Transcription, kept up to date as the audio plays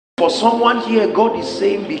For someone here, God is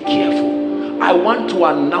saying, be careful. I want to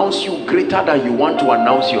announce you greater than you want to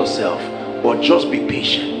announce yourself, but just be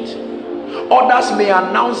patient. Others may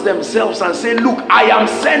announce themselves and say, look, I am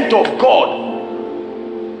sent of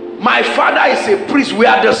God. My father is a priest. We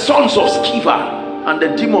are the sons of Sceva. And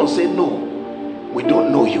the demons say, no, we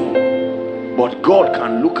don't know you. But God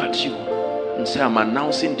can look at you and say, I'm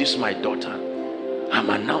announcing this my daughter.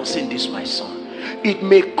 I'm announcing this my son. It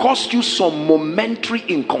may cost you some momentary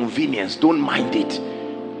inconvenience. Don't mind it.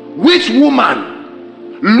 Which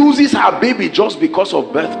woman loses her baby just because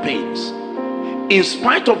of birth pains? In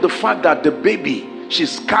spite of the fact that the baby,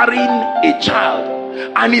 she's carrying a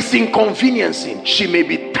child and it's inconveniencing. She may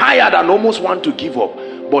be tired and almost want to give up,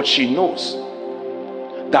 but she knows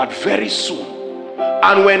that very soon,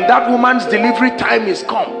 and when that woman's delivery time is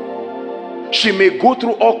come, she may go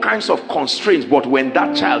through all kinds of constraints, but when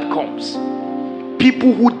that child comes,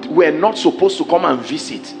 people who were not supposed to come and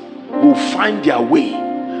visit will find their way,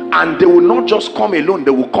 and they will not just come alone,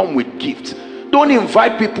 they will come with gifts. Don't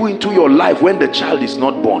invite people into your life when the child is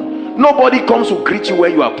not born. Nobody comes to greet you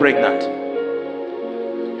when you are pregnant.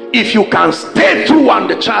 If you can stay through and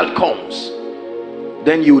the child comes,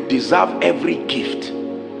 then you deserve every gift.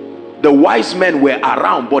 The wise men were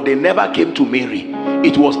around, but they never came to Mary.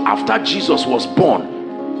 It was after Jesus was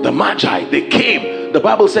born. The Magi, they came. The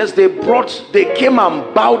Bible says they came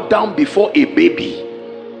and bowed down before a baby.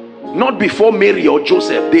 Not before Mary or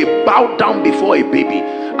Joseph. They bowed down before a baby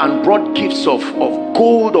and brought gifts of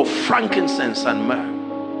gold, of frankincense and myrrh.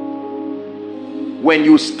 When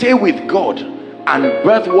you stay with God and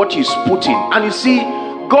birth what is put in, and you see,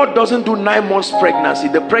 God doesn't do 9 months pregnancy.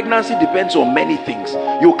 The pregnancy depends on many things.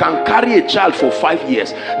 You can carry a child for 5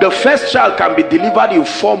 years. The first child can be delivered in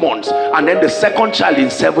 4 months, and then the second child in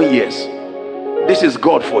 7 years. This is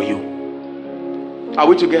God for you. Are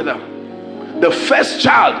we together? The first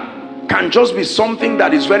child can just be something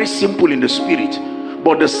that is very simple in the spirit,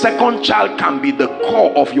 but the second child can be the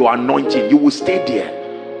core of your anointing. You will stay there.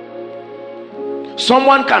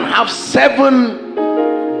 Someone can have 7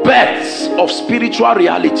 births of spiritual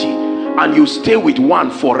reality and you stay with one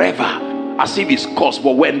forever as if it's cursed,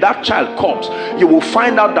 but when that child comes, you will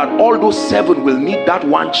find out that all those 7 will need that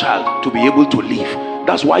one child to be able to live.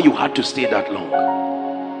 That's why you had to stay that long.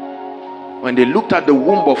 When they looked at the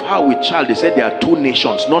womb of her with child, they said there are 2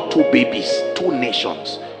 nations, not 2 babies, 2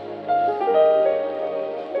 nations.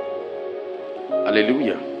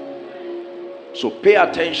 Hallelujah. So pay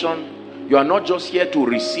attention. You are not just here to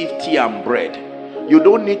receive tea and bread. You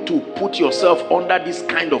don't need to put yourself under this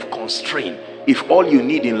kind of constraint if all you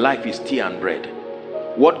need in life is tea and bread.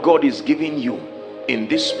 What God is giving you in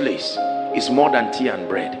this place is more than tea and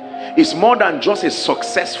bread. It's more than just a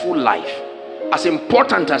successful life, as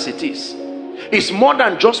important as it is. It's more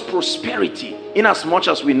than just prosperity, in as much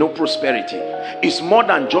as we know prosperity. It's more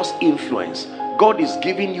than just influence. God is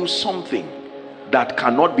giving you something that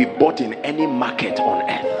cannot be bought in any market on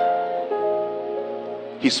earth.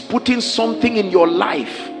 He's putting something in your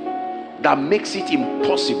life that makes it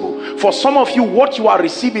impossible. For some of you, what you are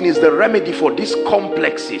receiving is the remedy for these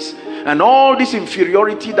complexes and all this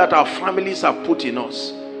inferiority that our families have put in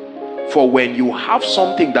us. For when you have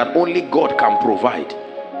something that only God can provide,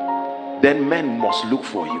 then men must look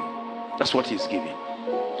for you. That's what he's giving.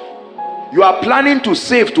 You are planning to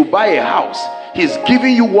save to buy a house. He's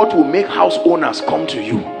giving you what will make house owners come to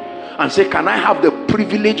you and say, can I have the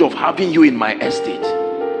privilege of having you in my estate?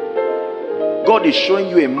 God is showing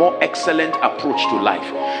you a more excellent approach to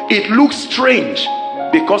life. It looks strange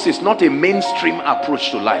because it's not a mainstream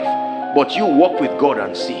approach to life, but you walk with God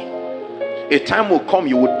and see. A time will come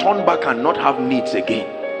you will turn back and not have needs again,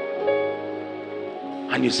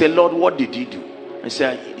 and you say, Lord, what did you do? I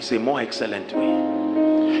say, it's a more excellent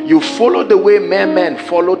way. You follow the way men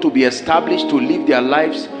follow to be established, to live their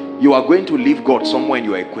lives. You are going to leave God somewhere in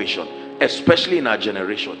your equation, especially in our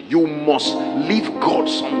generation. You must leave God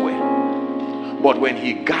somewhere. But when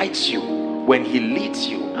he guides you, when he leads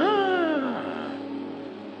you,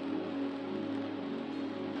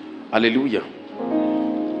 hallelujah,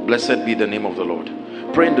 blessed be the name of the Lord.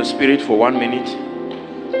 Pray in the spirit for 1 minute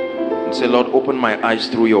and say, Lord, open my eyes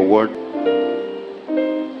through your word.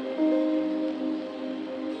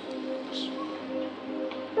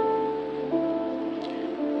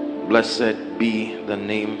 Blessed be the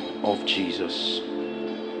name of Jesus.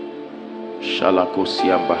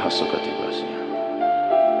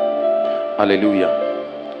 Hallelujah.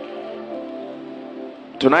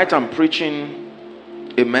 Tonight I'm preaching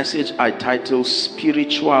a message I titled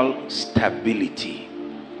Spiritual Stability.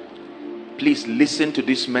 Please listen to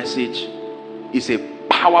this message. It's a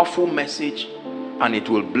powerful message and it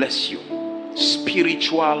will bless you.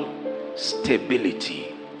 Spiritual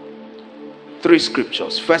stability. 3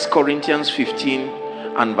 scriptures. 1 Corinthians 15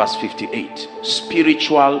 and verse 58.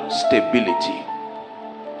 Spiritual stability.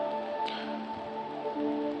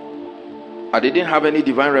 I didn't have any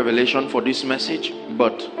divine revelation for this message,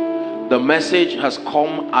 but the message has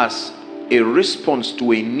come as a response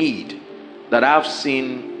to a need that I've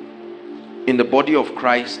seen in the body of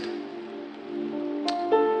Christ,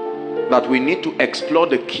 that we need to explore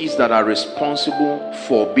the keys that are responsible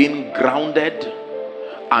for being grounded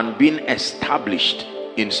and being established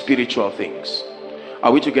in spiritual things.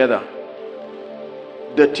 Are we together?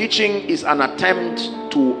 The teaching is an attempt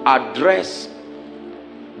to address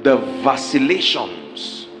the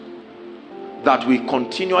vacillations that we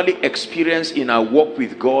continually experience in our walk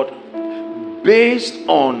with God, based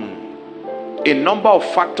on a number of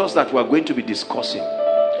factors that we're going to be discussing.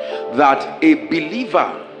 That a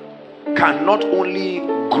believer can not only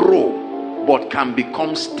grow but can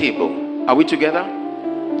become stable. Are we together?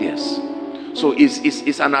 Yes. So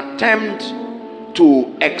it's an attempt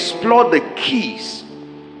to explore the keys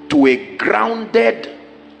to a grounded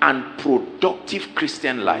and productive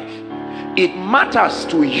Christian life. It matters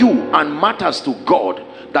to you and matters to God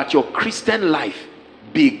that your Christian life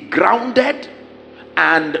be grounded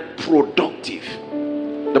and productive.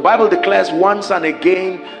 The Bible declares once and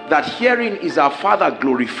again that herein is our Father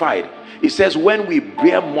glorified. It says when we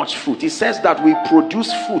bear much fruit. It says that we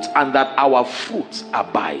produce fruit and that our fruits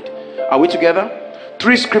abide. Are we together?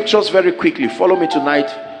 3 scriptures very quickly. Follow me tonight.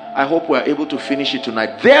 I hope we are able to finish it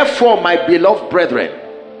tonight. Therefore, my beloved brethren,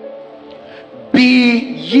 be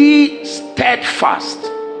ye steadfast,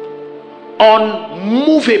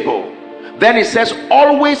 unmovable. Then it says,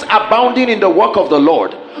 always abounding in the work of the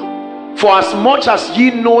Lord, for as much as ye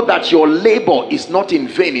know that your labor is not in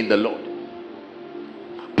vain in the Lord.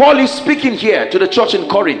 Paul is speaking here to the church in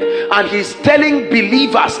Corinth, and he's telling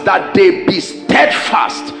believers that they be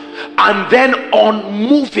steadfast and then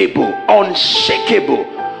unmovable, unshakable,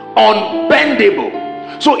 unbendable.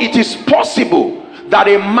 So it is possible that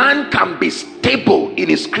a man can be stable in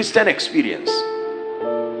his Christian experience.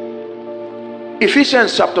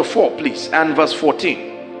 Ephesians chapter 4, please, and verse 14.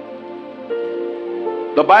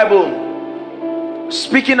 The Bible,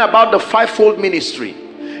 speaking about the fivefold ministry,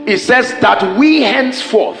 it says that we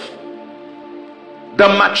henceforth, the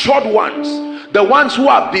matured ones, the ones who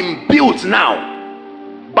have been built now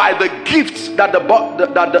by the gifts that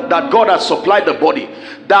that God has supplied the body,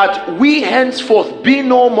 that we henceforth be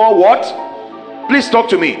no more what? Please talk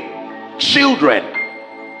to me. Children,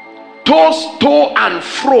 tossed to and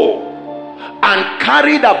fro, and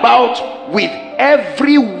carried about with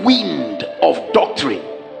every wind of doctrine,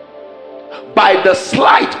 by the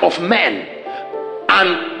sleight of men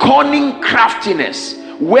and cunning craftiness,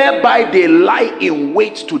 whereby they lie in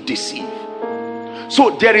wait to deceive.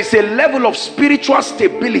 So there is a level of spiritual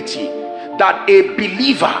stability that a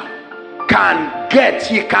believer can get.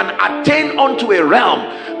 He can attain unto a realm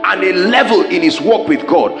and a level in his walk with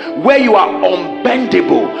God where you are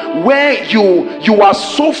unbendable, where you are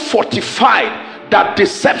so fortified that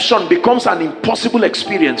deception becomes an impossible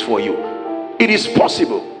experience for you. It is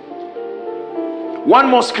possible. One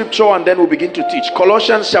more scripture and then we'll begin to teach.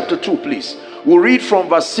 Colossians chapter 2, please. We'll read from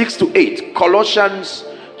verse 6 to 8. Colossians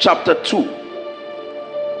chapter 2.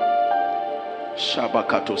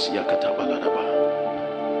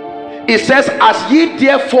 It says, as ye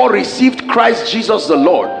therefore received Christ Jesus the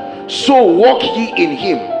Lord, so walk ye in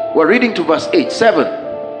him. We're reading to verse 8, 7.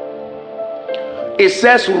 It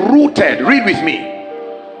says rooted, read with me,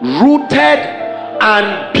 rooted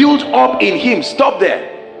and built up in him. Stop there.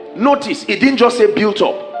 Notice it didn't just say built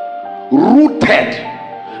up, rooted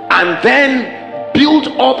and then built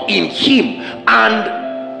up in him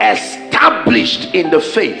and established in the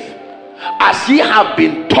faith, as ye have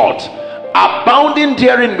been taught, abounding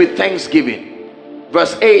therein with thanksgiving.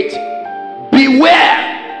 Verse 8, beware.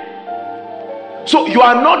 So you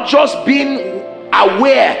are not just being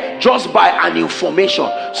aware just by an information.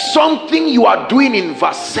 Something you are doing in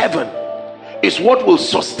verse 7 is what will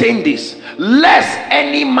sustain this. Lest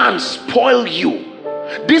any man spoil you.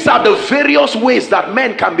 These are the various ways that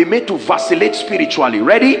men can be made to vacillate spiritually.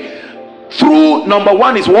 Ready? Through, number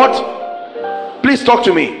one is what? Please talk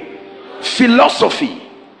to me. Philosophy.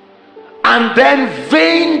 And then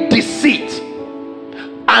vain deceit,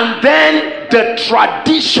 and then the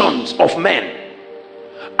traditions of men,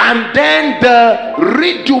 and then the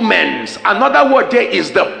rudiments. Another word there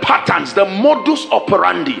is the patterns, the modus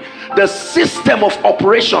operandi, the system of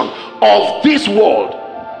operation of this world,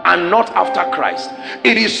 and not after Christ.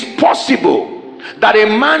 It is possible that a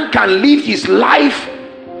man can live his life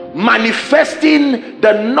manifesting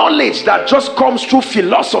the knowledge that just comes through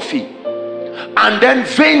philosophy, and then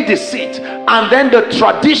vain deceit, and then the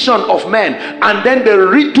tradition of men, and then the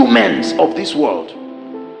rudiments of this world.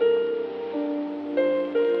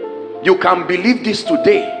 You can believe this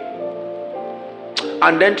today,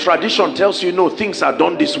 and then tradition tells you no, things are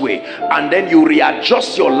done this way, and then you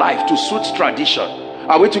readjust your life to suit tradition.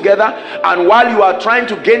 Are we together? And while you are trying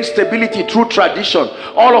to gain stability through tradition,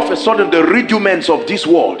 all of a sudden the rudiments of this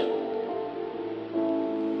world,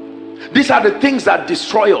 these are the things that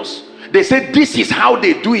destroy us. They say this is how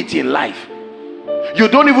they do it in life. You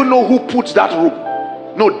don't even know who puts that rule.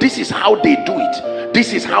 No, this is how they do it.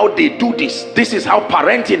 This is how they do this. This is how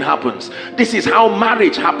parenting happens. This is how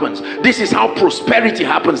marriage happens. This is how prosperity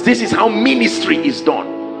happens. This is how ministry is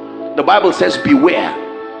done. The Bible says beware.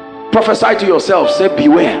 Prophesy to yourself, say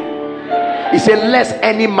beware. He said lest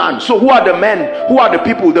any man. So who are the men? Who are the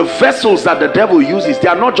people? The vessels that the devil uses. They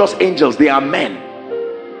are not just angels, they are men.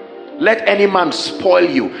 Let any man spoil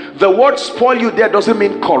you. The word spoil you there doesn't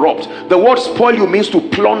mean corrupt. The word spoil you means to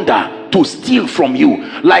plunder, to steal from you.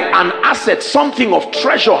 Like an asset, something of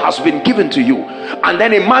treasure has been given to you, and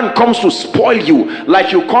then a man comes to spoil you.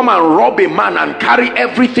 Like you come and rob a man and carry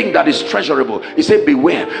everything that is treasurable. He said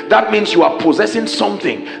beware. That means you are possessing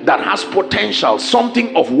something that has potential,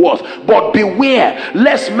 something of worth. But beware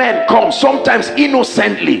lest men come, sometimes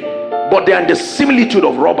innocently, but they are in the similitude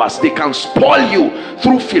of robbers. They can spoil you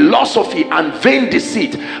through philosophy and vain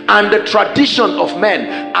deceit and the tradition of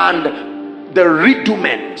men and the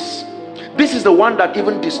rudiments. This is the one that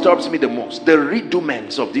even disturbs me the most. The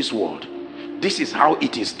rudiments of this world. This is how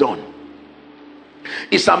it is done.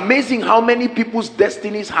 It's amazing how many people's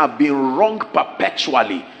destinies have been wrong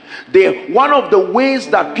perpetually. One of the ways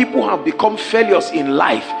that people have become failures in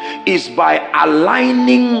life is by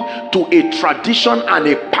aligning to a tradition and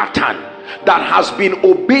a pattern that has been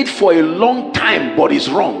obeyed for a long time but is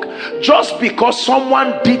wrong. Just because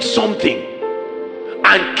someone did something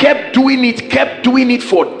and kept doing it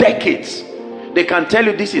for decades, they can tell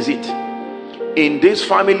you this is it. In this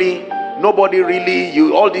family, nobody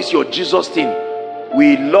really, all this your Jesus thing,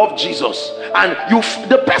 we love Jesus, and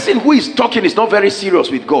the person who is talking is not very serious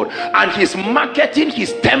with God, and he's marketing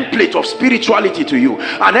his template of spirituality to you,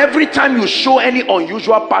 and every time you show any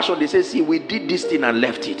unusual passion, they say, see, we did this thing and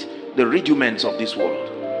left it. The rudiments of this world.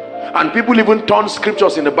 And people even turn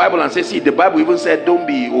scriptures in the Bible and say, see, the Bible even said don't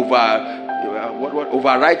be over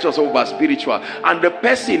righteous, over spiritual, and the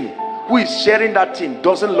person who is sharing that thing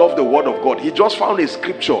doesn't love the word of God. He just found a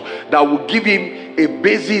scripture that will give him a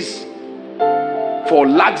basis for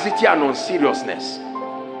laxity and unseriousness.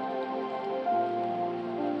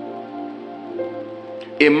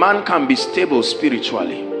 A man can be stable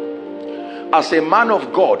spiritually. As a man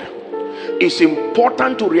of God, it's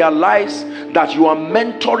important to realize that you are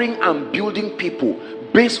mentoring and building people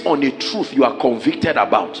based on a truth you are convicted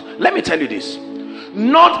about. Let me tell you this.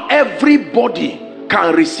 Not everybody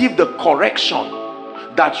can receive the correction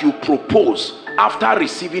that you propose after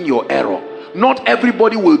receiving your error. Not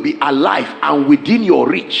everybody will be alive and within your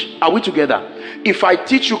reach. Are we together? If I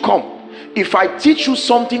teach you, if I teach you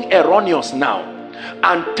something erroneous now,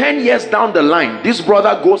 and 10 years down the line this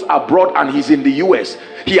brother goes abroad and he's in the US,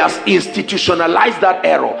 he has institutionalized that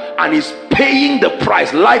error and is paying the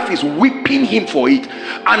price. Life is whipping him for it,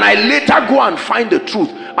 and I later go and find the truth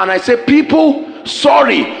and I say, people,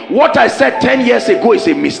 sorry, what I said 10 years ago is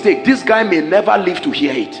a mistake. This guy may never live to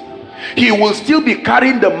hear it. He will still be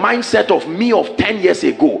carrying the mindset of me of 10 years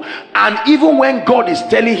ago, and even when God is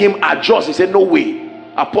telling him adjust, he said, no way,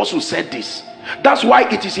 Apostle said this. That's why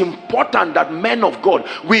it is important that men of God,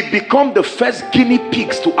 we become the first guinea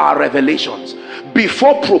pigs to our revelations.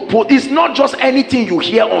 Before propose, it's not just anything you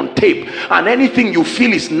hear on tape and anything you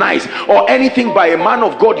feel is nice, or anything by a man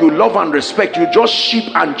of God you love and respect, you just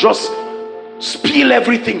sheep and just spill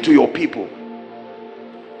everything to your people.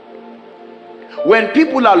 When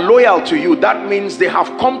people are loyal to you, that means they have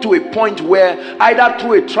come to a point where either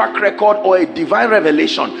through a track record or a divine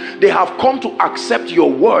revelation, they have come to accept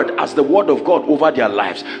your word as the word of God over their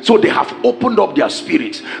lives. So they have opened up their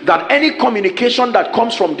spirits that any communication that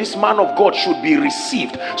comes from this man of God should be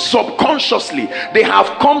received subconsciously. They have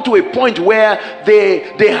come to a point where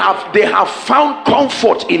they have found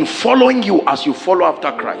comfort in following you as you follow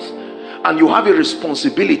after Christ. And you have a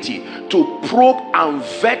responsibility to probe and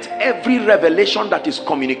vet every revelation that is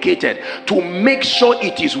communicated to make sure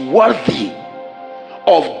it is worthy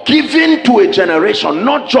of giving to a generation,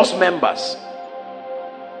 not just members.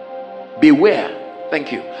 Beware,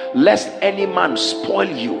 thank you, lest any man spoil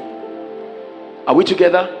you. Are we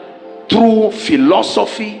together? Through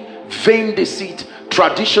philosophy, vain deceit,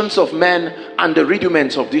 traditions of men, and the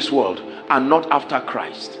rudiments of this world, and not after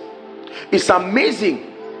Christ. It's amazing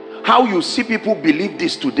how you see people believe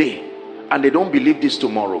this today and they don't believe this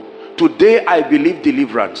tomorrow. Today I believe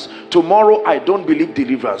deliverance, tomorrow I don't believe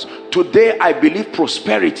deliverance. Today I believe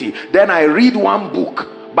prosperity, then I read one book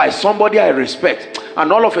by somebody I respect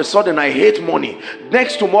and all of a sudden I hate money.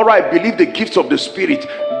 Next tomorrow I believe the gifts of the Spirit.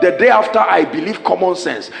 The day after I believe common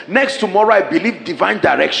sense. Next tomorrow I believe divine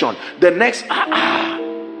direction. The next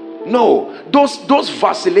no, those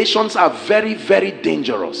vacillations are very, very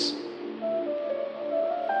dangerous.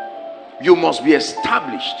 You must be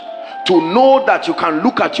established to know that you can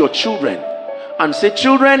look at your children and say,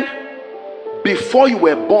 children, before you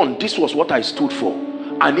were born, this was what I stood for,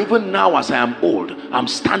 and even now as I am old, I'm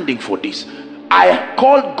standing for this. I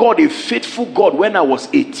called God a faithful God when I was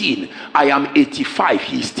 18. I am 85.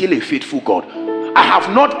 He is still a faithful God. I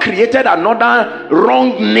have not created another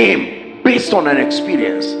wrong name based on an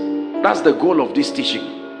experience. That's the goal of this teaching.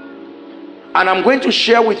 And I'm going to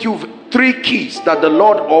share with you 3 keys that the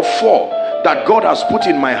Lord, or 4, that God has put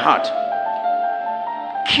in my heart.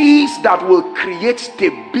 Keys that will create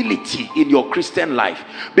stability in your Christian life.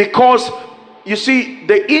 Because you see,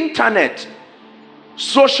 the internet,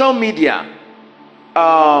 social media,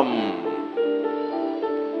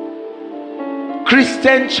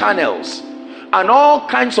 Christian channels, and all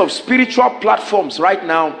kinds of spiritual platforms right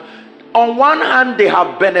now, on one hand they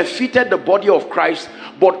have benefited the body of Christ,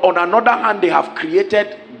 but on another hand they have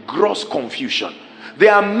created gross confusion.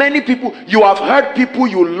 There are many people, you have heard people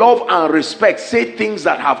you love and respect say things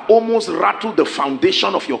that have almost rattled the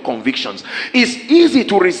foundation of your convictions. It's easy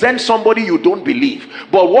to resent somebody you don't believe,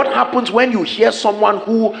 but what happens when you hear someone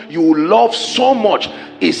who you love so much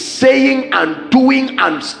is saying and doing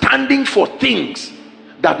and standing for things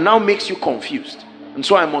that now makes you confused? And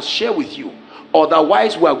so I must share with you,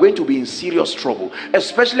 otherwise we are going to be in serious trouble,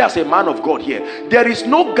 especially as a man of God here. There is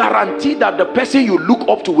no guarantee that the person you look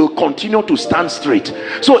up to will continue to stand straight.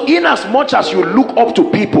 So in as much as you look up to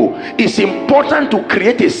people, it's important to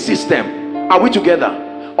create a system. Are we together?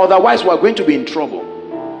 Otherwise we are going to be in trouble.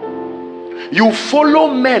 You follow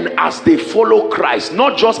men as they follow Christ,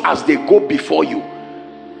 not just as they go before you.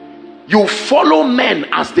 You follow men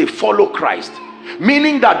as they follow Christ.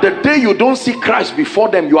 Meaning that the day you don't see Christ before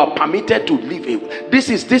them, you are permitted to live. This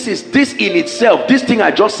in itself, this thing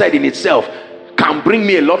I just said in itself can bring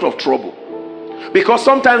me a lot of trouble. Because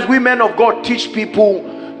sometimes we men of God teach people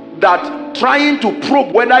that trying to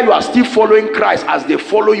probe whether you are still following Christ as they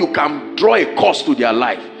follow you can draw a cost to their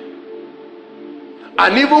life.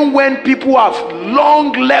 And even when people have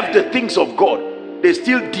long left the things of God, they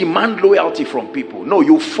still demand loyalty from people. No,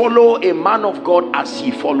 you follow a man of God as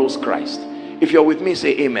he follows Christ. If you're with me,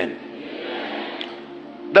 say amen.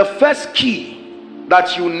 Amen. The first key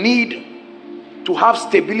that you need to have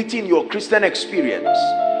stability in your Christian experience,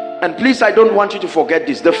 and please, I don't want you to forget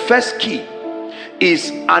this, the first key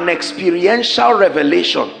is an experiential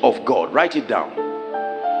revelation of God. Write it down.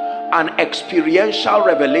 An experiential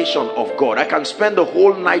revelation of God. I can spend the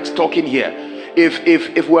whole night talking here.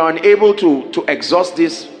 If we're unable to exhaust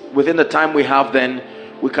this within the time we have, then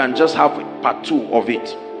we can just have part 2 of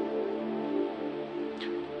it.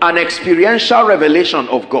 An experiential revelation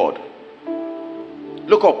of God.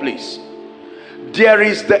 Look up please. There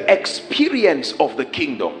is the experience of the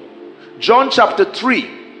kingdom. John chapter 3,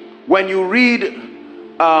 when you read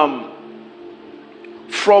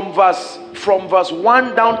from verse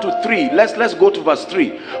 1 down to 3, let's go to verse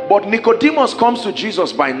 3. But Nicodemus comes to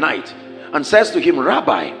Jesus by night and says to him,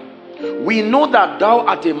 Rabbi, we know that thou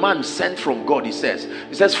art a man sent from God. He says,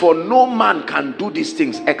 for no man can do these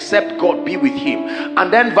things except God be with him.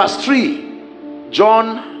 And then verse 3,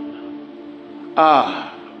 John,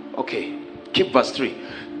 okay, keep verse 3.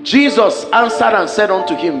 Jesus answered and said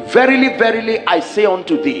unto him, verily, verily, I say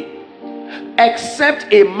unto thee,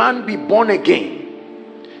 except a man be born again,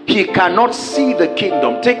 he cannot see the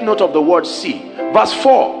kingdom. Take note of the word see. Verse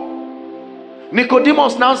 4.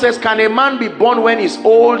 Nicodemus now says, can a man be born when he's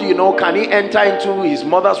old? You know, can he enter into his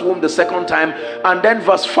mother's womb the second time? And then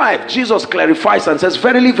verse 5, Jesus clarifies and says,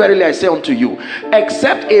 verily, verily, I say unto you,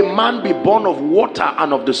 except a man be born of water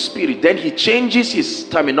and of the Spirit. Then he changes his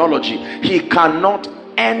terminology. He cannot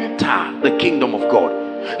enter the kingdom of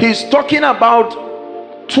God. He's talking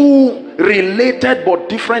about 2 related but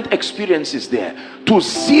different experiences there. To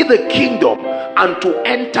see the kingdom and to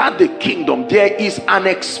enter the kingdom, there is an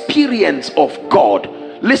experience of God.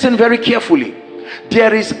 Listen very carefully.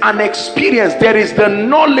 There is an experience, there is the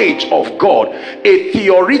knowledge of God, a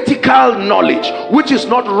theoretical knowledge, which is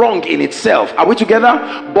not wrong in itself. Are we together?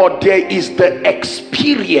 But there is the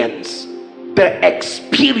experience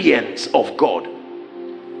of God.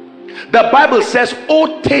 The Bible says,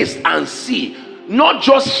 oh, taste and see, not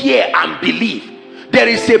just hear and believe. There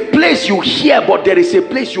is a place you hear, but there is a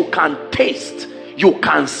place you can taste, you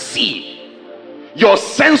can see. Your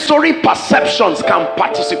sensory perceptions can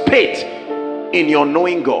participate in your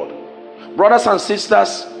knowing God. Brothers and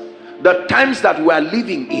sisters, the times that we are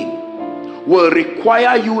living in will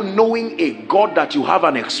require you knowing a God that you have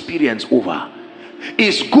an experience over.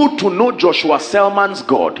 It's good to know Joshua Selman's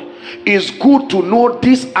God. It's good to know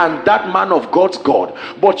this and that man of God's God,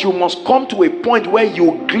 but you must come to a point where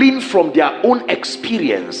you glean from their own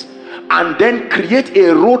experience and then create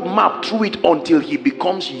a roadmap through it until he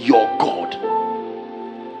becomes your God.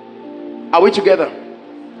 Are we together?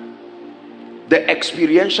 The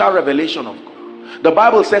experiential revelation of God. The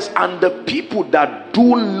Bible says, and the people that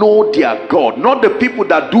do know their God, not the people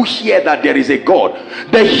that do hear that there is a God.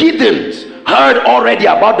 The heathens heard already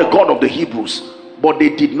about the God of the Hebrews, but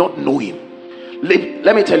they did not know him.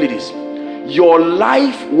 Let me tell you this. Your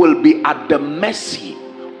life will be at the mercy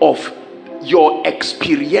of your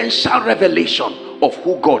experiential revelation of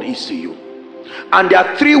who God is to you. And there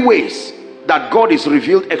are three ways that God is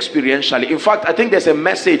revealed experientially. In fact, I think there's a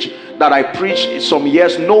message that I preached some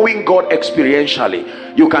years, knowing God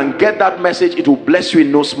experientially. You can get that message. It will bless you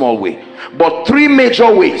in no small way. But three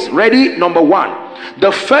major ways. Ready? Number one,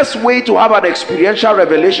 the first way to have an experiential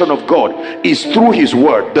revelation of God is through his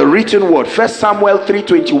word, the written word. 1 Samuel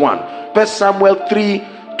 3:21. 1 Samuel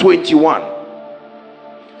 3:21.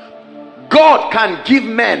 God can give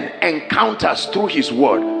men encounters through his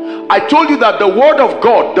word. I told you that the word of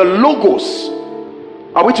God, the logos,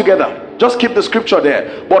 are we together? Just keep the scripture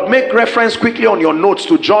there, but make reference quickly on your notes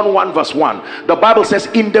to John 1 verse 1. The Bible says,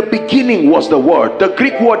 in the beginning was the word. The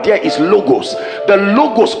Greek word there is logos. The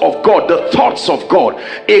logos of God, the thoughts of God,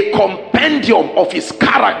 a compendium of his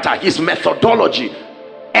character, his methodology,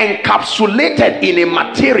 encapsulated in a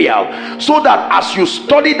material, so that as you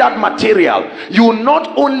study that material, you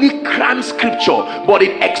not only cram scripture, but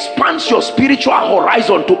it expands your spiritual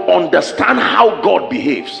horizon to understand how God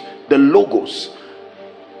behaves. The logos.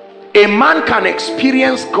 A man can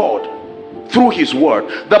experience God through his word.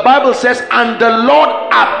 The Bible says, and the Lord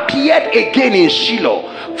appeared again in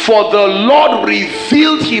Shiloh, for the Lord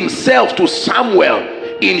revealed himself to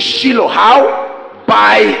Samuel in Shiloh. How?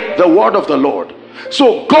 By the word of the Lord.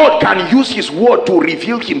 So God can use his word to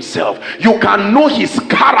reveal himself. You can know his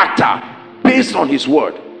character based on his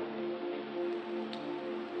word.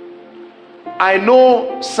 I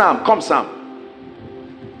know Sam. Come, Sam.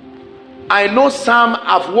 I know Sam.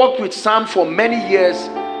 I've worked with Sam for many years.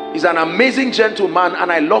 He's an amazing gentleman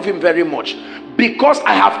and I love him very much because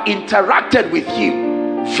I have interacted with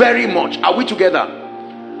him very much. Are we together?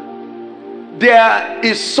 There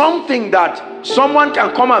is something that someone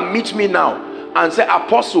can come and meet me now and say,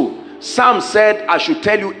 Apostle, Sam said I should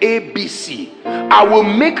tell you ABC. I will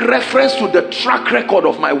make reference to the track record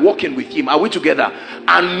of my working with him. Are we together?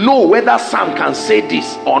 And know whether Sam can say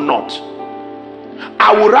this or not.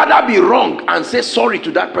 I would rather be wrong and say sorry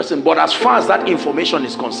to that person, but as far as that information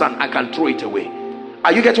is concerned, I can throw it away.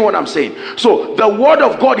 Are you getting what I'm saying? So the word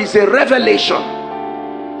of God is a revelation.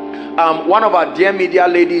 One of our dear media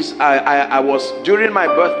ladies, I was during my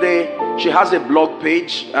birthday. She has a blog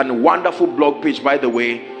page, and a wonderful blog page, by the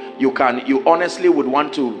way. You honestly would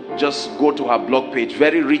want to just go to her blog page.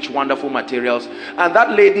 Very rich, wonderful materials. And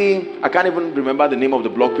that lady, I can't even remember the name of the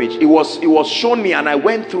blog page. It was shown me and I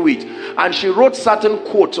went through it, and she wrote certain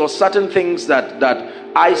quotes or certain things that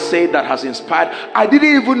I say that has inspired. I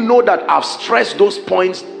didn't even know that I've stressed those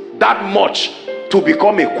points that much to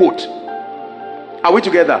become a quote. Are we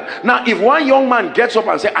together? Now, if one young man gets up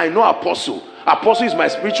and says, I know Apostle. Apostle is my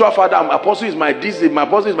spiritual father. Apostle is my this. My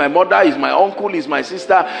apostle is my mother. Is my uncle. Is my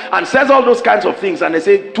sister. And says all those kinds of things. And they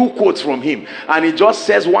say two quotes from him. And he just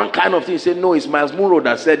says one kind of thing. He said, no, it's Miles Munro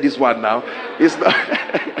that said this one now. It's not.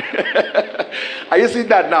 Are you seeing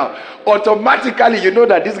that now? Automatically, you know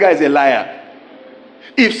that this guy is a liar.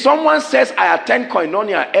 If someone says, I attend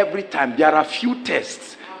Koinonia every time, there are few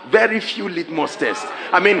tests. Very few litmus tests.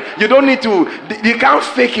 I mean, you don't need to, you can't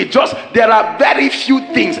fake it. Just, there are very few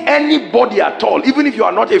things. Anybody at all, even if you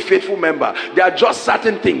are not a faithful member, there are just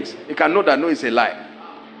certain things you can know that no, it's a lie.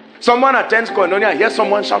 Someone attends Koinonia, hears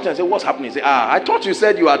someone shouting and say, what's happening? Say, I thought you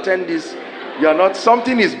said you attend this. You are not,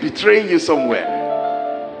 something is betraying you somewhere.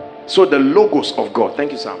 So the logos of God.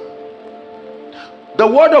 Thank you, Sam. The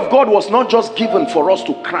word of God was not just given for us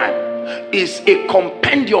to cram. Is a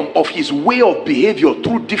compendium of his way of behavior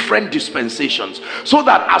through different dispensations, so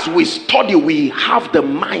that as we study, we have the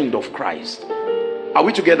mind of Christ. Are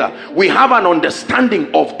we together? We have an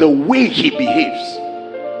understanding of the way he behaves.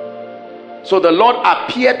 So the Lord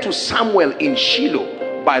appeared to Samuel in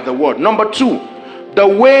Shiloh by the word. Number two, the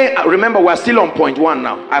way, remember we're still on point one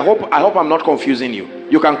now. I hope I'm not confusing you.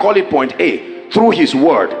 You can call it point A, through his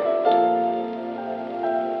word.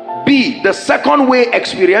 B, the second way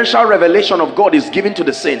experiential revelation of God is given to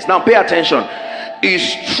the saints, now pay attention,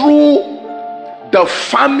 is through the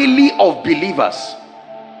family of believers.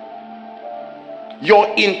 Your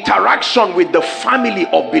interaction with the family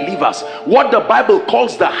of believers, what the Bible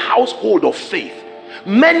calls the household of faith.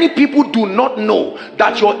 Many people do not know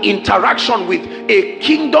that your interaction with a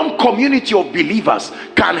kingdom community of believers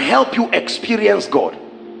can help you experience God.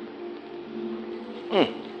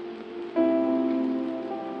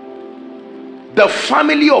 The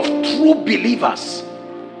family of true believers,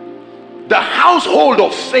 the household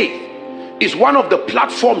of faith, is one of the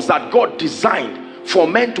platforms that God designed for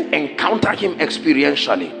men to encounter him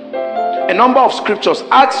experientially. A number of scriptures.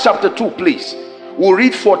 Acts chapter 2, please. We'll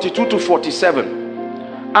read 42 to 47.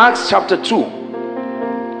 Acts chapter 2.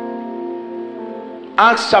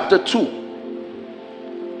 Acts chapter 2.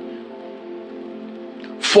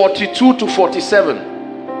 42 to 47.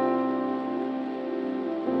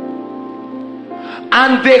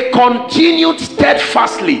 And they continued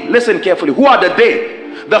steadfastly. Listen carefully. Who are the they?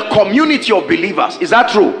 The community of believers. Is that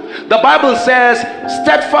true? The Bible says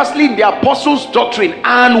steadfastly in the apostles' doctrine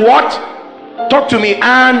and what? Talk to me.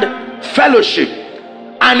 And fellowship,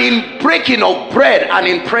 and in breaking of bread, and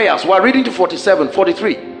in prayers. We're reading to 47,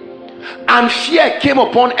 43. And fear came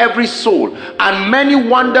upon every soul, and many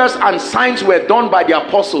wonders and signs were done by the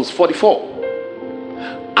apostles. 44.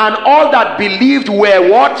 And all that believed were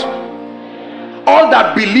what? All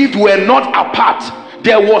that believed were not apart.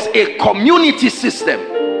 There was a community system.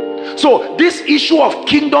 So this issue of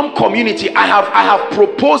kingdom community, I have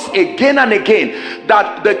proposed again and again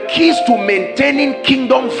that the keys to maintaining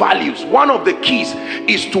kingdom values, one of the keys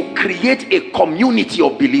is to create a community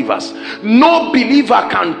of believers. No believer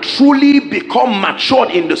can truly become matured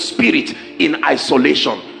in the spirit in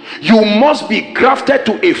isolation. You must be grafted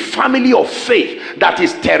to a family of faith that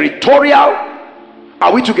is territorial.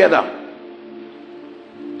 Are we together?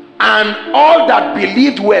 And all that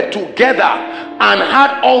believed were together and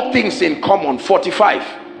had all things in common. 45.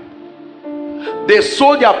 They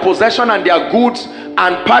sold their possession and their goods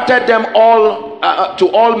and parted them all to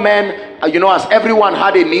all men, as everyone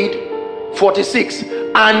had a need. 46.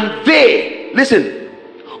 And they, listen,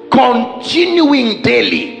 continuing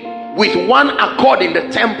daily with one accord in the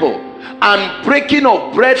temple and breaking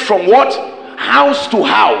of bread from what? House to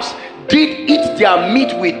house, did eat their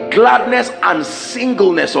meat with gladness and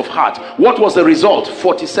singleness of heart. What was the result?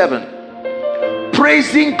 47.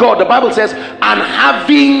 Praising God, the Bible says, and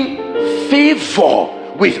having favor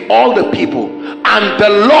with all the people. And the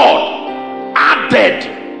Lord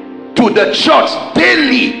added to the church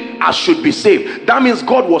daily as should be saved. That means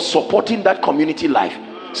God was supporting that community life,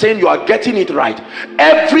 saying you are getting it right.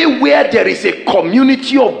 Everywhere there is a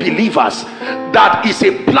community of believers, that is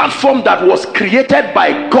a platform that was created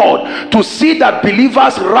by God to see that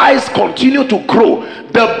believers rise, continue to grow.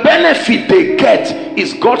 The benefit they get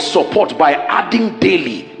is God's support by adding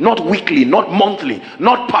daily, not weekly, not monthly,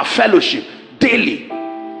 not per fellowship, daily.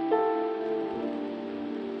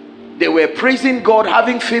 They were praising God,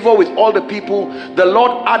 having favor with all the people. The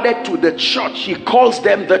Lord added to the church. He calls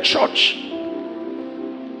them the church.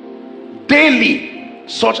 Daily,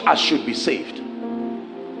 such as should be saved.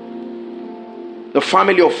 The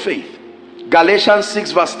family of faith. Galatians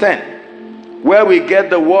 6 verse 10, where we get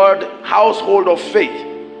the word household of faith.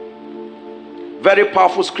 Very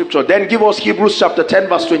powerful scripture. Then give us Hebrews chapter 10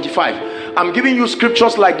 verse 25. I'm giving you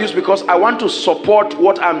scriptures like this because I want to support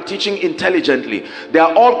what I'm teaching intelligently. There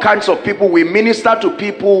are all kinds of people. We minister to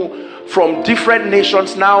people from different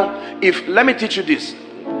nations. Now, let me teach you this.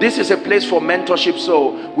 This is a place for mentorship,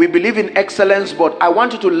 so we believe in excellence, but I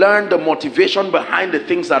want you to learn the motivation behind the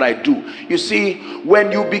things that I do. You see,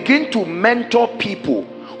 when you begin to mentor people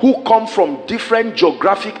who come from different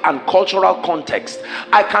geographic and cultural contexts,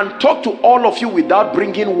 I can talk to all of you without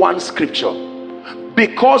bringing one scripture,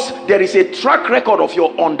 because there is a track record of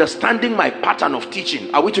your understanding my pattern of teaching.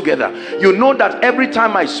 Are we together? You know that every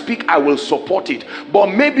time I speak, I will support it. But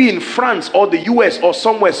maybe in France or the US or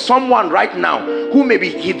somewhere, someone right now who may be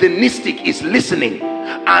heathenistic is listening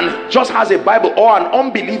and just has a Bible, or an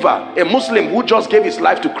unbeliever, a Muslim who just gave his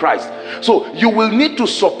life to Christ. So you will need to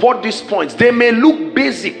support these points. They may look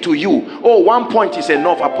basic to you. Oh, one point is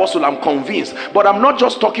enough, Apostle, I'm convinced. But I'm not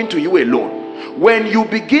just talking to you alone. When you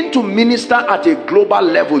begin to minister at a global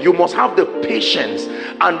level, you must have the patience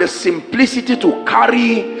and the simplicity to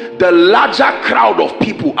carry the larger crowd of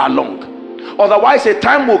people along. Otherwise, a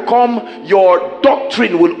time will come, your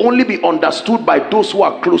doctrine will only be understood by those who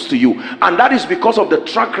are close to you. And that is because of the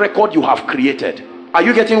track record you have created. Are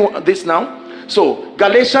you getting this now? So,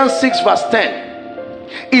 Galatians 6 verse 10.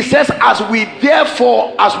 It says, as we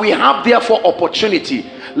have therefore opportunity,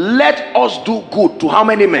 let us do good to how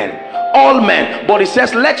many men? All men. But it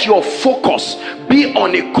says, let your focus be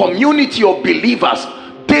on a community of believers,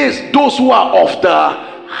 those who are of the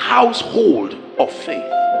household of faith.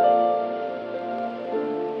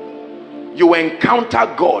 You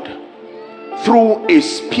encounter God through a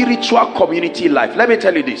spiritual community life. Let me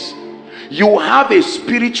tell you this: you have a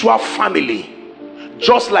spiritual family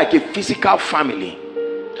just like a physical family.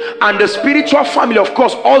 And the spiritual family, of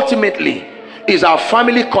course, ultimately is our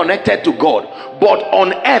family connected to God. But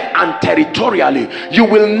on earth and territorially, you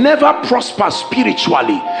will never prosper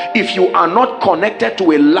spiritually if you are not connected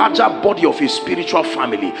to a larger body of a spiritual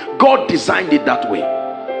family. God designed it that way.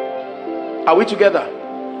 Are we together?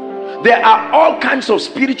 There are all kinds of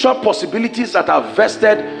spiritual possibilities that are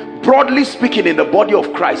vested, broadly speaking, in the body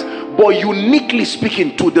of Christ, but uniquely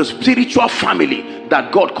speaking to the spiritual family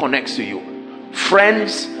that God connects to you.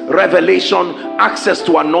 Friends, revelation, access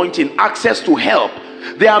to anointing, access to help.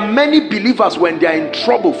 There are many believers, when they are in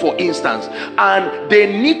trouble, for instance, and they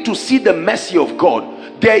need to see the mercy of God,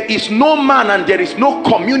 there is no man and there is no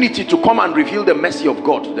community to come and reveal the mercy of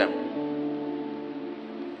God to them.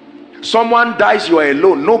 Someone dies, you are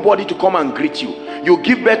alone, nobody to come and greet you. You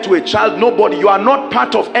give birth to a child, nobody. You are not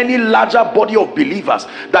part of any larger body of believers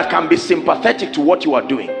that can be sympathetic to what you are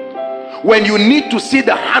doing. When you need to see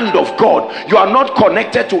the hand of God, you are not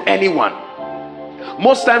connected to anyone.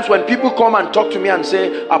 Most times when people come and talk to me and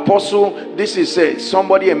say, Apostle, this is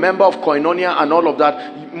somebody, a member of Koinonia and all of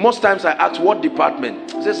that, most times I ask, what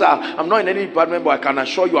department? He says, I'm not in any department, but I can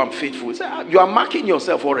assure you I'm faithful. Say, you are marking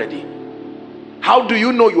yourself already. How do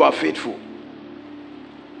you know you are faithful?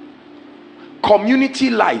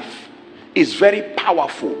 Community life is very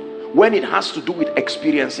powerful when it has to do with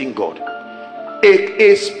experiencing God.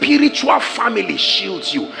 A spiritual family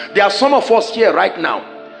shields you. There are some of us here right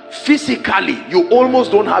now, physically you almost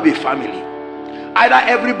don't have a family. Either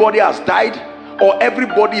everybody has died, or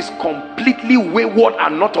everybody is completely wayward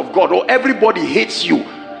and not of God, or everybody hates you,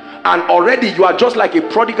 and already you are just like a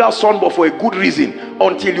prodigal son, but for a good reason.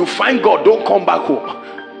 Until you find God, don't come back home.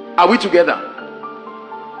 Are we together?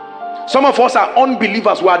 Some of us are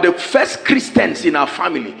unbelievers. We are the first Christians in our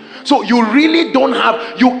family. So you really don't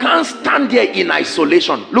have, you can't stand there in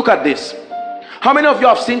isolation. Look at this. How many of you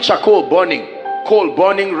have seen charcoal burning? Coal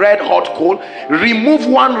burning, red hot coal. Remove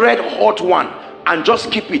one red hot one and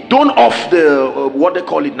just keep it. Don't off the what they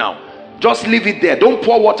call it now. Just leave it there. Don't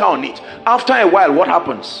pour water on it. After a while, what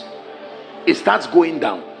happens? It starts going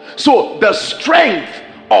down. So the strength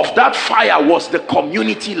of that fire was the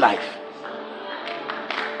community life.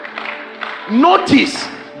 Notice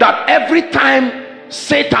that every time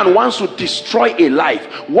Satan wants to destroy a life,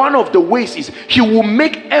 one of the ways is he will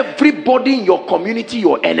make everybody in your community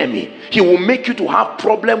your enemy. He will make you to have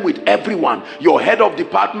problem with everyone, your head of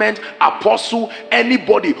department, apostle,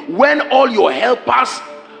 anybody. When all your helpers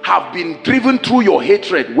have been driven through your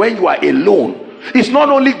hatred, when you are alone, it's not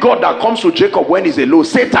only God that comes to Jacob when he's alone.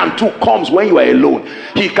 Satan too comes when you are alone.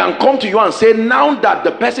 He can come to you and say, now that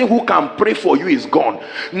the person who can pray for you is gone,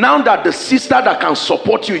 now that the sister that can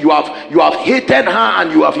support you, you have hated her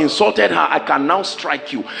and you have insulted her, I can now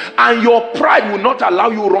strike you. And your pride will not allow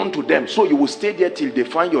you run to them, so you will stay there till they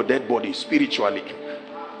find your dead body spiritually.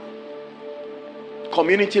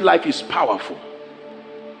 Community life is powerful.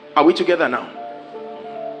 Are we together now?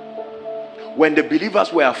 When the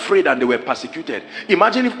believers were afraid and they were persecuted,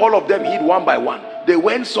 imagine if all of them hid one by one. They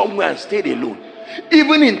went somewhere and stayed alone.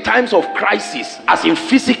 Even in times of crisis, as in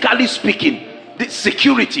physically speaking, the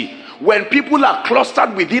security, when people are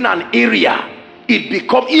clustered within an area, it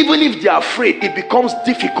becomes, even if they are afraid, it becomes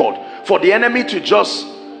difficult for the enemy to just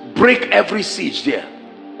break every siege there.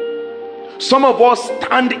 Some of us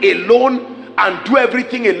stand alone and do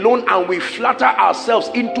everything alone, and we flatter ourselves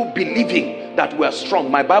into believing that we are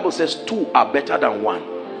strong. My Bible says two are better than one.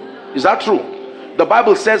 Is that true? The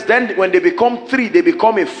Bible says then when they become three, they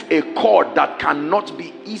become a cord that cannot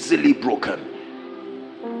be easily broken.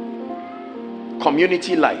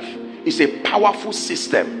 Community life is a powerful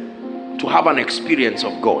system to have an experience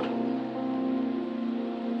of God.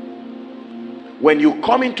 When you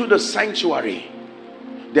come into the sanctuary,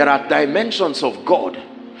 there are dimensions of God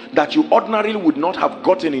that you ordinarily would not have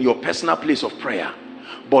gotten in your personal place of prayer.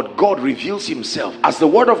 But God reveals himself as the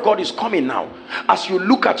word of God is coming now. As you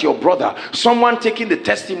look at your brother, someone taking the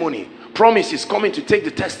testimony, Promise is coming to take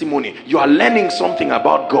the testimony. You are learning something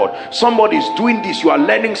about God. Somebody is doing this. You are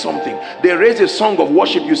learning something. They raise a song of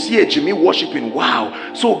worship. You see a Jimmy worshiping.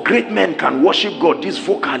 Wow, so great men can worship God this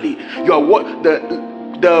vocally. You are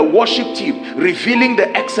the worship team revealing the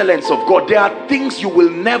excellence of God. There are things you will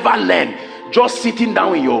never learn just sitting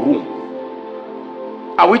down in your room.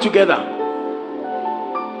 Are we together?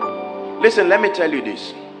 Listen, let me tell you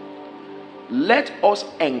this. Let us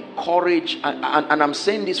encourage, and I'm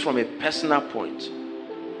saying this from a personal point,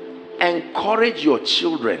 encourage your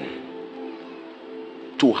children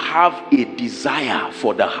to have a desire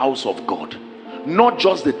for the house of God, not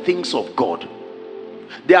just the things of God.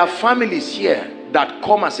 There are families here that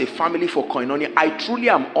come as a family for Koinonia. I truly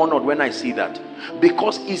am honored when I see that,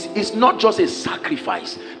 because it's not just a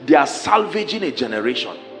sacrifice, they are salvaging a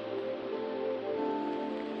generation.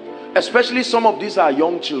 Especially some of these are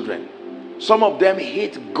young children. Some of them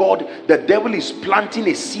hate God. The devil is planting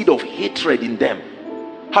a seed of hatred in them.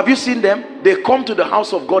 Have you seen them? They come to the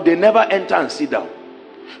house of God, they never enter and sit down.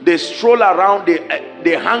 They stroll around,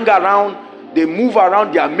 they hang around, they move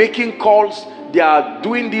around, they are making calls, they are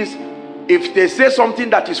doing this. If they say something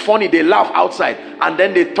that is funny, they laugh outside, and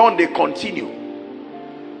then they turn, they continue.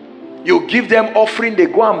 You give them offering, they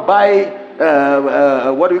go and buy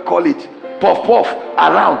what do we call it, puff puff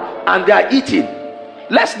around, and they are eating.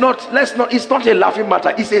 Let's not, it's not a laughing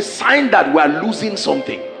matter. It's a sign that we are losing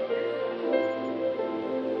something.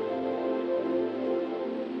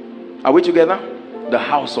 Are we together? The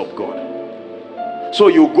house of God. So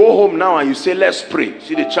you go home now and you say, let's pray.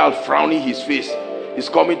 See the child frowning his face. He's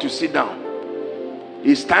coming to sit down.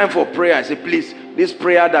 It's time for prayer. I say, please, this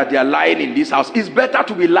prayer that they are lying in this house, it's better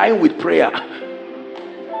to be lying with prayer.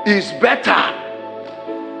 It's better.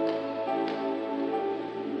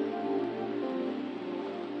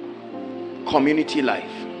 Community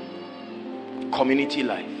life. Community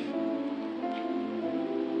life.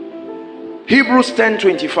 Hebrews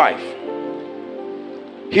 10:25.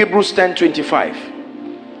 Hebrews 10:25.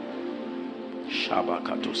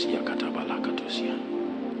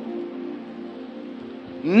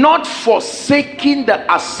 Not forsaking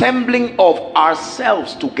the assembling of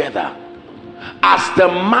ourselves together, as the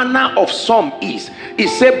manner of some is. He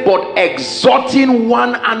said, but exhorting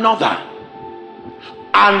one another,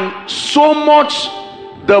 and so much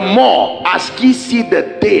the more as ye see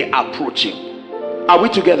the day approaching. Are we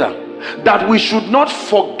together? That we should not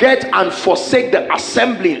forget and forsake the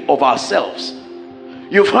assembling of ourselves.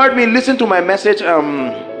 You've heard me listen to my message,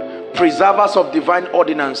 Preservers of Divine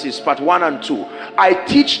Ordinances, part 1 and 2. I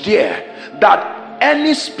teach there that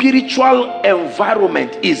any spiritual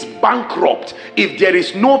environment is bankrupt if there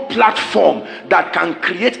is no platform that can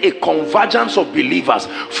create a convergence of believers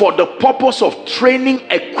for the purpose of training,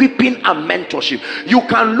 equipping, and mentorship. You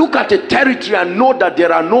can look at a territory and know that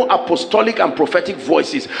there are no apostolic and prophetic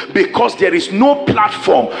voices because there is no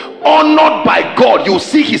platform honored by God. You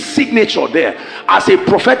see his signature there as a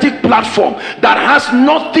prophetic platform that has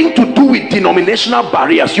nothing to do with denominational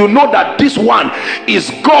barriers. You know that this one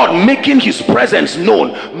is God making his presence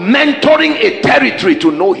known, mentoring a territory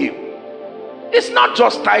to know him. It's not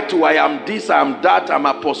just tied to I am this, I am that, I'm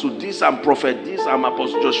apostle this, I'm prophet this, I'm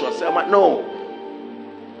Apostle Joshua Selman. No,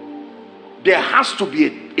 there has to be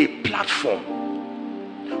a platform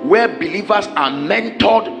where believers are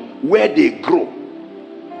mentored, where they grow.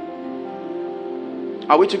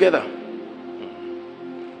 Are we together?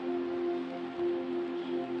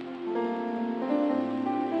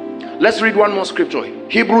 Let's read one more scripture.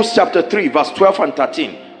 Hebrews chapter 3 verse 12 and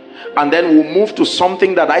 13. And then we'll move to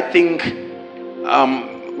something that I think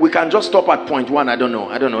we can just stop at point 1. I don't know.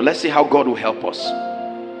 Let's see how God will help us.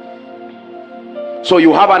 So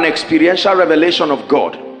you have an experiential revelation of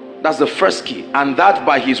God. That's the first key. And that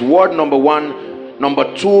by his word, number 1.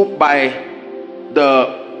 Number 2, by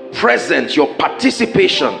the presence, your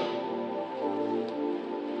participation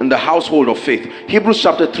in the household of faith. Hebrews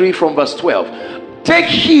chapter 3 from verse 12. Take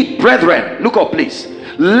heed, brethren, look up please,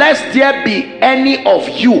 lest there be any of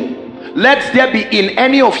you, let there be in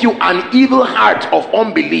any of you an evil heart of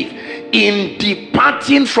unbelief in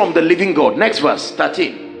departing from the living God. Next verse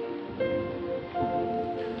 13.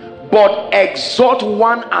 But exhort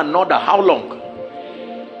one another. How long?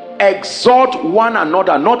 Exhort one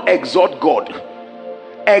another, not exhort God.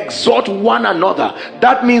 Exhort one another.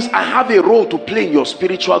 That means I have a role to play in your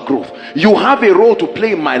spiritual growth. You have a role to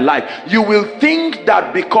play in my life. You will think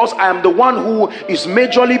that because I am the one who is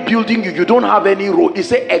majorly building you, you don't have any role. He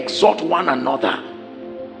said exhort one another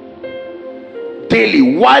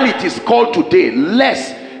daily while it is called today,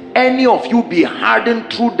 lest any of you be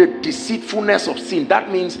hardened through the deceitfulness of sin.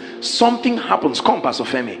 That means something happens. Come, Pastor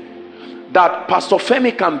Femi. that Pastor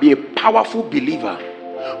Femi can be a powerful believer,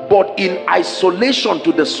 but in isolation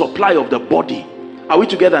to the supply of the body. Are we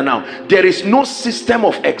together now? There is no system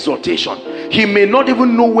of exhortation. He may not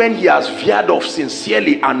even know when he has veered off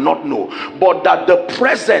sincerely and not know, but that the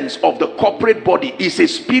presence of the corporate body is a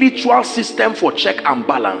spiritual system for check and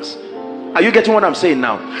balance. Are you getting what I'm saying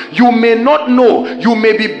now? You may not know. You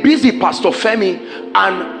may be busy, Pastor Femi,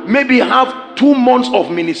 and maybe have 2 months of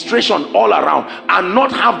ministration all around and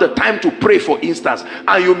not have the time to pray, for instance,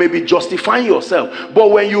 and you may be justifying yourself.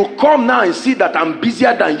 But when you come now and see that I'm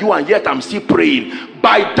busier than you and yet I'm still praying,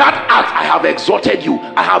 by that act I have exhorted you.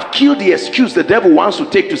 I have killed the excuse the devil wants to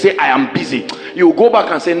take to say I am busy. You go back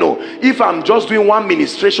and say, no, if I'm just doing 1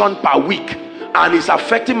 ministration per week and it's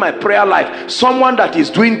affecting my prayer life, someone that is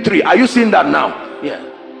doing 3, are you seeing that now? Yeah.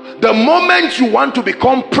 The moment you want to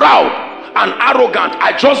become proud and arrogant,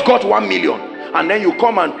 I just got 1 million, and then you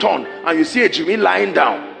come and turn and you see a Jimmy lying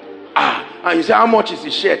down, and you say, how much is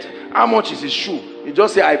his shirt, how much is his shoe? You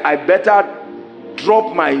just say, I better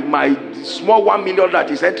drop my small 1 million that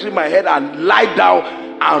is entering my head and lie down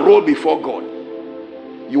and roll before God.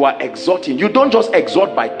 You are exhorting. You don't just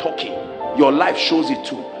exhort by talking, your life shows it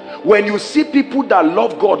too. When you see people that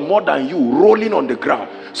love God more than you rolling on the ground,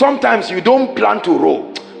 sometimes you don't plan to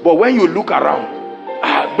roll, but when you look around,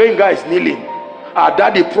 Benga is kneeling,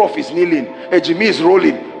 Daddy Prof is kneeling, Jimmy is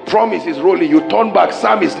rolling, Promise is rolling, you turn back,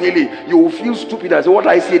 Sam is kneeling, you will feel stupid and say, what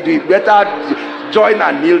I say, do you better join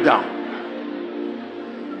and kneel down.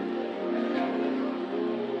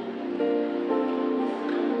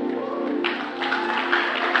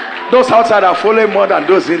 Those outside are following more than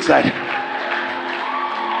those inside.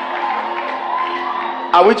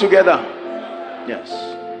 Are we together? Yes.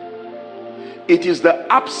 It is the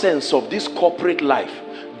absence of this corporate life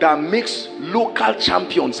that makes local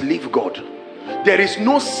champions leave God. There is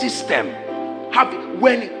no system.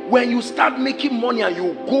 When you start making money and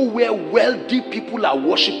you go where wealthy people are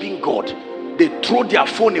worshiping God, they throw their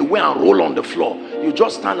phone away and roll on the floor. You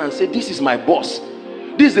just stand and say, this is my boss.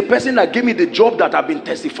 This is the person that gave me the job that I've been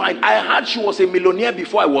testifying. I heard she was a millionaire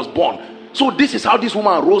before I was born. So this is how this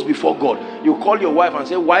woman rose before God. You call your wife and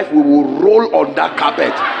say, wife, we will roll on that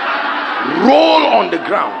carpet. Roll on the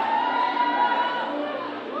ground.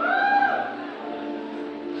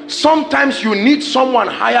 Sometimes you need someone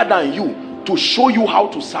higher than you to show you how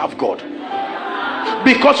to serve God.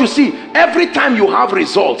 Because you see, every time you have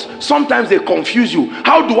results, sometimes they confuse you.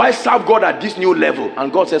 How do I serve God at this new level?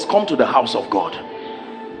 And God says, come to the house of God.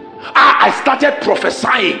 I started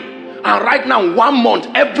prophesying, and right now 1 month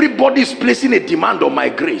everybody is placing a demand on my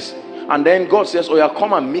grace. And then God says, oh yeah,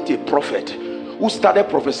 come and meet a prophet who started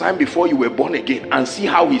prophesying before you were born again, and see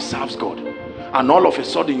how he serves God. And all of a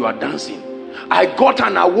sudden you are dancing. I got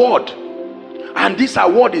an award, and this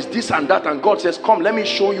award is this and that, and God says, come, let me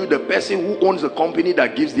show you the person who owns the company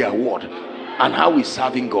that gives the award and how he's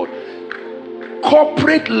serving God.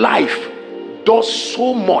 Corporate life does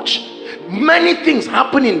so much. Many things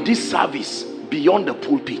happen in this service beyond the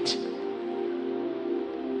pulpit.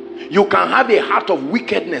 You can have a heart of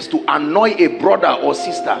wickedness to annoy a brother or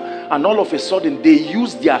sister, and all of a sudden they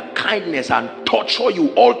use their kindness and torture you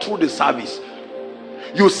all through the service.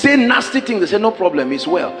 You say nasty things, they say no problem, it's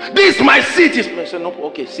well. This is my seat. They say no,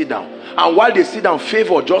 okay, sit down. And while they sit down,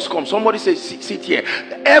 favor just comes. Somebody says sit here.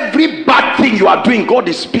 Every bad thing you are doing, God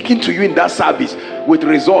is speaking to you in that service with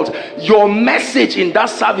results. Your message in that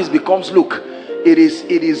service becomes, look, it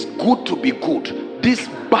is good to be good. This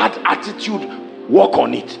bad attitude, work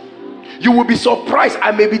on it. You will be surprised.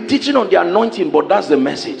 I may be teaching on the anointing, but that's the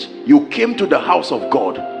message. You came to the house of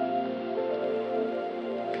God.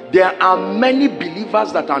 There are many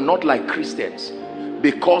believers that are not like Christians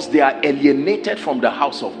because they are alienated from the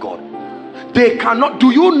house of God. They cannot.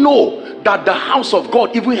 Do you know that the house of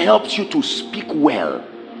God even helps you to speak well?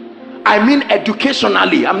 I mean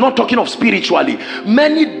educationally. I'm not talking of spiritually.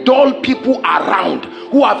 Many dull people around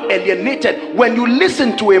who have alienated. When you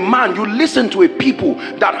listen to a man, you listen to a people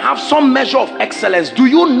that have some measure of excellence, do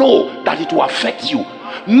you know that it will affect you?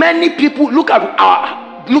 Many people, look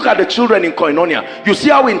at the children in Koinonia. You see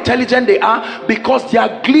how intelligent they are because they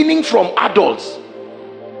are gleaning from adults.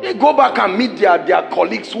 They go back and meet their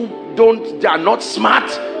colleagues who they are not smart.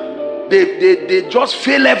 They just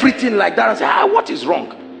fail everything like that and say, what is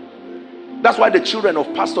wrong? That's why the children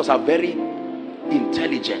of pastors are very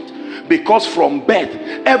intelligent, because from birth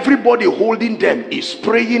everybody holding them is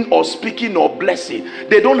praying or speaking or blessing.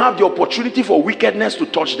 They don't have the opportunity for wickedness to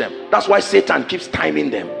touch them. That's why Satan keeps timing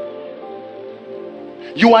them.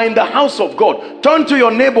 You are in the house of God. Turn to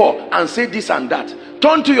your neighbor and say this and that.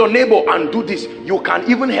 Turn to your neighbor and do this. You can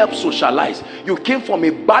even help socialize. You came from a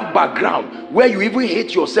bad background where you even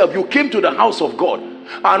hate yourself. You came to the house of God.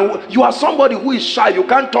 And you are somebody who is shy. You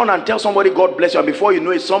can't turn and tell somebody God bless you. And before you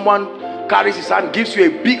know it, someone carries his hand, gives you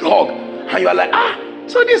a big hug. And you are like,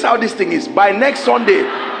 so this is how this thing is. By next Sunday,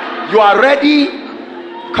 you are ready.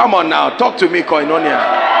 Come on now. Talk to me,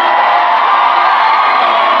 Koinonia.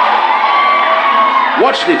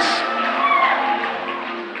 Watch this.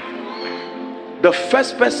 The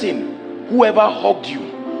first person who ever hugged you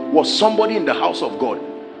was somebody in the house of God.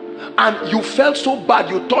 And you felt so bad,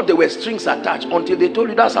 you thought there were strings attached until they told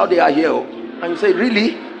you that's how they are here. And you say,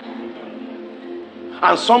 really?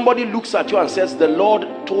 And somebody looks at you and says, the Lord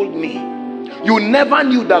told me. You never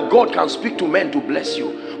knew that God can speak to men to bless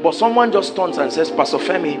you. But someone just turns and says, Pastor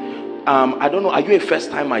Femi, I don't know, are you a first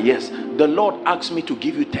timer? Yes. The Lord asked me to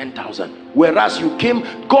give you 10,000. Whereas you came,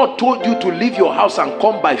 God told you to leave your house and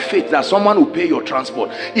come by faith that someone will pay your transport.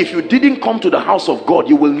 If you didn't come to the house of God,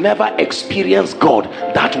 you will never experience God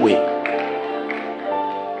that way.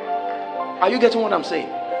 Are you getting what I'm saying?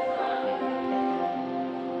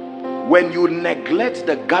 When you neglect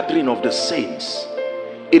the gathering of the saints,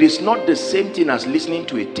 it is not the same thing as listening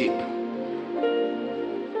to a tape.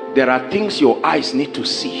 There are things your eyes need to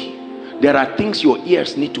see. There are things your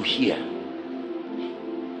ears need to hear.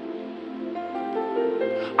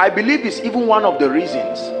 I believe it's even one of the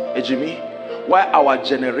reasons, Jimmy, why our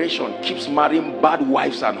generation keeps marrying bad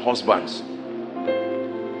wives and husbands.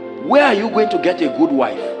 Where are you going to get a good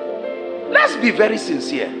wife? Let's be very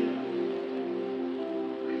sincere.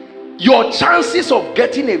 Your chances of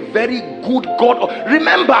getting a very good God,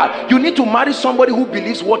 remember, you need to marry somebody who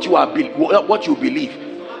believes what you believe.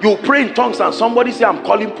 You pray in tongues and somebody say, I'm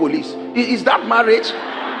calling police. Is that marriage?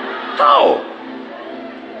 No.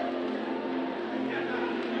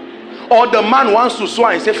 Or the man wants to sow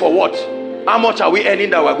and say, for what? How much are we earning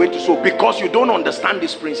that we're going to sow? Because you don't understand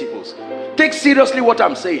these principles. Take seriously what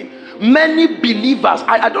I'm saying. Many believers,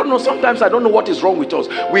 I don't know, sometimes I don't know what is wrong with us.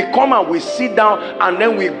 We come and we sit down and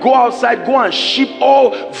then we go outside, go and ship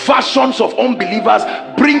all versions of unbelievers,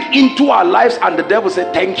 bring into our lives, and the devil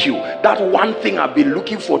said, thank you. That one thing I've been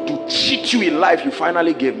looking for to cheat you in life, you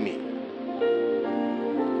finally gave me.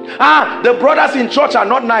 The brothers in church are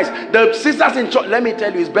not nice. The sisters in church, let me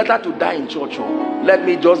tell you, it's better to die in church. Let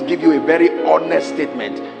me just give you a very honest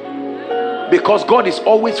statement. Because God is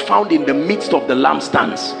always found in the midst of the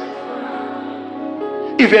lampstands.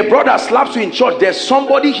 If a brother slaps you in church, there's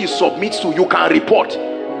somebody he submits to, you can report.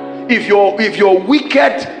 If your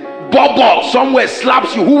wicked bubble somewhere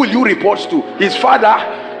slaps you, who will you report to? His father?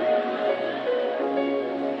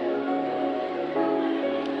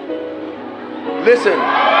 Listen.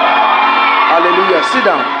 Hallelujah. Sit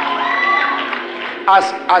down.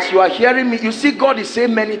 As you are hearing me, you see God is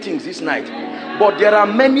saying many things this night. But there are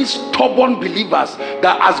many stubborn believers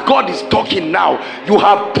that as God is talking now, you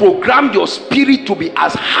have programmed your spirit to be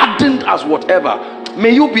as hardened as whatever.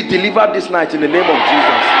 May you be delivered this night in the name of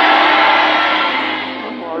Jesus.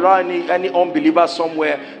 Any unbeliever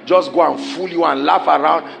somewhere just go and fool you and laugh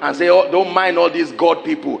around and say, oh, don't mind all these God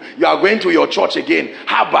people. You are going to your church again.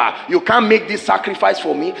 Haba, you can't make this sacrifice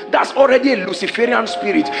for me. That's already a Luciferian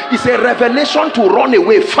spirit. It's a revelation to run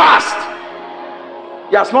away fast.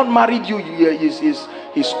 He has not married you.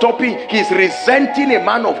 He's stopping. He's resenting a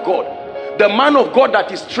man of God. The man of God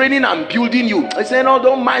that is training and building you. He's saying, no,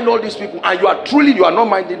 don't mind all these people. And you are not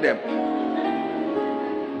minding them.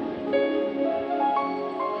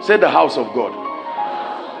 Say the house of God.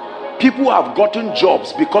 People have gotten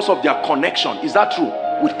jobs because of their connection. Is that true?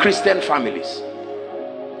 With Christian families.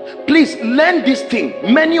 Please learn this thing.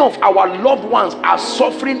 Many of our loved ones are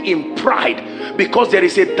suffering in pride because there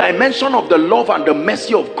is a dimension of the love and the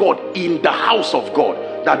mercy of God in the house of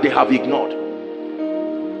God that they have ignored.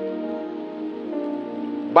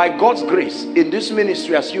 By God's grace, in this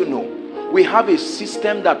ministry, as you know, we have a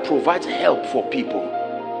system that provides help for people.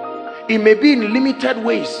 It may be in limited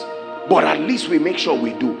ways, but at least we make sure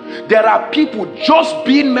we do. There are people just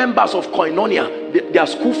being members of Koinonia, their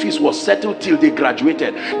school fees was settled till they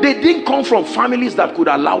graduated. They didn't come from families that could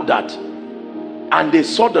allow that, and they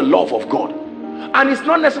saw the love of God. And it's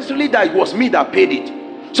not necessarily that it was me that paid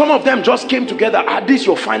it. Some of them just came together. This is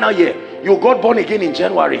your final year, you got born again in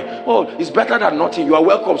January. Oh, it's better than nothing. You are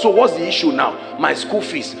welcome. So what's the issue now? My school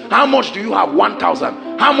fees. How much do you have?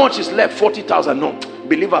 1,000. How much is left? 40,000. No,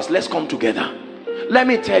 believers, let's come together. Let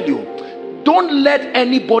me tell you, don't let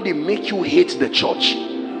anybody make you hate the church.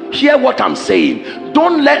 Hear what I'm saying.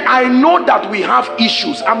 Don't let, I know that we have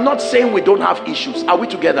issues. I'm not saying we don't have issues. Are we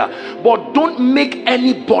together? But don't make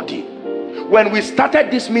anybody. when we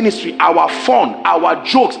started this ministry, our fun, our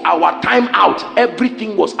jokes, our time out,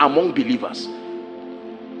 everything was among believers.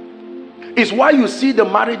 It's why you see the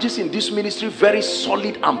marriages in this ministry very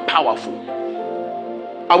solid and powerful.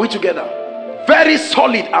 Are we together? Very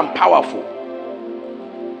solid and powerful.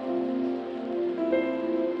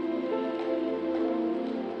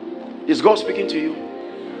 Is God speaking to you?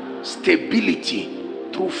 Stability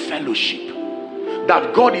through fellowship.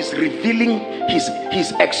 That God is revealing, he's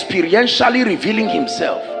experientially revealing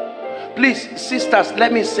himself. Please, sisters,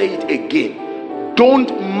 let me say it again.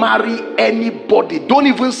 Don't marry anybody. Don't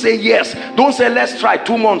even say yes. Don't say let's try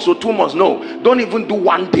 2 months or 2 months. No, don't even do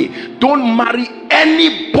 1 day. Don't marry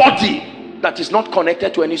anybody that is not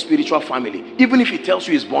connected to any spiritual family, even if he tells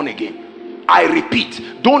you he's born again. I repeat,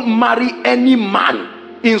 don't marry any man.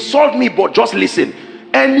 Insult me, but just listen.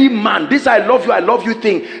 Any man, this I love you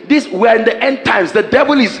thing, this, we're in the end times. The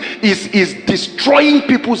devil is destroying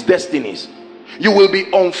people's destinies. You will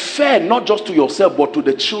be unfair, not just to yourself, but to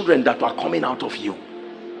the children that are coming out of you.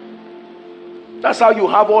 That's how you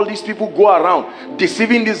have all these people go around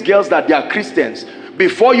deceiving these girls that they are Christians.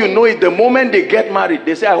 Before you know it, the moment they get married,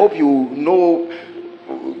 they say, I hope you know,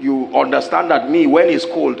 you understand that me, when it's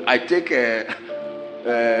cold, I take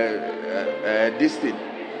this thing.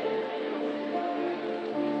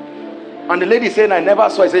 And the lady saying, I never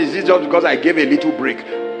saw it. Says, is it just because I gave a little break?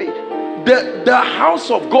 The house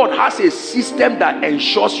of God has a system that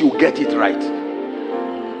ensures you get it right.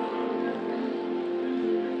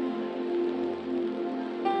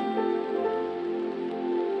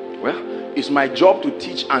 Well, it's my job to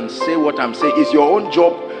teach and say what I'm saying. It's your own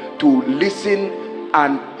job to listen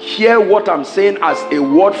and hear what I'm saying as a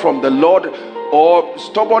word from the Lord, or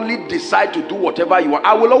stubbornly decide to do whatever you want.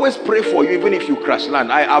 I will always pray for you even if you crash land.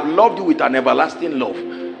 I have loved you with an everlasting love.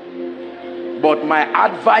 But my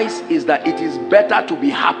advice is that it is better to be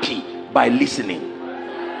happy by listening.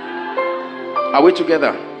 Are we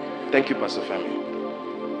together? Thank you, Pastor Femi.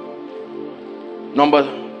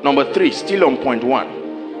 Number 3, still on point 1.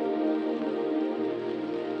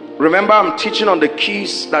 Remember, I'm teaching on the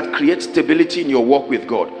keys that create stability in your walk with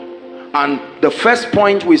God. And the first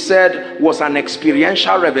point we said was an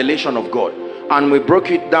experiential revelation of God. And we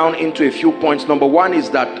broke it down into a few points. Number 1 is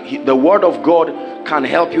that the word of God can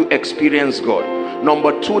help you experience God.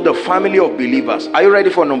 Number 2, the family of believers. Are you ready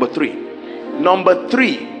for number 3? Number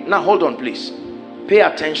 3, now hold on please. Pay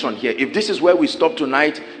attention here. If this is where we stop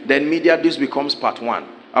tonight, then media, this becomes part 1.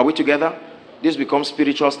 Are we together? This becomes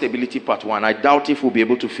spiritual stability part 1. I doubt if we'll be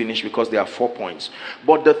able to finish because there are 4 points.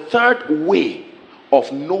 But the third way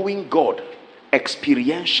of knowing God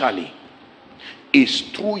experientially is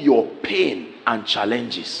through your pain and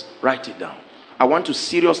challenges. Write it down. I want to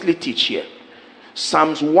seriously teach here.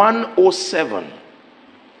 Psalms 107.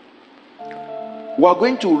 We're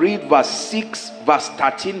going to read verse 6, verse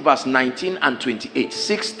 13, verse 19 and 28.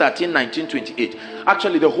 6, 13, 19, 28.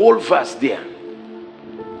 Actually, the whole verse there.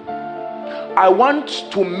 I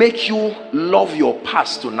want to make you love your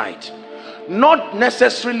past tonight. Not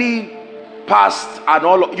necessarily past and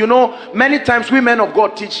all. You know, many times we men of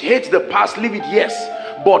God teach, hate the past, leave it, yes.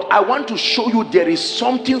 But I want to show you there is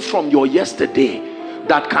something from your yesterday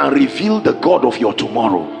that can reveal the God of your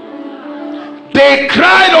tomorrow. They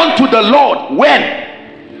cried unto the Lord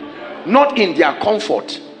when? Not in their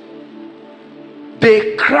comfort.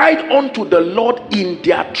 They cried unto the Lord in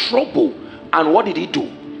their trouble. And what did he do?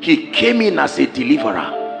 He came in as a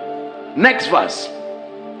deliverer. Next verse.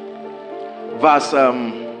 Verse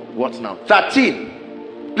what now?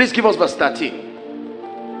 13. Please give us verse 13.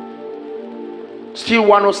 Still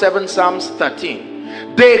 107, Psalms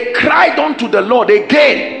 13. They cried unto the Lord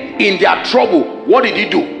again in their trouble. What did he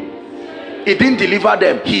do? He didn't deliver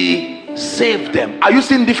them, he saved them. Are you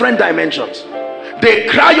seeing different dimensions? They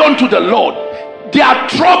cry unto the Lord. Their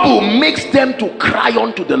trouble makes them to cry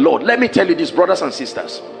unto the Lord. Let me tell you this, brothers and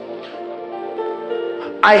sisters.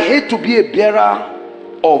 I hate to be a bearer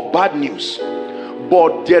of bad news,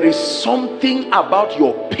 but there is something about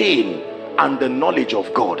your pain and the knowledge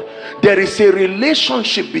of God. There is a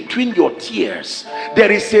relationship between your tears. There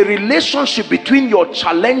is a relationship between your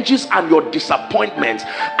challenges and your disappointments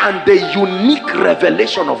and the unique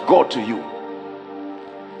revelation of God to you.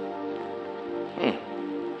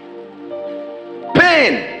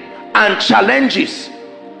 Pain and challenges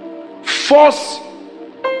force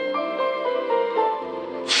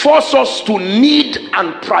us to need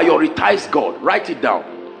and prioritize God. Write it down.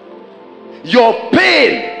 Your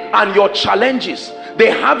pain and your challenges, they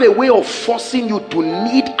have a way of forcing you to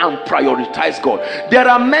need and prioritize God. There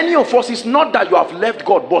are many of us, it's not that you have left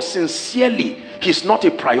God, but sincerely he's not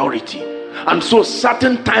a priority. And so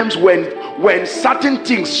certain times when certain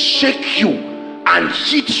things shake you and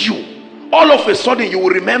hit you, all of a sudden you will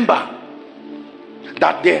remember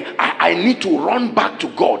that I need to run back to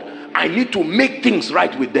God. I need to make things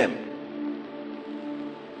right with them.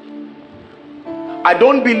 I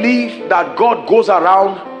don't believe that God goes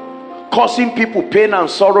around causing people pain and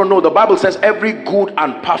sorrow. No, the Bible says every good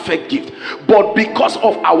and perfect gift. But because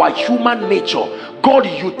of our human nature, God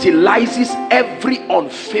utilizes every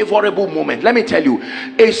unfavorable moment. Let me tell you,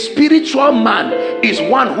 a spiritual man is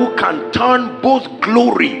one who can turn both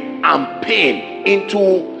glory and pain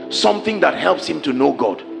into something that helps him to know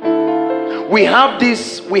God. We have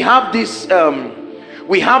this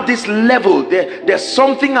level. There's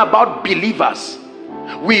something about believers.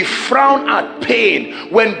 We frown at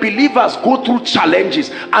pain when believers go through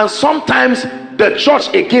challenges, and sometimes the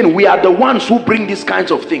church, again, we are the ones who bring these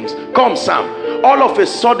kinds of things. Come, Sam, all of a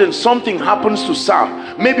sudden something happens to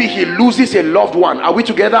Sam. Maybe he loses a loved one. Are we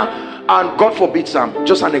together? And God forbid, Sam,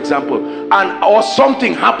 just an example, or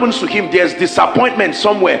something happens to him. There's disappointment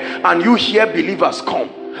somewhere, and you hear believers come.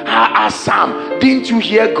 Sam, didn't you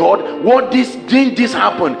hear God? Didn't this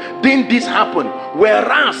happen? Didn't this happen?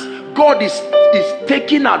 Whereas God is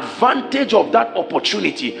taking advantage of that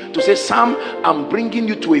opportunity to say, Sam, I'm bringing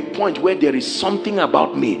you to a point where there is something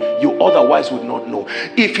about me you otherwise would not know.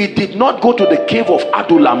 If he did not go to the cave of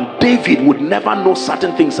Adullam, David would never know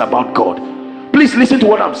certain things about God. Please listen to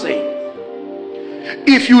what I'm saying.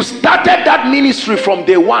 If you started that ministry from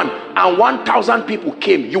day one and 1,000 people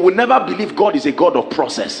came, you will never believe God is a God of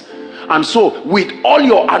process. And so with all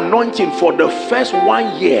your anointing for the first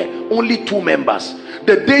 1 year, only 2 members.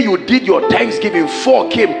 The day you did your Thanksgiving, 4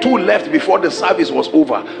 came, 2 left before the service was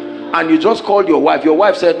over. And you just called your wife. Your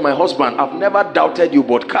wife said, my husband, I've never doubted you,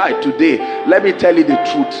 but Kai, today, let me tell you the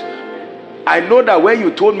truth. I know that when you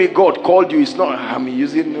told me God called you, it's not, I'm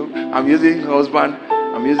using husband,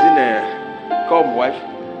 I'm using come wife.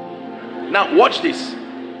 Now watch this.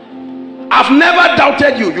 I've never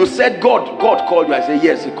doubted you. You said God called you. I say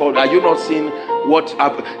yes, he called. Are you not seeing what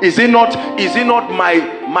is it not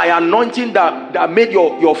my anointing that made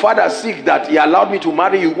your father sick, that he allowed me to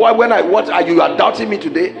marry you? What are you doubting me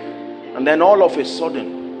today? And then all of a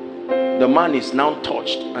sudden the man is now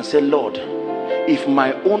touched and said, Lord, if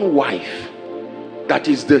my own wife, that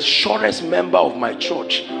is the surest member of my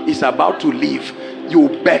church, is about to leave, you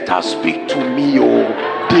better speak to me.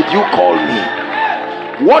 Oh, did you call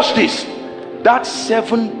me? Watch this. That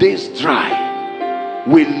 7 days dry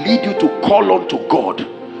will lead you to call on to God,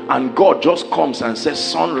 and God just comes and says,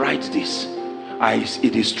 son, write this.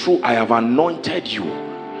 It is true, I have anointed you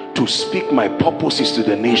to speak my purposes to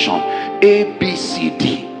the nation. A, B, C,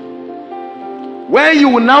 D. When you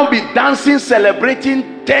will now be dancing,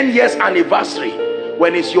 celebrating 10 years anniversary,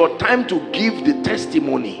 when it's your time to give the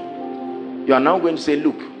testimony, you are now going to say,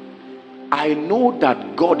 look, I know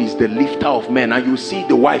that God is the lifter of men. And you see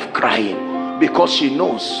the wife crying because she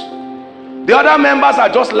knows. The other members are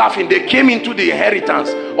just laughing. They came into the inheritance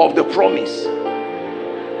of the promise.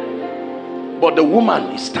 But the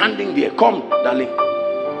woman is standing there. Come, darling.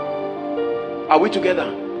 Are we together?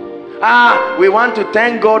 We want to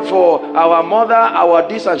thank God for our mother, our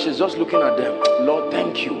this, and she's just looking at them. Lord,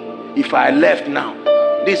 thank you. If I left now,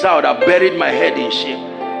 this I would have buried my head in shame.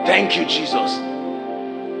 Thank you, Jesus.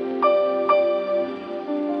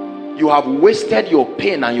 You have wasted your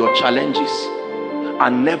pain and your challenges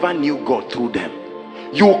and never knew God through them.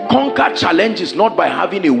 You conquer challenges not by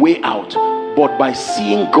having a way out, but by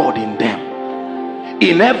seeing God in them.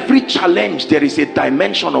 In every challenge, there is a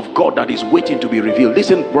dimension of God that is waiting to be revealed.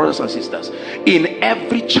 Listen, brothers and sisters, in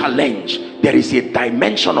every challenge, there is a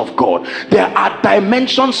dimension of God. There are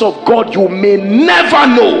dimensions of God you may never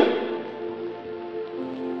know.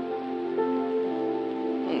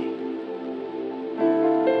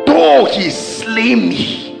 Though he slay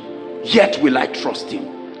me, yet will I trust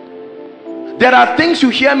him. There are things you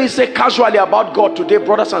hear me say casually about God today,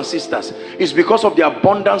 brothers and sisters. It's because of the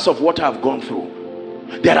abundance of what I've gone through.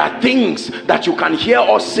 There are things that you can hear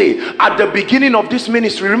us say at the beginning of this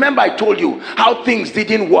ministry. Remember, I told you how things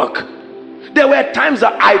didn't work. There were times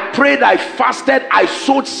that I prayed, I fasted, I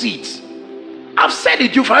sowed seeds. I've said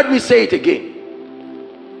it, you've heard me say it again.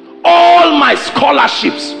 All my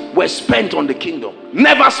scholarships were spent on the kingdom.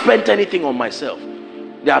 Never spent anything on myself.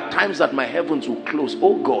 There are times that my heavens will close.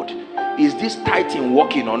 Oh God, is this tithing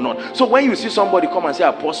working or not? So when you see somebody come and say,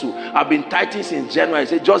 Apostle, I've been tithing since January,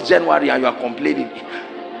 say just January, and you are complaining.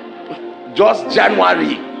 Just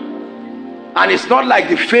January. And it's not like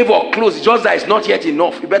the favor closed, it's just that it's not yet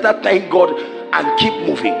enough. You better thank God and keep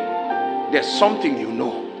moving. There's something you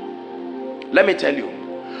know. Let me tell you,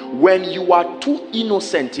 When you are too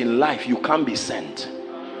innocent in life, you can't be sent.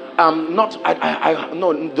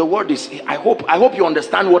 No, the word is, I hope you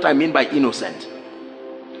understand what I mean by innocent.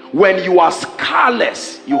 When you are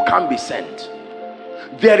scarless, you can't be sent.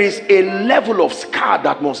 There is a level of scar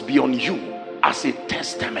that must be on you as a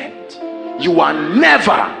testament. You are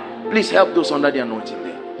never, please help those under the anointing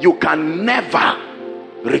there, you can never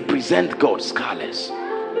represent God scarless.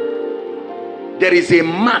 There is a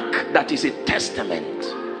mark that is a testament.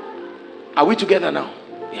 Are we together now?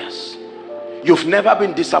 Yes. You've never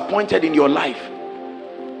been disappointed in your life.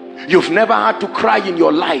 You've never had to cry in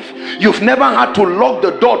your life. You've never had to lock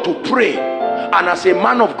the door to pray, and as a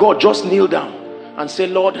man of God just kneel down and say,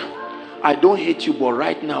 Lord, I don't hate you, but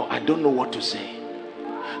right now I don't know what to say.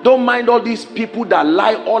 Don't mind all these people that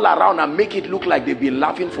lie all around and make it look like they've been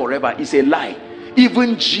laughing forever. It's a lie.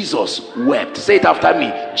 Even Jesus wept. Say it after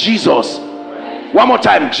me. Jesus. One more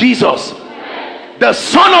time. Jesus, the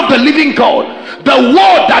Son of the living God, the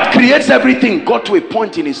word that creates everything, got to a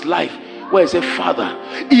point in his life where he said, Father,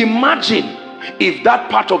 imagine if that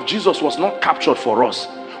part of Jesus was not captured for us.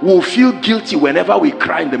 We'll feel guilty whenever we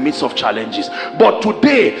cry in the midst of challenges. But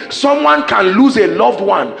today, someone can lose a loved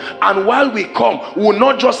one, and while we come, we'll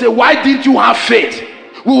not just say, why didn't you have faith?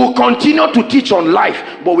 We will continue to teach on life,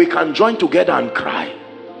 but we can join together and cry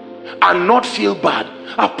and not feel bad.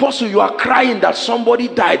 Apostle, you are crying that somebody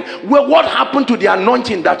died. Well, what happened to the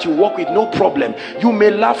anointing that you walk with? No problem. You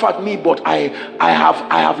may laugh at me, but I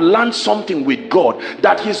have learned something with God,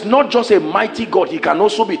 that he's not just a mighty God, he can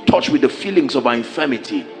also be touched with the feelings of our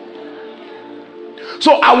infirmity.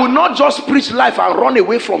 So I will not just preach life and run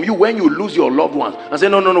away from you when you lose your loved ones and say,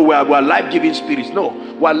 no, we are life-giving spirits. No,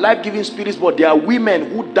 we are life-giving spirits, but there are women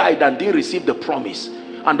who died and didn't receive the promise,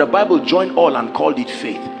 and the Bible joined all and called it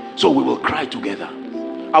faith. So we will cry together.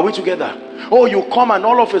 Are we together? Oh, you come and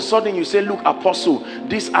all of a sudden you say, look, Apostle,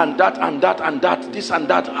 this and that and that and that, this and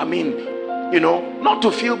that. I mean, you know, not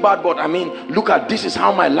to feel bad, but I mean, look at, this is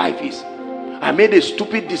how my life is. I made a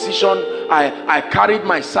stupid decision. I carried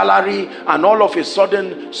my salary, and all of a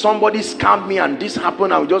sudden somebody scammed me and this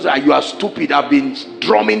happened. I was just like, you are stupid. I've been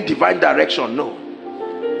drumming divine direction. No.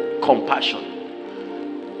 Compassion.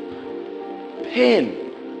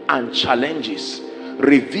 Pain and challenges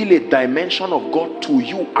reveal a dimension of God to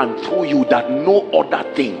you and through you that no other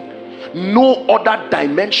thing, no other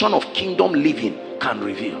dimension of kingdom living can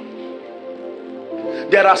reveal.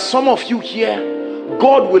 There are some of you here,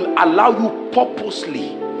 God will allow you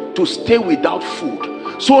purposely to stay without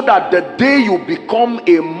food, so that the day you become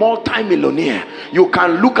a multi-millionaire, you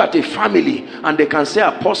can look at a family and they can say,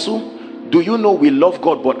 Apostle, do you know we love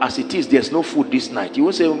God, but as it is, there's no food this night. You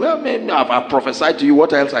will say, well, maybe I've prophesied to you.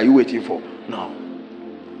 What else are you waiting for? No.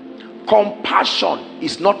 Compassion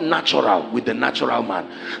is not natural with the natural man.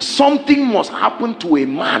 Something must happen to a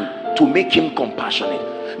man to make him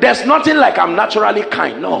compassionate. There's nothing like I'm naturally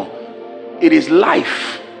kind. No. It is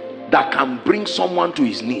life that can bring someone to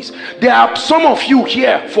his knees. There are some of you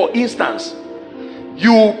here, for instance,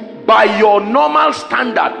 you, by your normal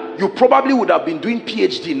standard, you probably would have been doing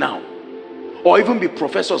PhD now, or even be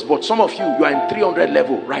professors, but some of you are in 300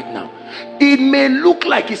 level right now. It may look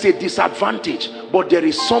like it's a disadvantage, but there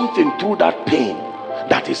is something through that pain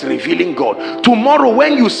that is revealing God. Tomorrow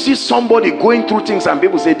when you see somebody going through things and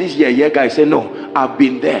people say, this yeah guy, say, no, I've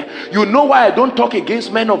been there. You know why I don't talk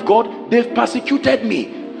against men of God? They've persecuted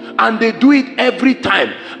me, and they do it every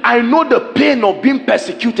time. I know the pain of being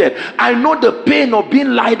persecuted. I know the pain of being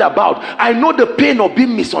lied about. I know the pain of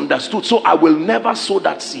being misunderstood. So I will never sow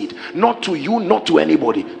that seed, not to you, not to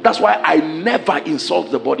anybody. That's why I never insult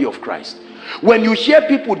the body of Christ. When you hear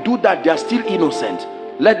people do that, they are still innocent.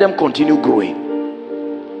 Let them continue growing.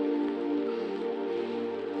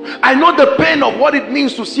 I know the pain of what it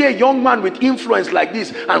means to see a young man with influence like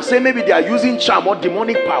this and say maybe they are using charm or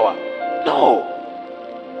demonic power. No.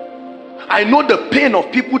 I know the pain of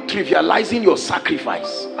people trivializing your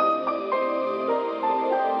sacrifice.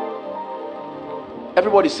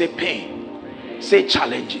 Everybody say pain. Say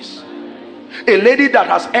challenges. A lady that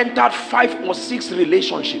has entered 5 or 6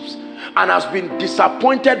 relationships and has been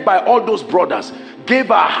disappointed by all those brothers, gave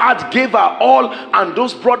her heart, gave her all, and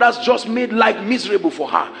those brothers just made life miserable for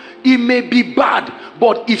her. It may be bad,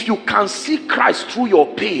 but if you can see Christ through your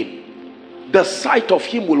pain, the sight of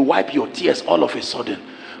him will wipe your tears all of a sudden,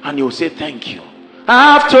 and you'll say, thank you.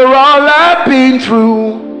 After all I've been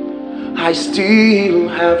through, I still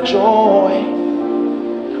have joy.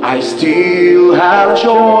 I still have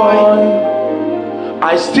joy.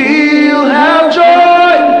 I still have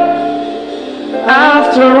joy.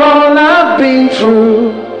 After all I've been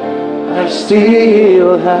through, I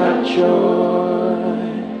still have joy.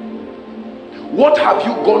 What have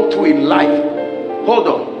you gone through in life? Hold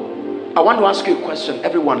on. I want to ask you a question,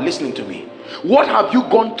 everyone listening to me. What have you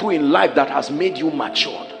gone through in life that has made you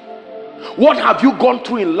matured? What have you gone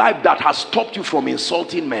through in life that has stopped you from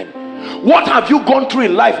insulting men? What have you gone through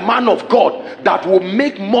in life, man of God, that will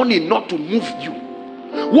make money not to move you?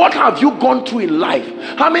 What have you gone through in life?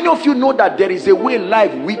 How many of you know that there is a way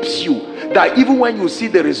life whips you, that even when you see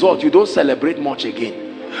the result, you don't celebrate much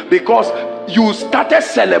again? Because you started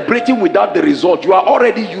celebrating without the result. You are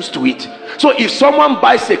already used to it. So if someone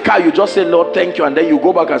buys a car, you just say, Lord, thank you, and then you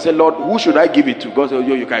go back and say, Lord, who should I give it to? God says,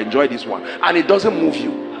 you can enjoy this one. And it doesn't move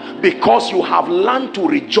you, because you have learned to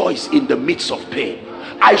rejoice in the midst of pain.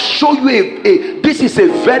 I show you this is a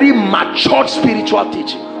very matured spiritual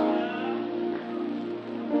teaching.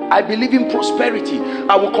 I believe in prosperity.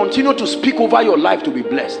 I will continue to speak over your life to be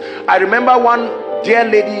blessed. I remember one dear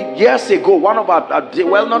lady years ago, one of our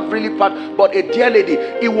well, not really part, but a dear lady.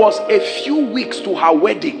 It was a few weeks to her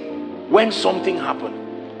wedding when something happened.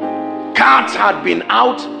 Cards had been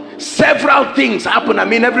out, several things happened. I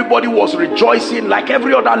mean, everybody was rejoicing like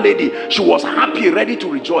every other lady. She was happy, ready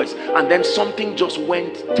to rejoice, and then something just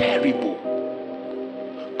went terrible.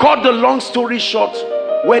 Cut the long story short,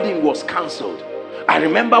 wedding was cancelled. I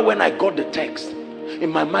remember when I got the text,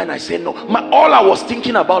 in my mind I said, no, all I was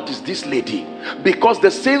thinking about is this lady, because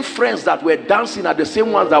the same friends that were dancing are the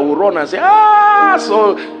same ones that will run and say, ah.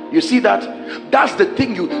 So you see that's the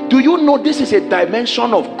thing. Do you know this is a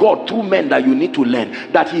dimension of God through men that you need to learn,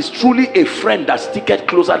 that he's truly a friend that sticketh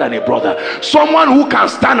closer than a brother, someone who can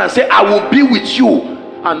stand and say, I will be with you,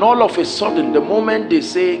 and all of a sudden the moment they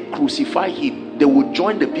say crucify him, they will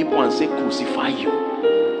join the people and say crucify you.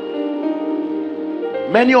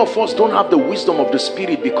 Many of us don't have the wisdom of the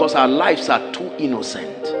Spirit because our lives are too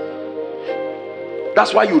innocent.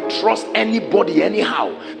 That's why you trust anybody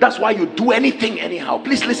anyhow. That's why you do anything anyhow.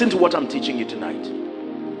 Please listen to what I'm teaching you tonight.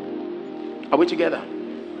 Are we together?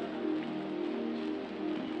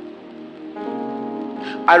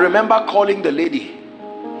 I remember calling the lady.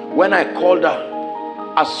 When I called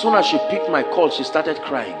her, as soon as she picked my call, she started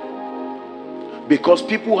crying. Because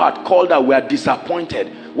people had called her, were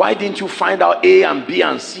disappointed. Why didn't you find out A and B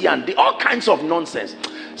and C and D? All kinds of nonsense.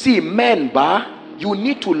 See, men, you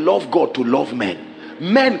need to love God to love men.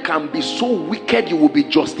 Men can be so wicked, you will be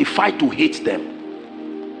justified to hate them.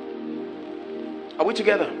 Are we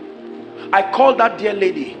together? I called that dear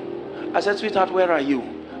lady. I said, sweetheart, where are you?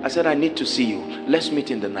 I said, I need to see you. Let's meet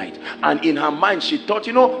in the night. And in her mind, she thought,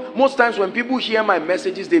 you know, most times when people hear my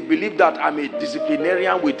messages, they believe that I'm a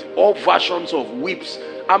disciplinarian with all versions of whips.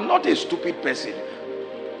 I'm not a stupid person.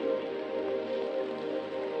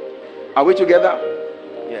 Are we together?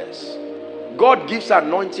 Yes. God gives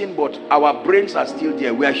anointing, but our brains are still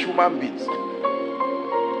there. We are human beings.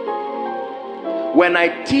 When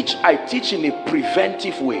I teach in a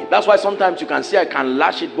preventive way. That's why sometimes you can say I can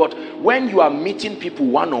lash it, but when you are meeting people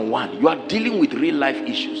one-on-one, you are dealing with real life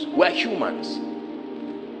issues. We are humans.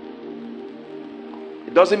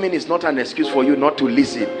 It doesn't mean it's not an excuse for you not to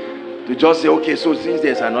listen, to just say, okay, so since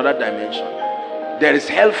there's another dimension, there is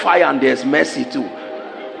hellfire and there's mercy too.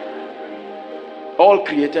 All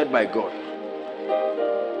created by God.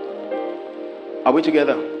 Are we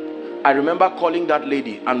together? I remember calling that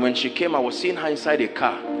lady, and when she came, I was seeing her inside a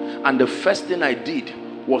car, and the first thing I did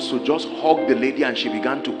was to just hug the lady, and she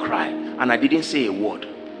began to cry, and I didn't say a word.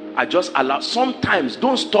 I just allowed. Sometimes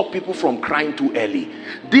don't stop people from crying too early.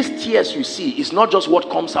 These tears you see is not just what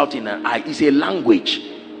comes out in an eye, it's a language.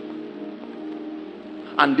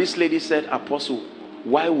 And this lady said, Apostle,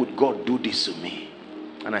 why would God do this to me?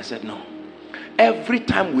 And I said, no. Every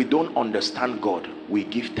time we don't understand God, we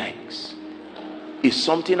give thanks. It's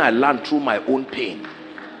something I learned through my own pain.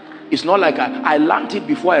 It's not like I learned it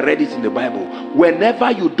before I read it in the Bible.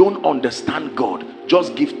 Whenever you don't understand God,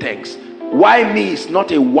 just give thanks. Why me is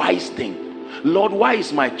not a wise thing. Lord, why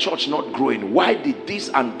is my church not growing? Why did this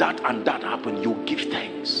and that happen? You give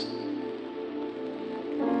thanks.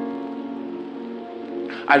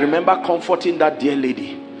 I remember comforting that dear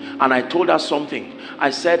lady, and I told her something.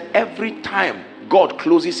 I said, every time God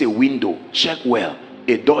closes a window, check well,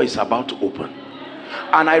 a door is about to open.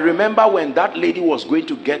 And I remember when that lady was going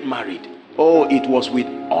to get married, oh, it was with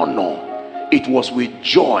honor, it was with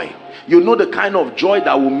joy. You know, the kind of joy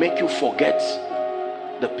that will make you forget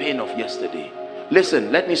the pain of yesterday. Listen,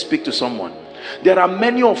 let me speak to someone. There are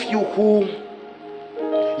many of you who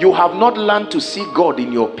you have not learned to see God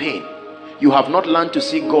in your pain. You have not learned to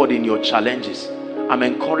see God in your challenges. I'm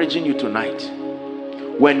encouraging you tonight.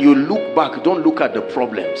 When you look back, don't look at the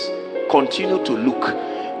problems. Continue to look.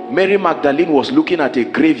 Mary Magdalene was looking at a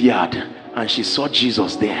graveyard and she saw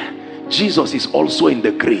Jesus there. Jesus is also in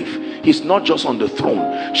the grave. He's not just on the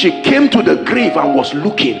throne. She came to the grave and was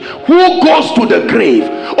looking. Who goes to the grave?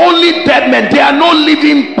 Only dead men. There are no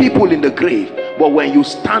living people in the grave. But when you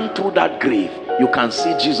stand through that grave, you can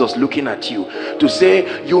see Jesus looking at you to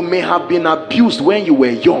say, you may have been abused when you were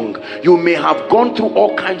young, you may have gone through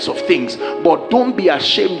all kinds of things, but don't be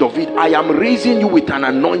ashamed of it. I am raising you with an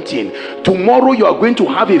anointing. Tomorrow you are going to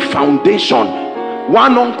have a foundation.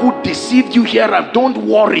 One uncle deceived you here, and don't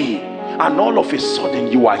worry, and all of a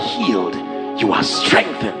sudden you are healed, you are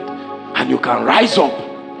strengthened, and you can rise up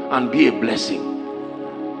and be a blessing.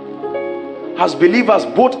 As believers,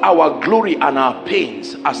 both our glory and our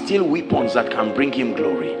pains are still weapons that can bring him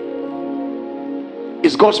glory.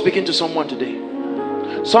 Is God speaking to someone today?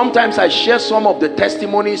 Sometimes I share some of the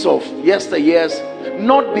testimonies of yesteryears,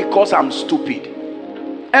 not because I'm stupid.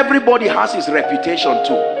 Everybody has his reputation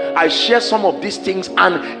too. I share some of these things,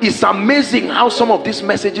 and it's amazing how some of these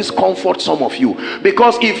messages comfort some of you,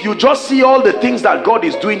 because if you just see all the things that God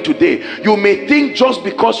is doing today, you may think just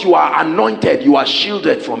because you are anointed, you are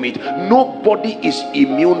shielded from it. Nobody is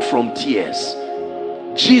immune from tears.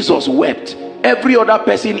 Jesus wept. Every other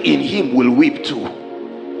person in him will weep too.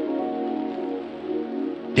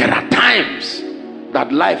 There are times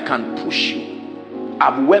that life can push you.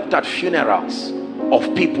 I've wept at funerals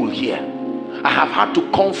of people here. I have had to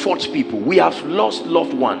comfort people. We have lost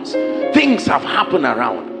loved ones. Things have happened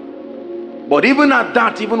around. But even at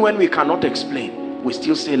that, even when we cannot explain, we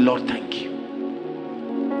still say, Lord, thank you.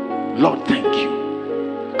 Lord, thank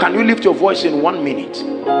you. Can you lift your voice in 1 minute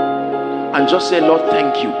and just say, Lord,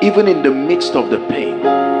 thank you. Even in the midst of the pain.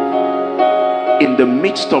 In the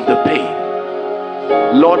midst of the pain.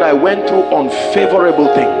 Lord, I went through unfavorable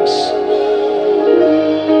things.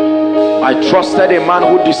 I trusted a man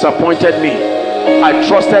who disappointed me. I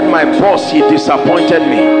trusted my boss, he disappointed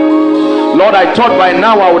me. Lord, I thought by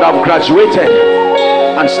now I would have graduated,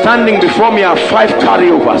 and standing before me are 5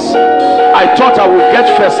 carryovers. I thought I would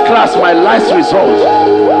get first class, my last result.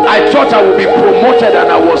 I thought I would be promoted, and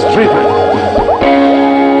I was driven.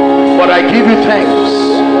 But I give you thanks.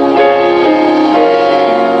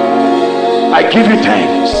 I give you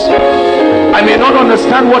thanks. I may not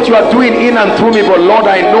understand what you are doing in and through me, but Lord,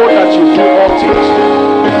 I know that you do all things.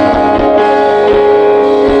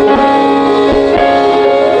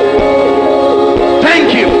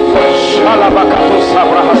 Thank you.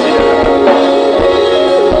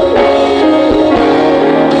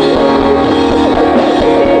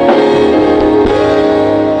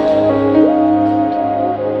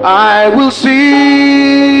 I will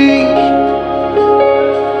sing,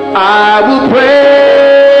 I will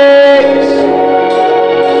praise,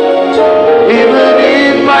 even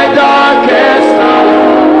in my darkest hour,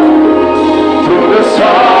 through the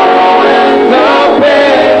sorrow and the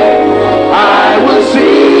pain. I will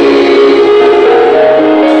sing,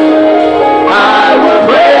 I will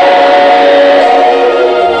praise,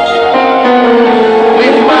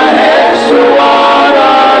 with my hands to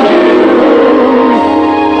honor you,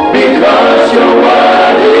 because your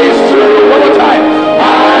word is true. One more time. I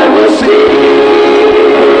will sing,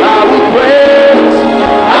 I will praise,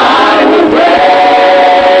 I will praise,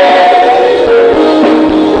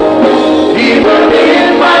 even in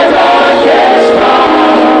my darkest hour,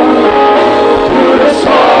 through the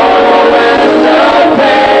sorrow and the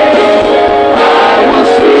pain. I will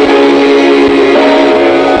sing,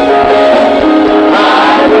 I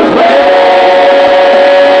will praise,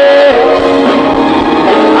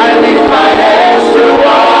 I lift my hands to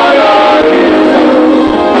honor you,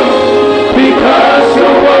 because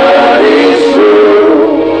your word is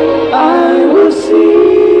true. I will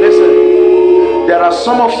sing. Listen, there are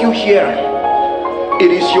some of you here,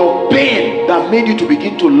 it is your pain that made you to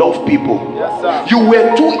begin to love people. Yes, sir. You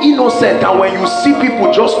were too innocent, and when you see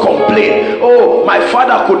people just complain, oh, my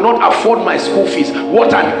father could not afford my school fees.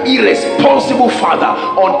 What an irresponsible father.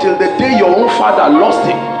 Until the day your own father lost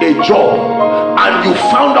a job, and you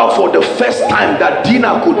found out for the first time that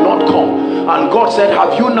dinner could not come. And God said,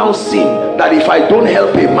 have you now seen that if I don't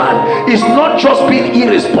help a man, it's not just being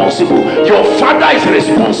irresponsible, your father is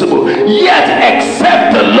responsible. Yet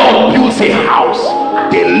except the Lord builds a house,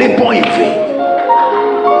 they labor in vain.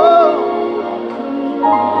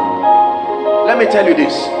 Let me tell you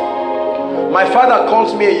this. My father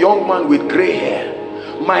calls me a young man with gray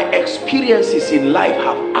hair. My experiences in life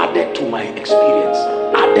have added to my experience,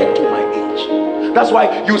 added to my age. That's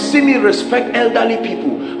why you see me respect elderly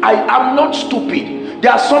people. I am not stupid.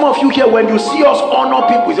 There are some of you here, when you see us honor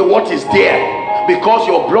people, you say, what is there? Because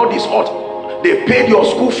your blood is hot. They paid your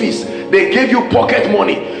school fees, they gave you pocket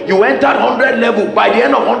money. You entered 100 level. By the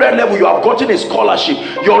end of 100 level, you have gotten a scholarship.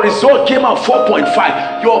 Your result came out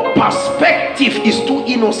 4.5. Your perspective is too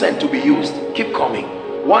innocent to be used. Keep coming.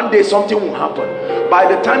 One day something will happen.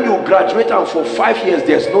 By the time you graduate and for 5 years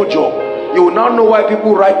there's no job, you will now know why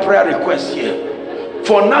people write prayer requests here.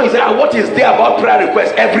 For now, you say, what is there about prayer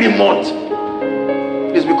requests every month?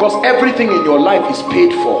 It's because everything in your life is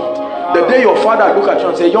paid for. The day your father look at you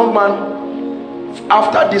and say, young man,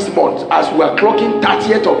 after this month, as we are clocking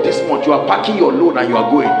 30th of this month, you are packing your load and you are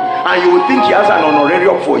going. And you will think he has an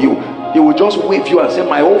honorarium for you. He will just wave you and say,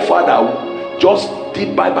 my old father just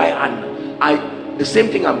did bye-bye, and the same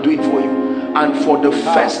thing I'm doing for you. And for the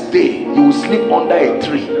first day, you will sleep under a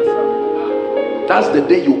tree. That's the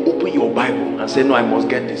day you open your Bible and say, no, I must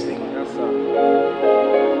get this thing.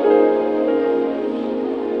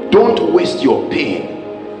 Don't waste your pain.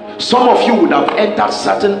 Some of you would have entered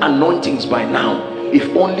certain anointings by now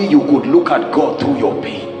if only you could look at God through your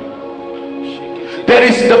pain. There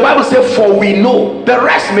is, the Bible says, for we know, the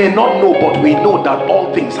rest may not know, but we know that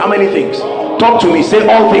all things, how many things? Talk to me, say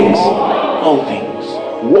all things. All things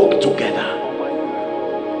work together.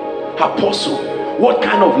 Apostle, what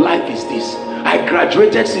kind of life is this? I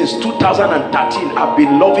graduated since 2013. I've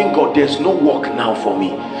been loving God. There's no work now for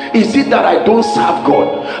me. Is it that I don't serve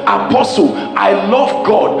God? Apostle, I love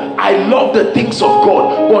God. I love the things of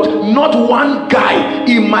God. But not one guy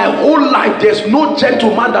in my whole life, there's no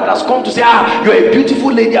gentleman that has come to say, you're a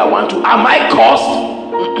beautiful lady, I want to. Am I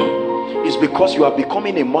cursed? It's because you are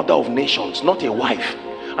becoming a mother of nations, not a wife.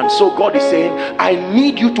 And so God is saying, I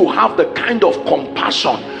need you to have the kind of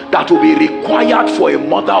compassion that will be required for a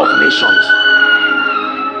mother of nations.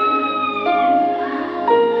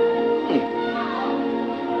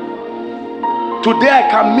 Today I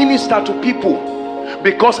can minister to people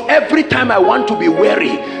because every time I want to be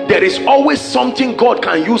weary, there is always something God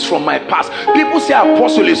can use from my past. People say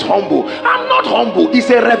Apostle is humble. I'm not humble. It's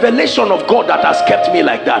a revelation of God that has kept me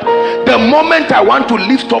like that. The moment I want to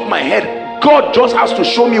lift up my head, God just has to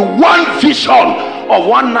show me one vision of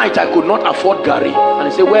one night I could not afford Gary. And I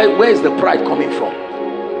say, where is the pride coming from?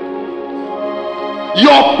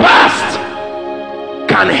 Your past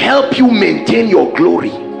can help you maintain your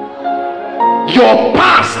glory. Your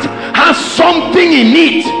past has something in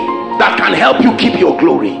it that can help you keep your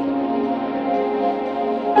glory.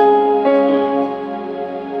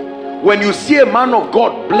 When you see a man of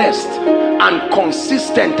God blessed and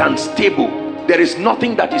consistent and stable, there is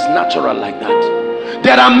nothing that is natural like that.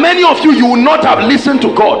 There are many of you, you will not have listened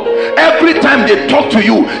to God. Every time they talk to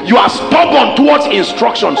you, you are stubborn towards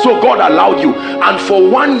instruction. So God allowed you. And for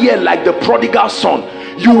 1 year, like the prodigal son,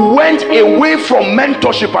 you went away from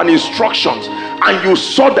mentorship and instructions, and you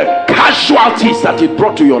saw the casualties that it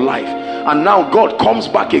brought to your life. And now God comes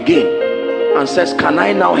back again and says, can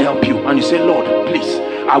I now help you? And you say, Lord, please,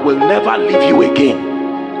 I will never leave you again.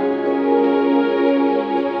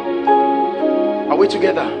 Are we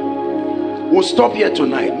together? We'll stop here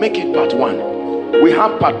tonight. Make it part 1. We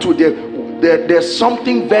have part 2. There's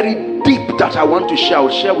something very deep that I want to share. I'll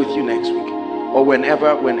share with you next week, or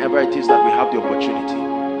whenever it is that we have the opportunity.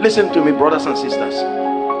 Listen to me, brothers and sisters.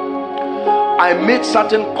 I made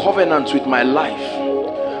certain covenants with my life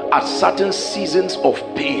at certain seasons of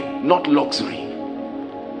pain, not luxury.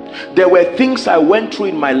 There were things I went through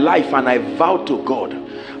in my life, and I vowed to God.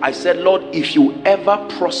 I said, Lord, if you ever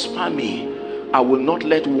prosper me, I will not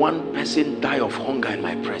let one person die of hunger in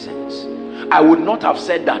my presence. I would not have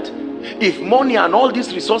said that. If money and all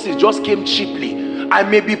these resources just came cheaply, I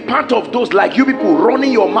may be part of those like you people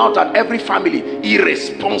running your mouth at every family.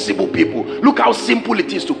 Irresponsible people. Look how simple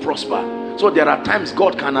it is to prosper. So there are times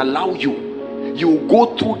God can allow you. You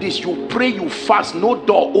go through this, you pray, you fast, no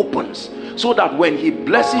door opens. So that when he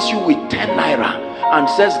blesses you with 10 naira and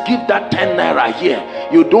says, give that 10 naira here,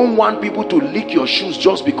 you don't want people to lick your shoes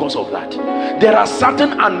just because of that. There are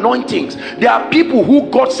certain anointings. There are people who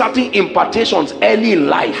got certain impartations early in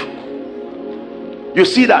life. You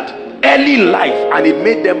see that? Early in life, and it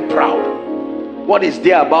made them proud. What is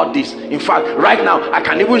there about this? In fact, right now I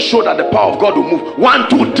can even show that the power of God will move 1,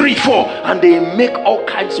 2, 3, 4, and they make all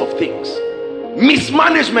kinds of things.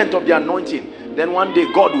 Mismanagement of the anointing. Then one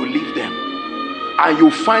day God will leave them, and you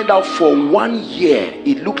find out for 1 year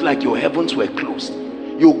it looked like your heavens were closed.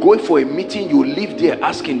 You go for a meeting, you live there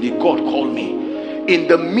asking, did God call me? In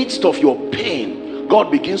the midst of your pain, God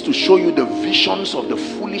begins to show you the visions of the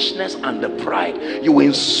foolishness and the pride. You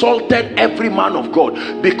insulted every man of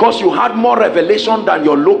God because you had more revelation than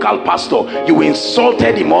your local pastor. You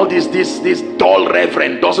insulted him. All this dull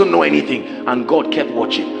reverend doesn't know anything, and God kept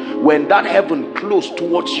watching. when that heaven closed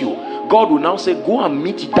towards you, God will now say, go and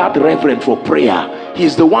meet that reverend for prayer.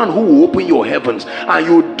 He's the one who will open your heavens. And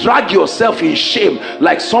you drag yourself in shame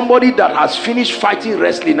like somebody that has finished fighting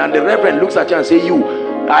wrestling, and the reverend looks at you and say,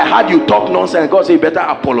 I heard you talk nonsense. God say, you better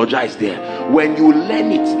apologize there. When you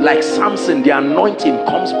learn it, like Samson, the anointing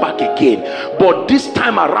comes back again. But this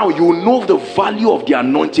time around, you know the value of the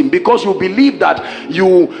anointing, because you believe that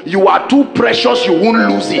you are too precious, you won't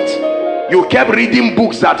lose it. You kept reading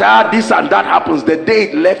books that this and that happens. The day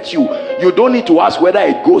it left you, you don't need to ask whether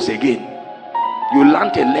it goes again. You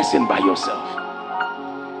learned a lesson by yourself.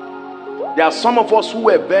 There are some of us who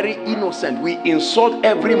were very innocent. We insult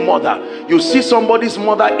every mother. You see somebody's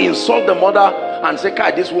mother, insult the mother and say,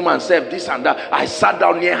 God, this woman said this and that. I sat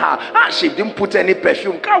down near her and she didn't put any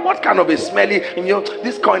perfume. God, what kind of a smelly,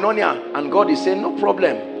 this koinonia. And God is saying, no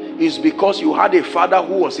problem. It's because you had a father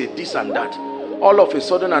who was a this and that. All of a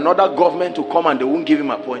sudden another government will come and they won't give him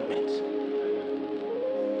appointments.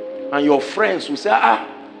 And your friends will say,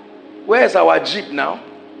 where's our jeep now?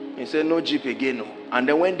 He said, no jeep again, no. And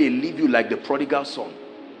then when they leave you like the prodigal son,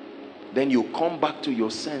 then you come back to your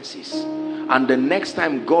senses. And the next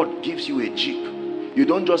time God gives you a jeep, you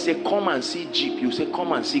don't just say, come and see jeep. You say,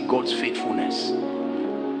 come and see God's faithfulness.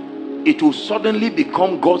 It will suddenly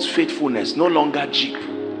become God's faithfulness, no longer jeep.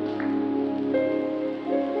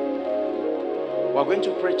 We're going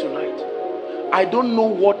to pray tonight. I don't know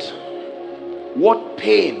what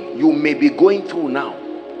pain you may be going through now.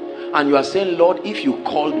 And you are saying, Lord, if you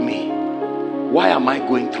called me, why am I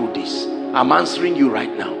going through this? I'm answering you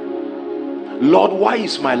right now. Lord, why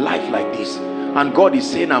is my life like this? And God is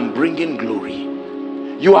saying, I'm bringing glory.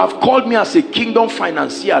 You have called me as a kingdom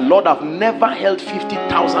financier. Lord, I've never held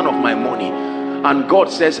 50,000 of my money. And God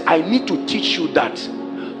says, I need to teach you that.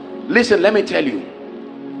 Listen, let me tell you.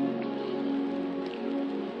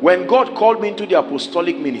 When God called me into the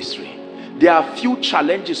apostolic ministry, there are few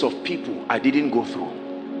challenges of people I didn't go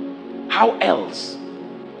through. How else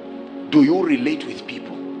do you relate with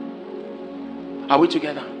people? Are we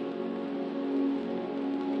together?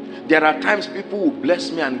 There are times people will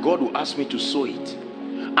bless me and God will ask me to sow it.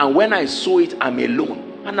 And when I sow it, I'm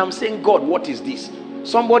alone. And I'm saying, God, what is this?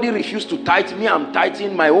 Somebody refused to tithe me, I'm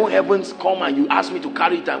tithing, my own heavens come and you ask me to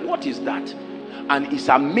carry it. And what is that? And it's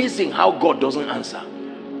amazing how God doesn't answer.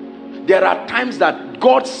 There are times that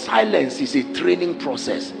God's silence is a training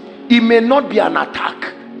process. It may not be an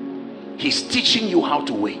attack. He's teaching you how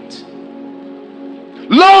to wait.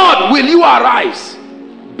 Lord, will you arise?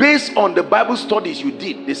 Based on the Bible studies you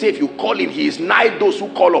did, they say if you call him, he is nigh those who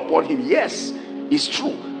call upon him. Yes, it's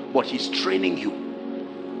true, but he's training you.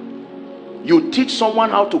 You teach someone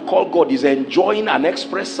how to call God, he's enjoying an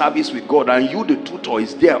express service with God, and you, the tutor,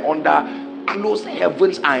 is there under closed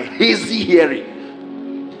heavens and hazy hearing.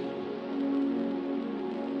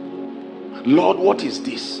 Lord, what is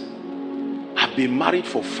this? I've been married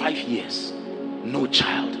for 5 years, no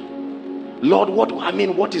child. Lord,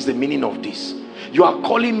 what is the meaning of this? You are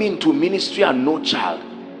calling me into ministry and no child.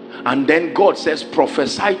 And then God says,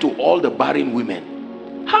 prophesy to all the barren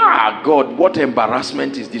women. God, what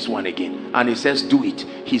embarrassment is this one again? And he says, do it.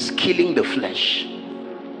 He's killing the flesh.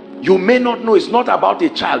 You may not know, it's not about a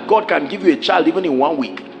child. God can give you a child even in 1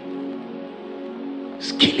 week.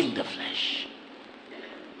 He's killing the flesh.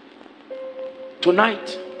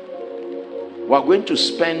 Tonight, we're going to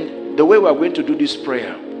spend, the way we're going to do this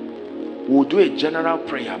prayer, we'll do a general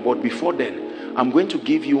prayer, but before then, I'm going to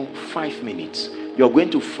give you 5 minutes. You're going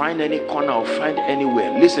to find any corner or find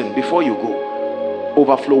anywhere. Listen, before you go,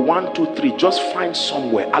 overflow 1, 2, 3, just find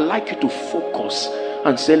somewhere. I'd like you to focus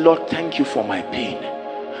and say, Lord, thank you for my pain.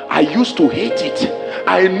 I used to hate it.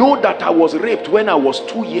 I know that I was raped when I was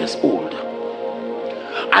 2 years old.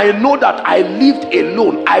 I know that I lived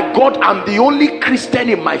alone. I'm the only Christian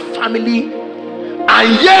in my family,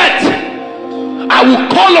 and yet I will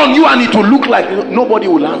call on you and it will look like nobody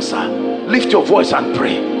will answer. Lift your voice and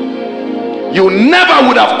pray. You never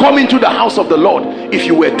would have come into the house of the Lord if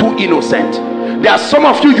you were too innocent. There are some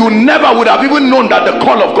of you, you never would have even known that the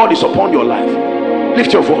call of God is upon your life.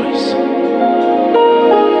 Lift your voice.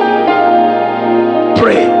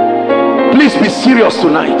 Pray. Please be serious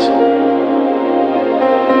tonight.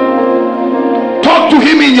 Talk to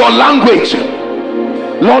him in your language.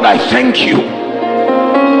 Lord, I thank you.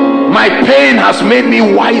 My pain has made me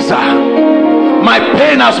wiser. My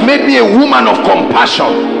pain has made me a woman of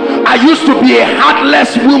compassion. I used to be a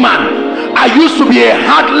heartless woman. I used to be a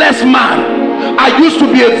heartless man. I used to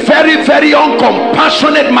be a very, very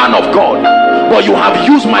uncompassionate man of God. But you have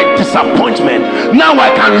used my disappointment. Now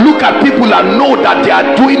I can look at people and know that they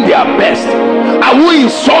are doing their best. I will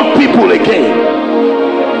insult people again.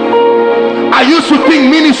 I I used to think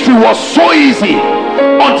ministry was so easy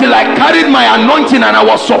until I carried my anointing, and I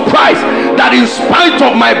was surprised that in spite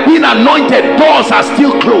of my being anointed, doors are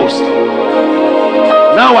still closed.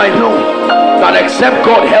 Now I know that except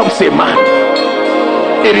God helps a man,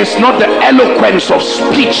 it is not the eloquence of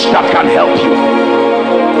speech that can help you.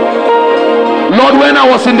 Lord, when I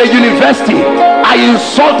was in the university, I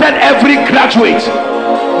insulted every graduate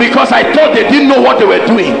because I thought they didn't know what they were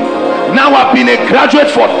doing. Now I've been a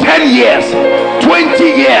graduate for 10 years, 20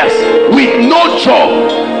 years with no job.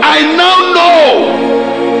 I now know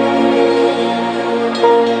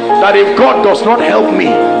that if God does not help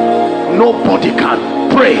me, nobody can.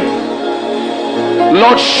 Pray,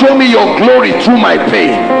 Lord, show me your glory through my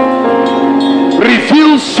pain.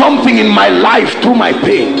 Reveal something in my life through my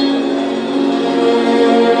pain.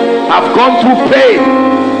 I've gone through pain.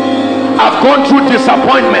 I've gone through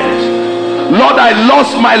disappointment. Lord, I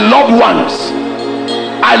lost my loved ones.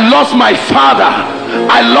 I lost my father.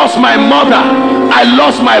 I lost my mother. I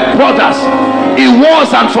lost my brothers. It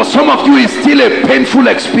was, and for some of you, it's still a painful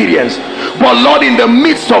experience. But Lord, in the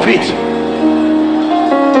midst of it,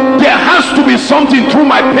 there has to be something through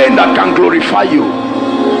my pain that can glorify you.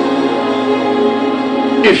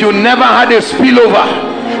 If you never had a spillover,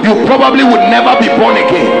 you probably would never be born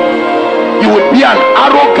again. You would be an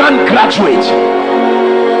arrogant graduate.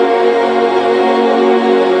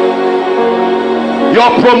 Your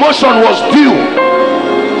promotion was due.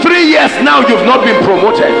 3 years now, you've not been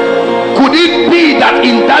promoted. Could it be that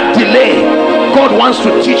in that delay, God wants to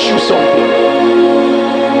teach you something?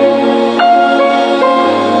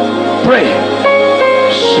 Pray.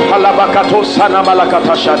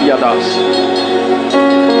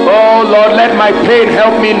 Oh Lord, let my pain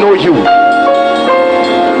help me know you.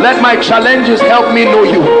 Let my challenges help me know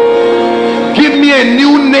you. Give me a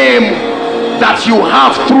new name that you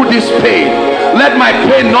have through this pain. Let my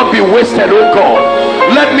pain not be wasted, oh God.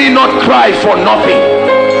 Let me not cry for nothing.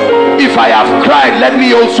 If I have cried, let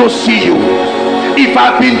me also see you. If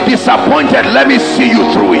I've been disappointed, let me see you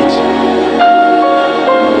through it.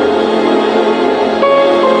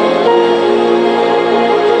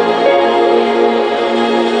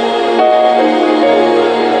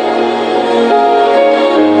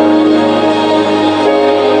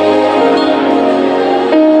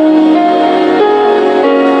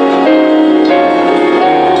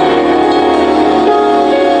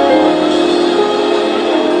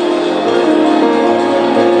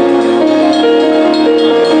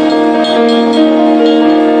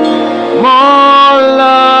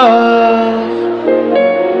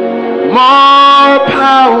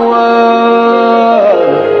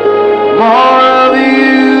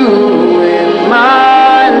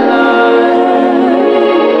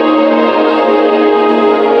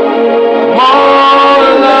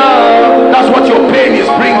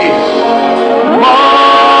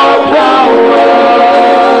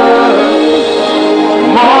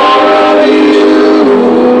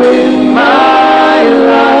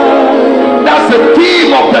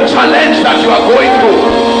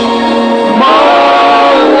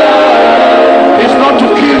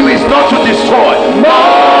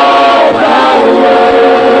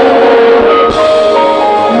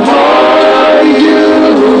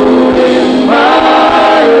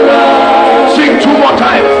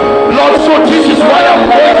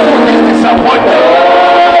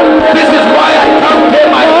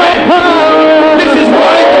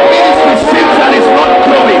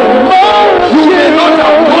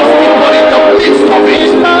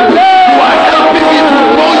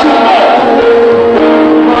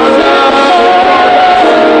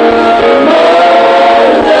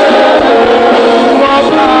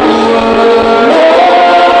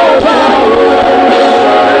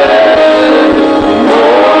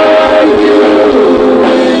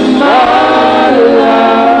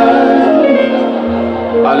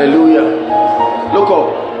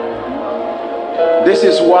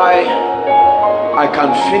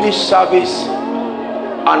 Service,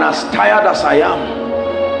 and as tired as I am,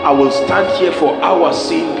 I will stand here for hours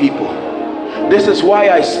seeing people. This is why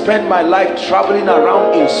I spend my life traveling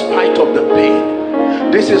around in spite of the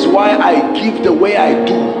pain. This is why I give the way I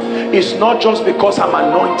do. It's not just because I'm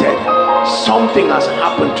anointed. Something has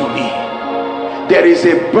happened to me. There is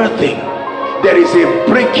a birthing. There is a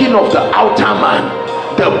breaking of the outer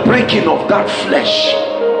man, the breaking of that flesh.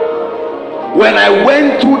 When I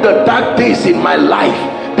went through the dark days in my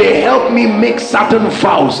life, they helped me make certain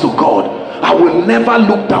vows to God. I will never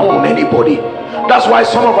look down on anybody. That's why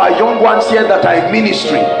some of our young ones here that are in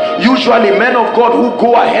ministry, usually men of God who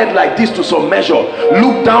go ahead like this to some measure,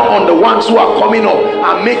 look down on the ones who are coming up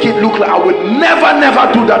and make it look like, I would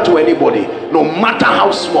never do that to anybody, no matter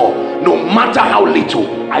how small, no matter how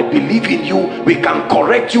little. I believe in you. We can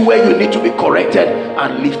correct you where you need to be corrected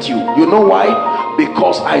and lift you. You know why?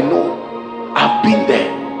 Because I know, I've been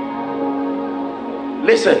there.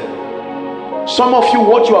 Listen, some of you,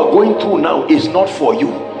 what you are going through now is not for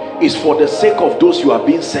you. It's for the sake of those you are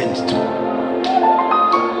being sent to.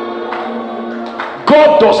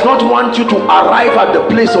 God does not want you to arrive at the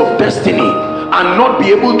place of destiny and not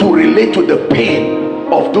be able to relate to the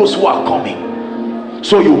pain of those who are coming.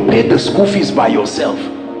 So you pay the school fees by yourself.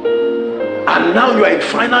 And now you are in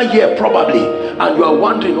final year probably, and you are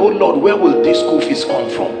wondering, oh Lord, where will this school fees come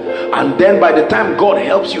from? And then by the time God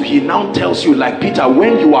helps you, he now tells you, like Peter,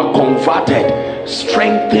 when you are converted,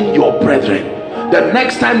 strengthen your brethren. The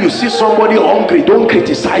next time you see somebody hungry, don't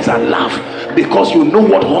criticize and laugh, because you know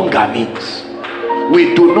what hunger means.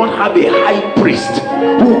 We do not have a high priest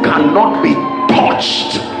who cannot be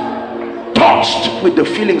touched with the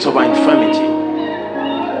feelings of our infirmity.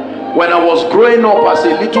 When I was growing up as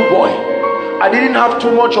a little boy, I didn't have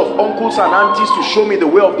too much of uncles and aunties to show me the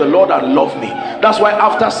way of the Lord and love me. That's why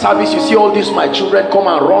after service, you see all these my children come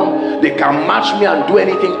and run. They can match me and do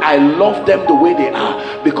anything. I love them the way they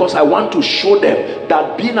are, because I want to show them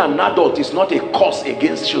that being an adult is not a curse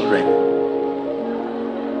against children.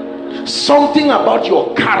 Something about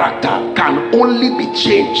your character can only be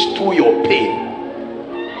changed through your pain.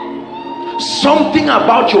 Something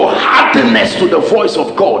about your hardness to the voice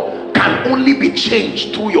of God can only be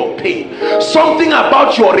changed through your pain. Something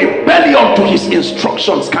about your rebellion to his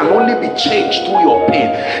instructions can only be changed through your pain.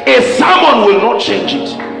 A sermon will not change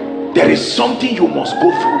it. There is something you must go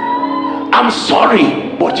through. I'm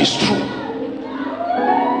sorry, but it's true.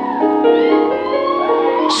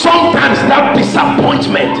 Sometimes that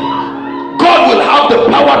disappointment, God will have the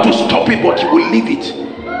power to stop it, but he will leave it.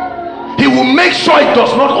 He will make sure it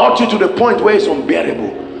does not hurt you to the point where it's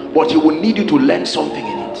unbearable, but he will need you to learn something in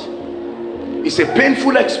it. It's a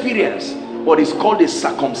painful experience, but it's called a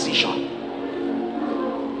circumcision.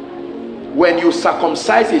 When you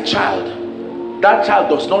circumcise a child, that child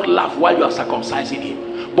does not laugh while you are circumcising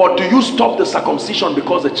him. But do you stop the circumcision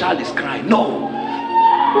because the child is crying? No.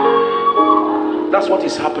 That's what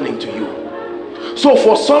is happening to you. So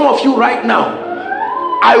for some of you right now,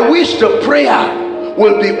 I wish the prayer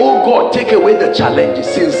will be, oh God, take away the challenges.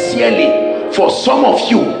 Sincerely, for some of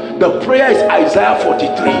you, the prayer is Isaiah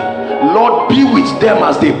 43. Lord, be with them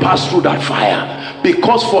as they pass through that fire.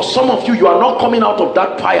 Because for some of you, you are not coming out of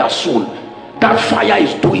that fire soon. That fire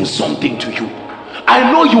is doing something to you.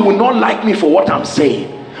 I know you will not like me for what I'm saying,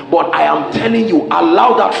 but I am telling you,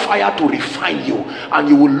 allow that fire to refine you, and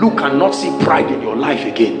you will look and not see pride in your life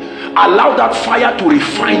again. Allow that fire to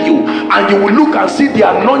refine you, and you will look and see the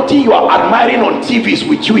anointing you are admiring on TVs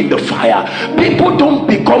with you in the fire. People don't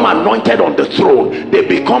become anointed on the throne, they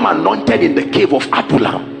become anointed in the cave of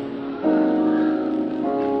Adullam.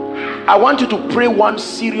 I want you to pray one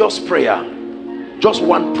serious prayer, just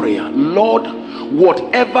one prayer. Lord,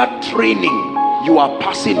 whatever training you are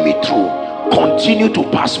passing me through, continue to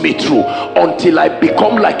pass me through until I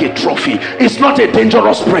become like a trophy. It's not a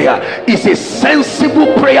dangerous prayer, it's a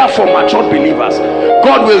sensible prayer for mature believers.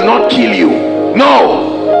 God will not kill you.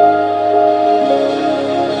 No.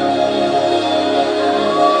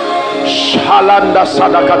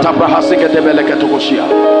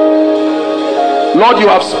 Lord, you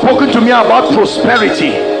have spoken to me about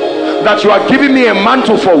prosperity, that you are giving me a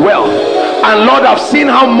mantle for wealth. And Lord, I've seen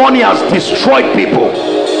how money has destroyed people.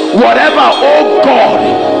 Whatever, oh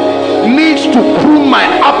God, needs to prune my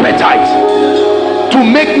appetite, to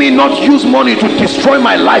make me not use money to destroy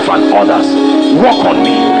my life and others, work on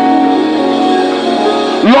me.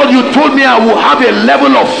 Lord, you told me I will have a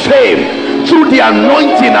level of fame through the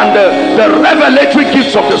anointing and the revelatory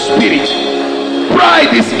gifts of the Spirit.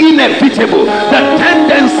 Pride is inevitable. The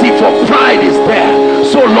tendency for pride is there.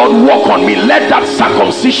 So Lord, work on me. Let that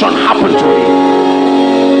circumcision happen to me.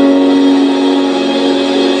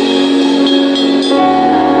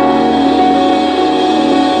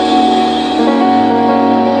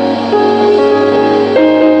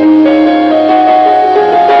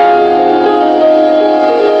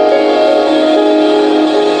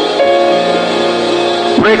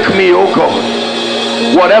 Break me, oh God.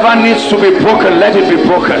 Whatever needs to be broken, let it be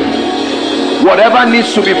broken. Whatever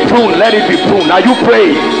needs to be pruned, let it be pruned. Are you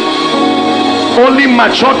praying? Only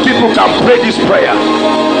mature people can pray this prayer.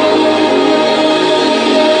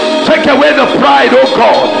 Take away the pride, oh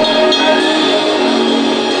God.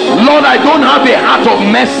 Lord, I don't have a heart of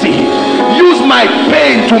mercy. use my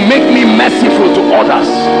pain to make me merciful to others.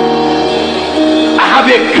 I have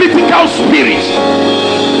a critical spirit,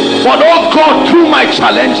 but oh God, through my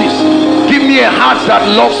challenges, give me a heart that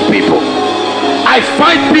loves people. I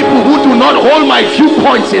find people who do not hold my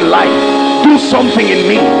viewpoints in life do something in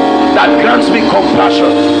me that grants me compassion,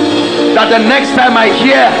 that the next time I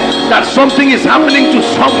hear that something is happening to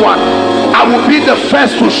someone, I will be the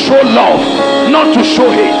first to show love, not to show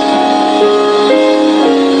hate.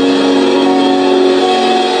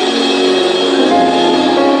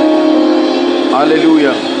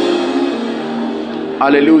 Hallelujah.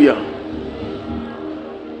 Hallelujah.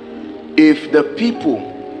 If the people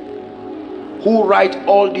who write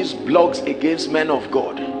all these blogs against men of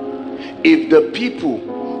God, if the people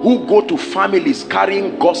who go to families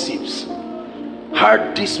carrying gossips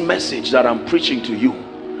heard this message that I'm preaching to you,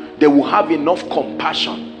 they will have enough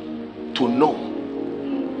compassion to know.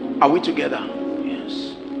 Are we together?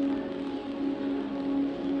 Yes.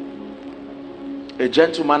 A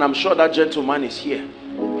gentleman, I'm sure that gentleman is here.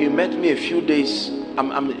 He met me a few days.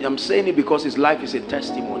 I'm saying it because his life is a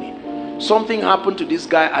testimony. Something happened to this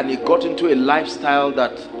guy and he got into a lifestyle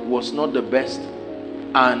that was not the best,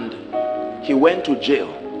 and he went to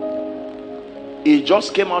jail. He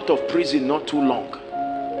just came out of prison not too long,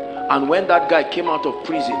 and when that guy came out of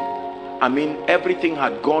prison, I mean, everything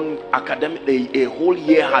had gone academically, a whole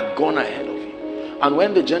year had gone ahead of him. And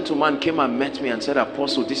when the gentleman came and met me and said,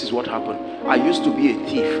 Apostle, this is what happened. I used to be a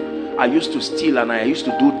thief, I used to steal, and I used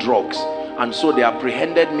to do drugs, and so they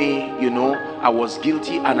apprehended me, you know, I was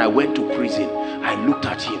guilty and I went to prison. I looked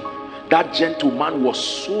at him. That gentleman was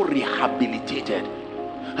so rehabilitated.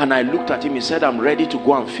 And I looked at him. He said, I'm ready to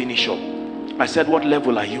go and finish up. I said, what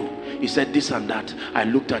level are you? He said, this and that. I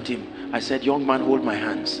looked at him. I said, young man, hold my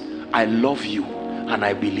hands. I love you and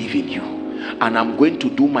I believe in you. And I'm going to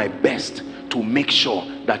do my best to make sure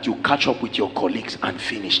that you catch up with your colleagues and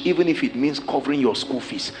finish. Even if it means covering your school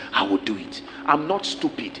fees, I will do it. I'm not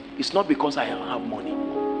stupid. It's not because I have money.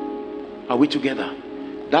 Are we together?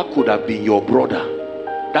 That could have been your brother.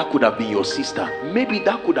 That could have been your sister. Maybe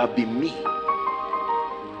that could have been me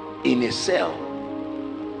in a cell.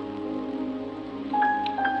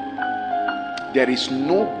 There is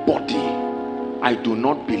nobody I do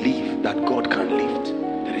not believe that God can lift.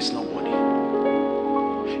 There is nobody.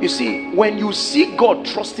 You see, when you see God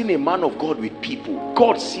trusting a man of God with people,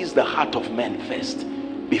 God sees the heart of men first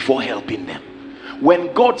before helping them.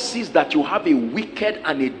 When God sees that you have a wicked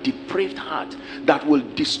and a depraved heart that will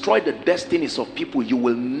destroy the destinies of people, you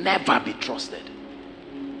will never be trusted.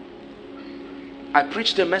 I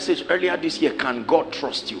preached a message earlier this year, can God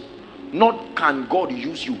trust you? Not can God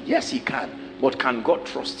use you. Yes, he can, but can God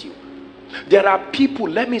trust you? There are people,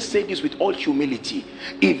 let me say this with all humility,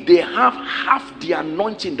 if they have half the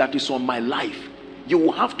anointing that is on my life, you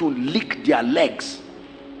will have to lick their legs.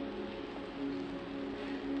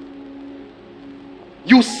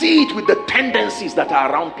 You see it with the tendencies that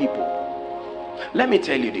are around people. Let me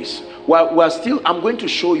tell you this. I'm going to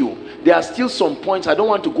show you. There are still some points. I don't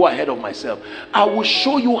want to go ahead of myself. I will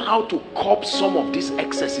show you how to curb some of these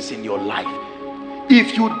excesses in your life.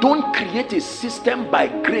 If you don't create a system by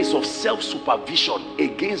grace of self-supervision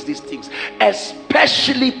against these things,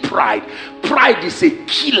 especially pride. Pride is a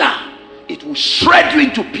killer. It will shred you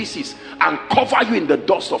into pieces and cover you in the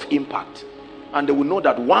dust of impact. And they will know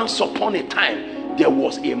that once upon a time, there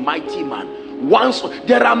was a mighty man.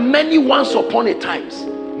 There are many once upon a times.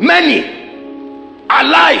 Many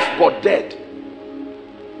alive but dead.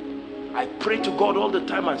 I pray to God all the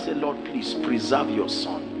time and say, Lord, please preserve your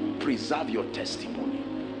son. Preserve your testimony.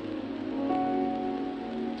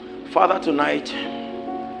 Father, tonight,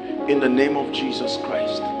 in the name of Jesus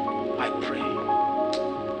Christ, I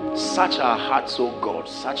pray. Search our hearts, oh God.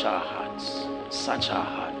 Search our hearts. Search our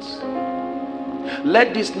hearts.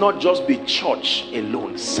 Let this not just be church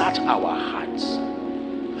alone. Search our hearts.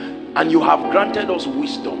 And you have granted us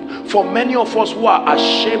wisdom. For many of us who are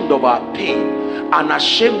ashamed of our pain and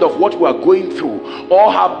ashamed of what we are going through,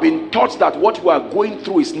 or have been taught that what we are going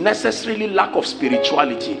through is necessarily lack of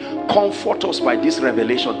spirituality, comfort us by this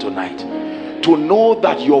revelation tonight. To know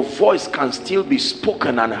that your voice can still be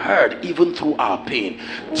spoken and heard even through our pain.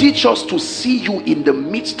 Teach us to see you in the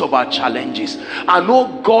midst of our challenges. And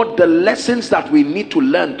oh God, the lessons that we need to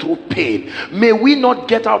learn through pain, may we not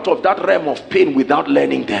get out of that realm of pain without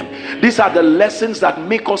learning them. These are the lessons that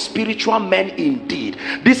make us spiritual men indeed.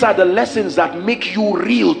 These are the lessons that make you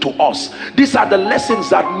real to us. These are the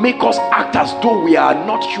lessons that make us act as though we are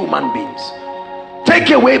not human beings.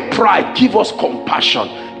 Take away pride. Give us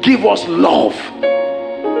compassion. Give us love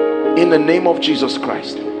in the name of Jesus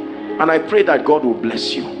Christ. And I pray that God will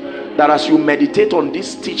bless you, that as you meditate on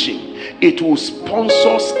this teaching, it will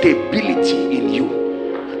sponsor stability in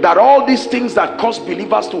you. That all these things that cause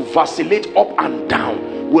believers to vacillate up and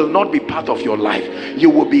down will not be part of your life. You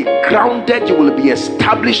will be grounded, you will be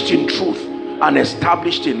established in truth and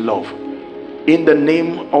established in love. In the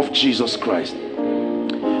name of Jesus Christ.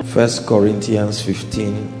 1 Corinthians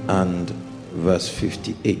 15 and verse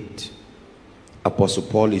 58. Apostle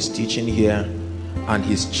Paul is teaching here, and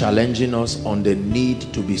he's challenging us on the need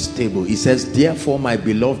to be stable. He says, therefore, my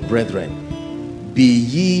beloved brethren, be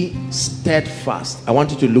ye steadfast. I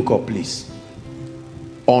want you to look up, please.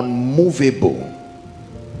 Unmovable,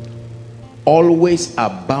 always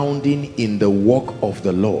abounding in the work of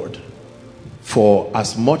the Lord. For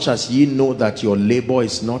as much as ye know that your labor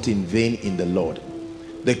is not in vain in the Lord.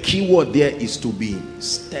 The key word there is to be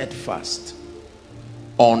steadfast,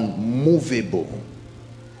 unmovable.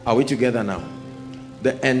 Are we together now?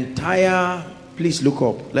 The entire, please look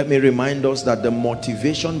up. Let me remind us that the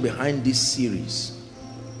motivation behind this series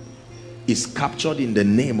is captured in the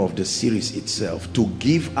name of the series itself, to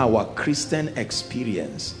give our Christian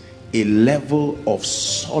experience a level of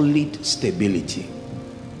solid stability.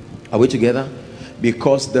 Are we together?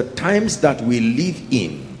 Because the times that we live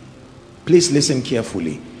in, please listen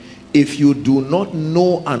carefully, if you do not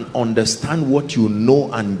know and understand what you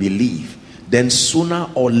know and believe, then sooner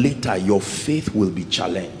or later your faith will be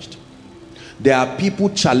challenged. There are people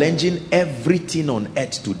challenging everything on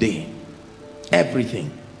earth today.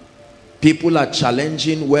 Everything. People are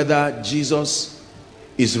challenging whether Jesus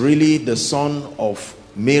is really the son of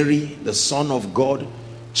Mary, the son of God,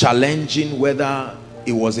 challenging whether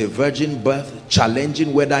it was a virgin birth,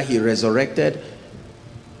 challenging whether he resurrected.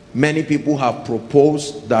 Many people have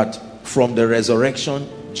proposed that from the resurrection,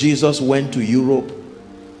 Jesus went to Europe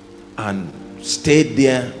and stayed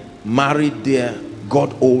there, married there,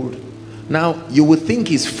 got old. Now, you would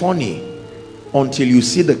think it's funny until you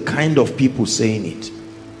see the kind of people saying it.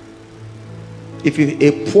 If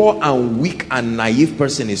a poor and weak and naive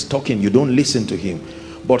person is talking, you don't listen to him.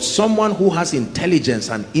 But someone who has intelligence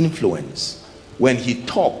and influence, when he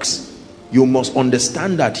talks, you must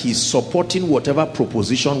understand that he's supporting whatever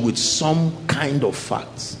proposition with some kind of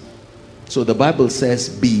facts. So the Bible says,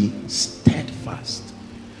 be steadfast.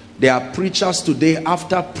 There are preachers today,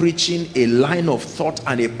 after preaching a line of thought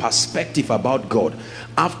and a perspective about God,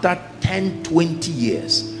 after 10, 20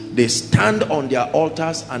 years, they stand on their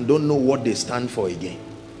altars and don't know what they stand for again.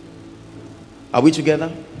 Are we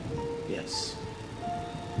together? Yes.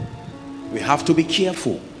 We have to be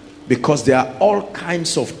careful, because there are all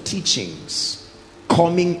kinds of teachings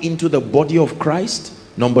coming into the body of Christ.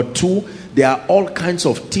 Number two, there are all kinds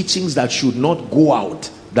of teachings that should not go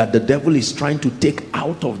out, that the devil is trying to take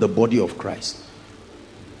out of the body of Christ.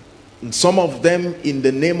 And some of them in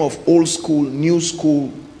the name of old school, new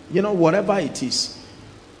school, you know, whatever it is.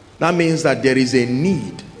 That means that there is a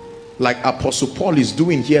need, like Apostle Paul is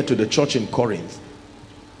doing here to the church in Corinth,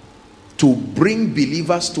 to bring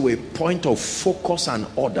believers to a point of focus and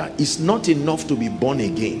order. It's not enough to be born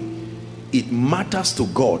again. It matters to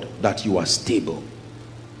God that you are stable.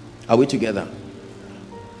 Are we together?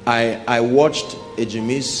 I watched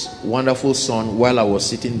Ejimi's wonderful son while I was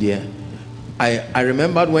sitting there. I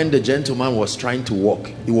remembered when the gentleman was trying to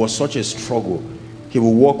walk. It was such a struggle. He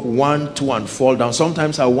will walk 1, 2 and fall down.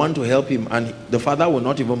 Sometimes I want to help him and the father will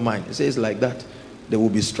not even mind. He says like that, they will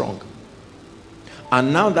be strong.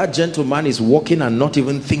 And now that gentleman is walking and not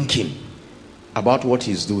even thinking about what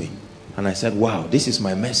he's doing. And I said, wow, this is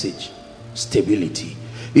my message. Stability.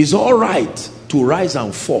 It's all right to rise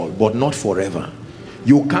and fall, but not forever.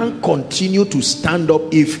 You can't continue to stand up.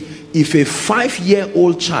 If a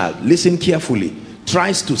 5-year-old child, listen carefully,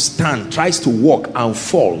 tries to stand, tries to walk and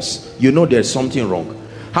falls, you know there's something wrong.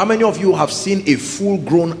 How many of you have seen a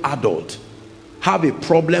full-grown adult have a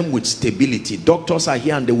problem with stability? Doctors are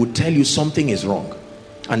here and they will tell you something is wrong.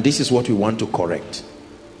 And this is what we want to correct.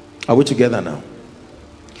 Are we together now?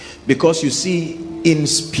 Because you see, in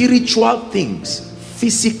spiritual things,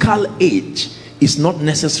 physical age is not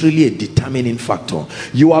necessarily a determining factor.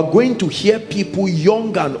 You are going to hear people,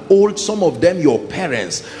 young and old, some of them your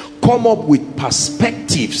parents, come up with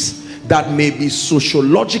perspectives that may be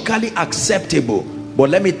sociologically acceptable, but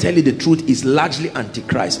let me tell you the truth, is largely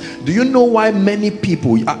antichrist. Do you know why many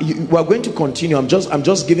people, we are going to continue, I'm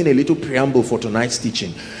just giving a little preamble for tonight's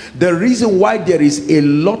teaching. The reason why there is a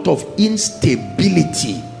lot of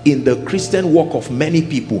instability in the Christian walk of many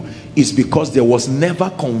people is because there was never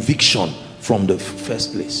conviction from the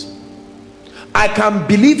first place. I can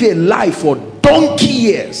believe a lie for donkey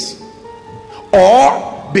years,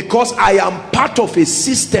 or because I am part of a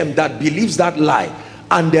system that believes that lie,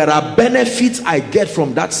 and there are benefits I get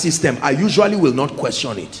from that system, I usually will not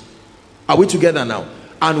question it. Are we together now?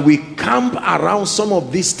 And we camp around some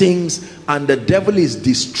of these things, and the devil is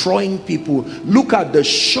destroying people. Look at the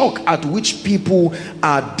shock at which people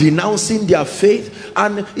are denouncing their faith.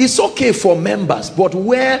 And it's okay for members, but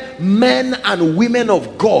where men and women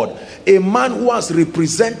of God, a man who has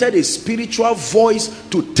represented a spiritual voice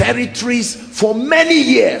to territories for many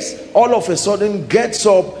years, all of a sudden gets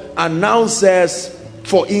up and now says,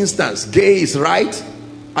 for instance, gay is right.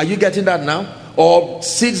 Are you getting that now? Or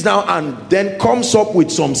sits down and then comes up with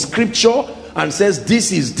some scripture and says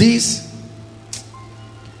this is this.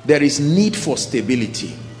 There is need for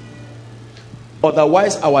stability.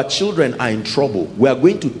 Otherwise our children are in trouble. We are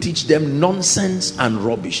going to teach them nonsense and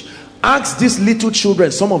rubbish. Ask these little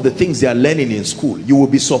children some of the things they are learning in school. You will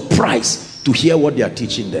be surprised to hear what they are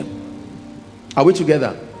teaching them. Are we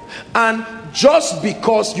together? And just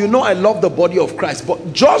because, you know, I love the body of Christ,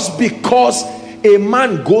 but just because a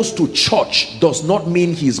man goes to church does not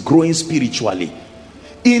mean he's growing spiritually.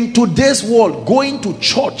 In today's world, going to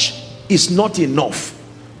church is not enough,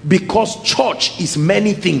 because church is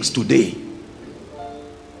many things today.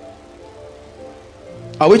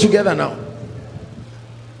 Are we together now?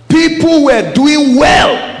 People were doing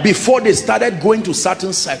well before they started going to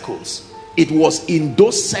certain circles. It was in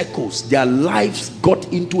those circles their lives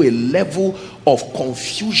got into a level of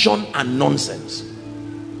confusion and nonsense.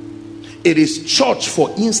 It is church,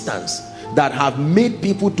 for instance, that have made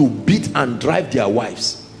people to beat and drive their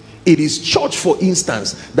wives. It is church, for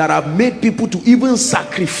instance, that have made people to even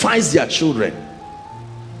sacrifice their children.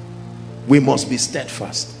 We must be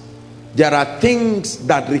steadfast. There are things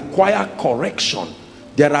that require correction.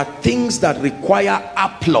 There are things that require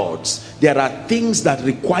applauds. There are things that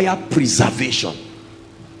require preservation.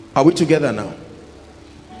 Are we together now?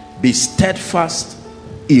 Be steadfast,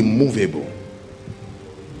 immovable.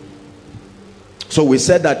 So we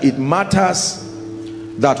said that it matters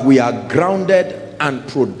that we are grounded and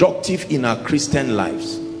productive in our Christian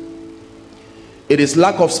lives. It is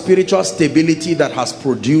lack of spiritual stability that has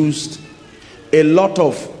produced a lot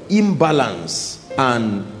of imbalance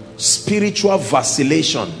and spiritual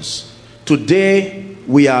vacillations. Today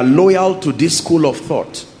we are loyal to this school of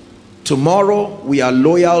thought. Tomorrow we are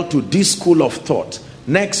loyal to this school of thought.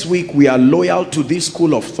 Next week we are loyal to this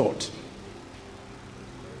school of thought.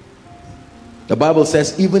 The Bible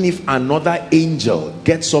says even if another angel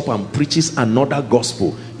gets up and preaches another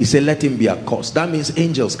gospel, he said let him be accursed. That means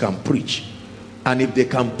angels can preach, and if they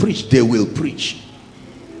can preach, they will preach.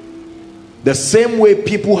 The same way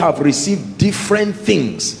people have received different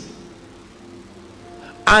things.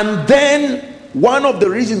 And then one of the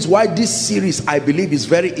reasons why this series, I believe, is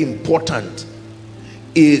very important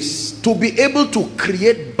is to be able to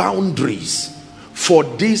create boundaries for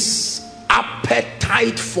this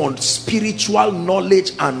appetite for spiritual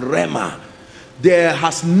knowledge and rhema. There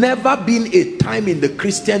has never been a time in the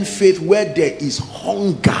Christian faith where there is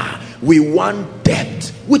hunger. We want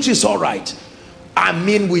depth, which is all right. I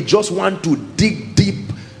mean, we just want to dig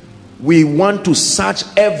deep. We want to search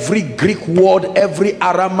every Greek word, every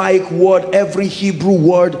Aramaic word, every Hebrew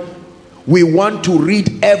word. We want to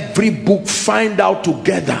read every book, find out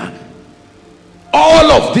together.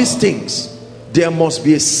 All of these things. There must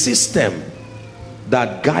be a system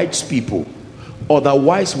that guides people.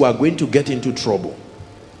 Otherwise, we are going to get into trouble.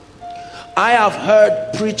 I have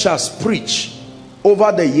heard preachers preach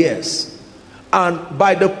over the years, and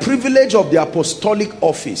by the privilege of the apostolic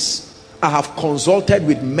office, I have consulted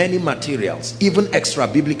with many materials, even extra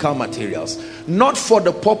biblical materials, not for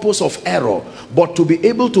the purpose of error, but to be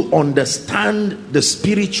able to understand the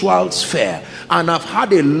spiritual sphere. And I've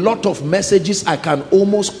had a lot of messages I can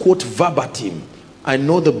almost quote verbatim. I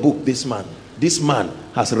know the book. This man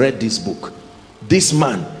has read this book. This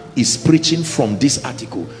man is preaching from this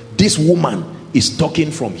article. This woman is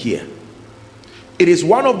talking from here. It is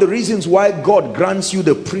one of the reasons why God grants you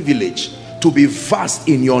the privilege to be vast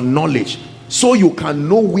in your knowledge, so you can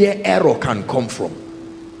know where error can come from.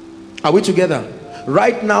 Are we together?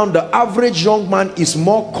 Right now, the average young man is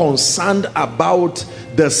more concerned about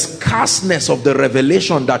the scarceness of the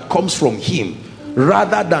revelation that comes from him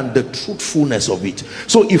rather than the truthfulness of it.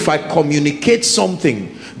 So if I communicate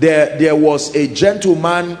something, there was a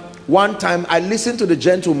gentleman one time, I listened to the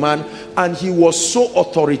gentleman, and he was so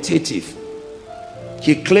authoritative.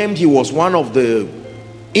 He claimed he was one of the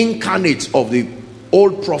incarnates of the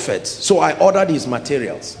old prophets. So I ordered his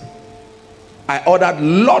materials. I ordered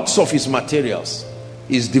lots of his materials.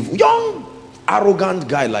 He's the young arrogant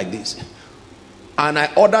guy like this, and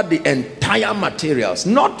I ordered the entire materials,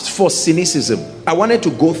 not for cynicism. I wanted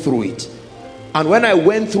to go through it. And when I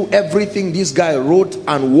went through everything this guy wrote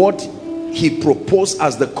and what he proposed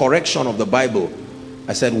as the correction of the Bible,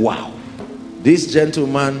 I said, wow, this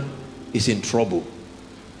gentleman is in trouble.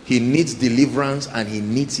 He needs deliverance and he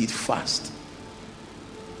needs it fast.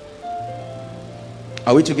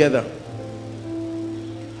 Are we together?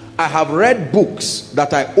 I have read books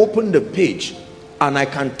that I opened the page and I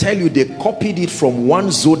can tell you they copied it from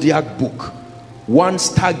one zodiac book, one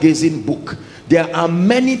stargazing book. There are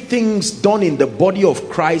many things done in the body of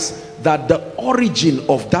Christ that the origin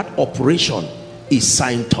of that operation is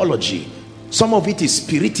Scientology. Some of it is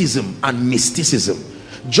spiritism and mysticism.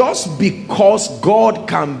 Just because God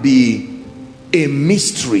can be a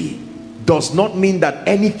mystery does not mean that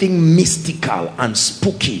anything mystical and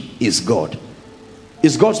spooky is God.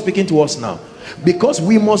 Is God speaking to us now? Because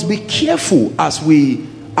we must be careful as we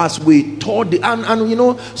taught the, and you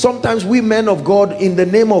know, sometimes we men of God, in the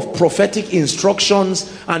name of prophetic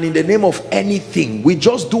instructions and in the name of anything, we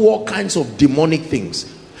just do all kinds of demonic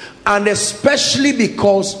things. And especially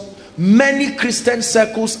because many Christian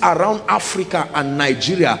circles around Africa and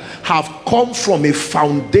Nigeria have come from a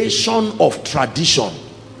foundation of tradition.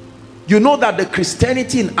 You know that the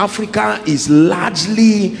Christianity in Africa is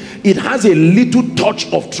largely, it has a little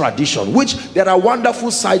touch of tradition, which there are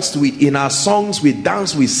wonderful sides to it. In our songs, we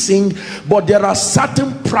dance, we sing, but there are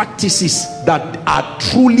certain practices that are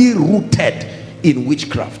truly rooted in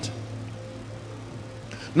witchcraft.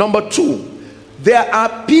 Number two, there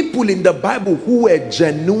are people in the Bible who were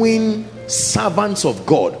genuine servants of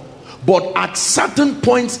God, but at certain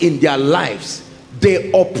points in their lives,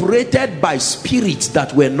 they operated by spirits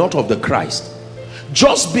that were not of the Christ.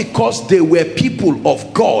 Just because they were people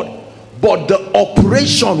of God, but the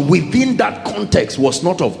operation within that context was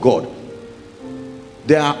not of God.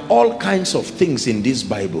 There are all kinds of things in this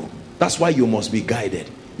Bible. That's why you must be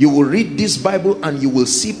guided. You will read this Bible and you will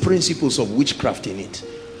see principles of witchcraft in it.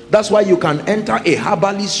 That's why you can enter a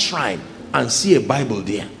herbalist shrine and see a Bible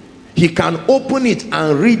there. He can open it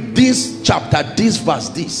and read this chapter, this verse,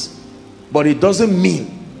 this. But it doesn't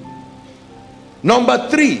mean. Number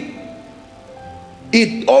three,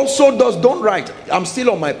 it also does, don't write, I'm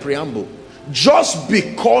still on my preamble. Just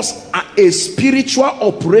because a spiritual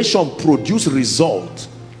operation produces result,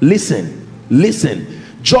 listen,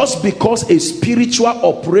 just because a spiritual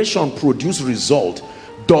operation produces result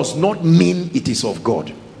does not mean it is of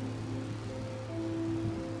God.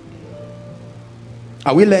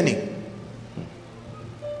 Are we learning?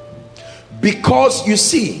 Because you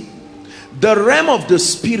see, the realm of the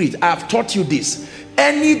spirit, I have taught you this,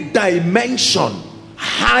 any dimension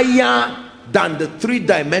higher than the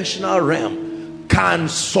three-dimensional realm can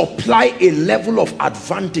supply a level of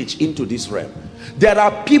advantage into this realm. There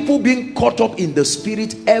are people being caught up in the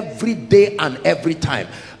spirit every day and every time,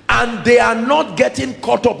 and they are not getting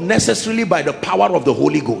caught up necessarily by the power of the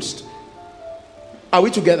Holy Ghost. Are we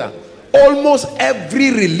together? Almost every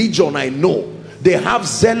religion I know, they have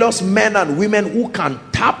zealous men and women who can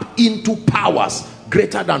tap into powers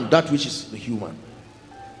greater than that which is the human.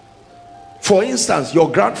 For instance,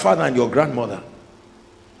 your grandfather and your grandmother,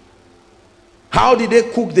 how did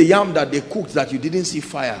they cook the yam that they cooked that you didn't see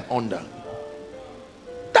fire under?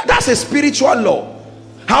 That's a spiritual law.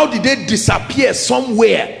 How did they disappear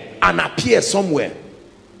somewhere and appear somewhere?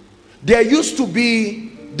 There used to be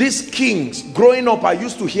these kings. Growing up, I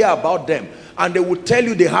used to hear about them, and they would tell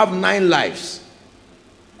you they have 9 lives,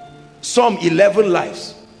 some 11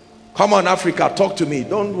 lives. Come on, Africa, talk to me.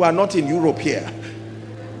 We are not in Europe here.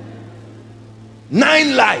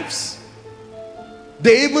 9 lives.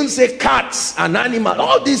 They even say cats and animals,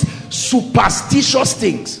 all these superstitious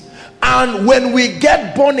things. And when we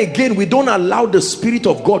get born again, we don't allow the Spirit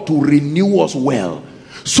of God to renew us well.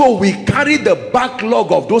 So we carry the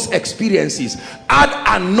backlog of those experiences,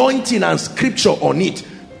 add anointing and scripture on it,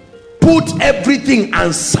 put everything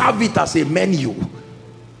and serve it as a menu.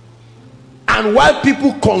 And while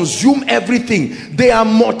people consume everything, they are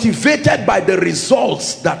motivated by the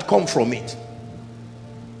results that come from it.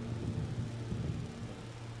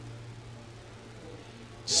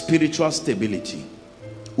 Spiritual stability.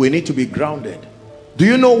 We need to be grounded. Do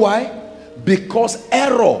you know why? Because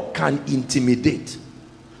error can intimidate.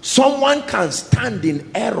 Someone can stand in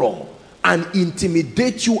error and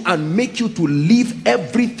intimidate you and make you to leave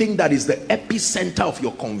everything that is the epicenter of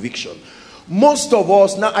your conviction. Most of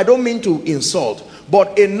us, now I don't mean to insult,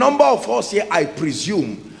 but a number of us here, I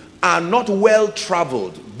presume, are not well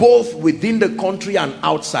traveled, both within the country and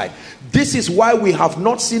outside. This is why we have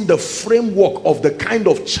not seen the framework of the kind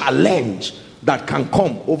of challenge that can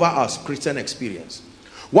come over our Christian experience.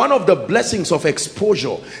 One of the blessings of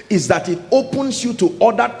exposure is that it opens you to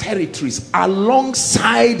other territories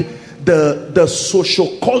alongside the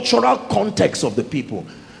socio-cultural context of the people.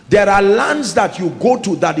 There are lands that you go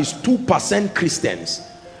to that is 2% Christians,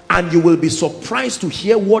 and you will be surprised to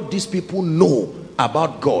hear what these people know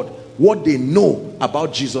about God, what they know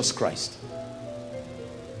about Jesus Christ.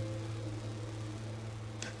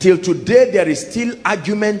 Till today, there is still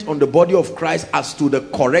argument on the body of Christ as to the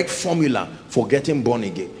correct formula for getting born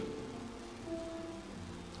again.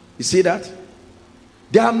 You see that?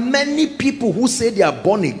 There are many people who say they are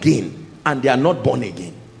born again and they are not born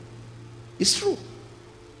again. It's true.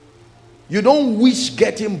 You don't wish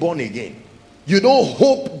getting born again. You don't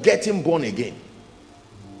hope getting born again.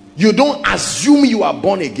 You don't assume you are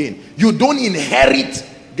born again. You don't inherit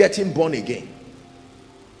getting born again.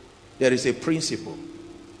 There is a principle.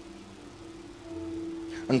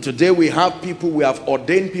 And today we have people, we have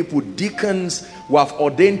ordained people deacons, we have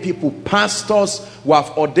ordained people pastors, we have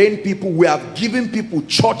ordained people, we have given people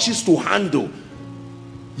churches to handle.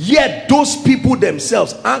 Yet those people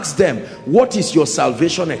themselves, ask them, what is your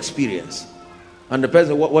salvation experience? And the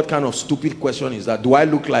person, what kind of stupid question is that? Do I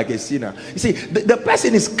look like a sinner? You see, the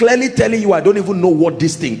person is clearly telling you, I don't even know what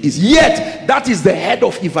this thing is. Yet, that is the head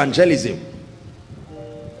of evangelism.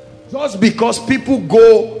 Just because people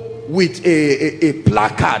go with a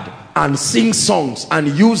placard and sing songs and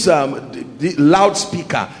use the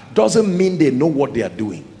loudspeaker doesn't mean they know what they are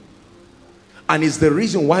doing. And it's the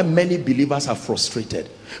reason why many believers are frustrated,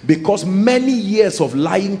 because many years of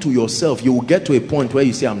lying to yourself, you will get to a point where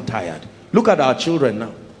you say, I'm tired. Look at our children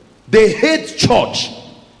now. They hate church,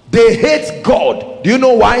 they hate God. Do you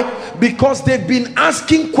know why? Because they've been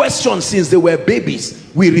asking questions since they were babies.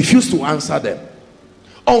 We refuse to answer them.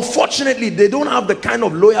 Unfortunately, they don't have the kind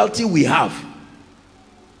of loyalty we have.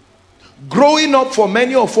 Growing up, for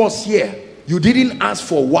many of us here, you didn't ask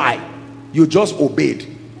for why, you just obeyed.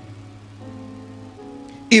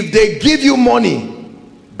 If they give you money,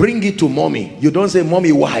 bring it to mommy. You don't say,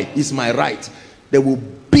 mommy, why? It's my right. They will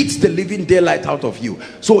beat the living daylight out of you.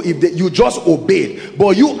 So if you just obeyed.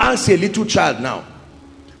 But you ask a little child now,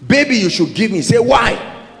 baby, you should give me. Say,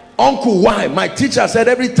 why? Uncle, why? My teacher said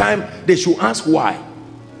every time they should ask why.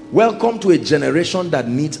 Welcome to a generation that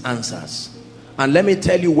needs answers. And let me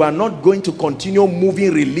tell you, we are not going to continue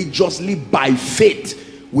moving religiously by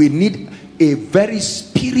faith. We need a very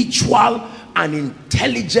spiritual and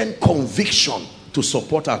intelligent conviction to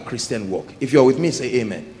support our Christian walk. If you're with me, say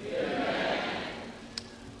amen. Amen.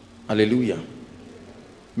 Hallelujah.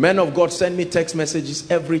 Men of God send me text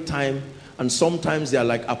messages every time, and sometimes they are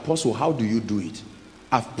like, Apostle, how do you do it?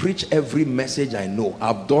 I've preached every message I know.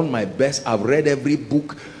 I've done my best. I've read every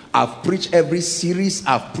book. I've preached every series.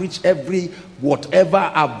 I've preached every whatever.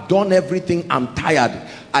 I've done everything. I'm tired.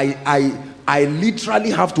 I literally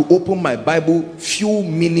have to open my Bible few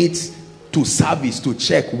minutes to service to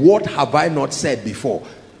check, what have I not said before?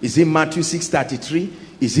 Is it Matthew 6:33?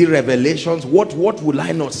 Is it Revelations? What will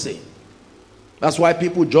I not say? That's why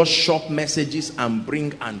people just shop messages and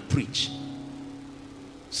bring and preach.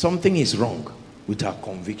 Something is wrong with our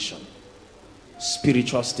conviction.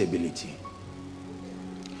 Spiritual stability.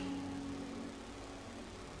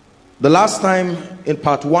 The last time in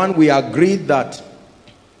part 1 we agreed that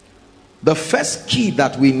the first key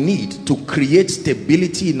that we need to create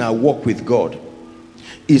stability in our walk with God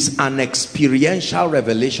is an experiential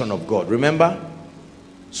revelation of God. Remember?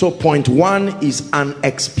 So point 1 is an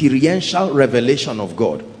experiential revelation of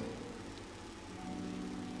God.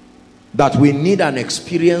 That we need an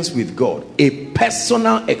experience with God, a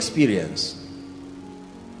personal experience.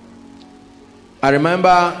 I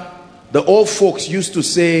remember the old folks used to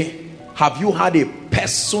say, have you had a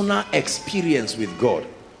personal experience with God?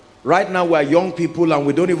 Right now we are young people and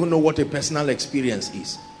we don't even know what a personal experience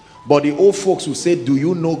is. But the old folks will say, do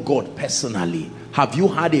you know God personally? Have you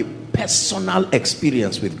had a personal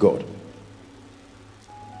experience with God?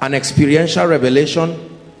 An experiential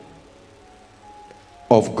revelation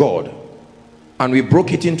of God. And we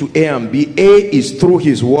broke it into A and B. A is through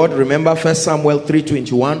his word. Remember 1 Samuel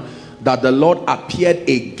 3:21, that the Lord appeared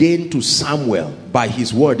again to Samuel by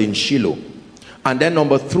his word in Shiloh. And then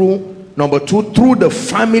number 2, through the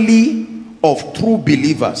family of true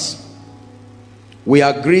believers. We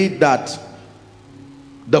agreed that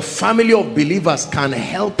the family of believers can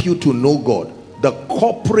help you to know God. The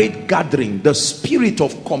corporate gathering, the spirit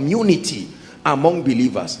of community among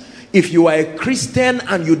believers. If you are a Christian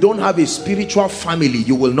and you don't have a spiritual family,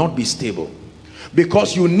 you will not be stable.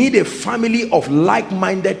 Because you need a family of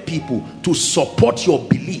like-minded people to support your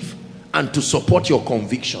belief and to support your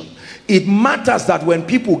conviction. It matters that when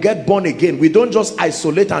people get born again, we don't just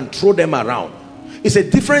isolate and throw them around. It's a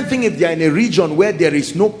different thing if they are in a region where there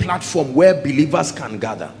is no platform where believers can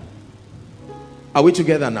gather. Are we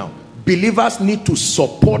together now? believers need to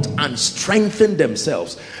support and strengthen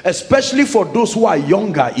themselves, especially for those who are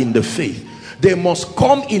younger in the faith. They must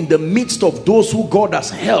come in the midst of those who God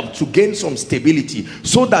has helped to gain some stability,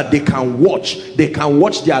 so that they can watch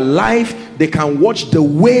their life, they can watch the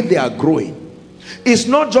way they are growing. It's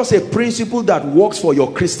not just a principle that works for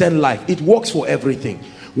your Christian life, it works for everything.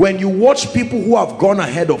 When you watch people who have gone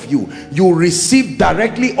ahead of you, you receive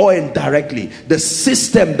directly or indirectly the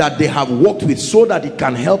system that they have worked with, so that it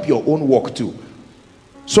can help your own work too.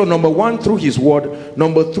 So number one, through his word.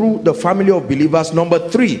 Number two, the family of believers. Number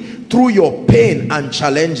three, through your pain and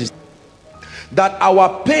challenges. That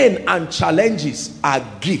our pain and challenges are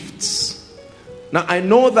gifts. Now I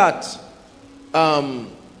know that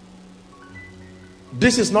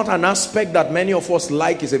this is not an aspect that many of us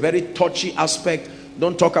like. It's a very touchy aspect.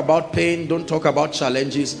 Don't talk about pain, don't talk about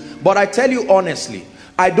challenges. But I tell you honestly,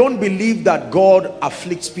 I don't believe that God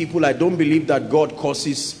afflicts people. I don't believe that God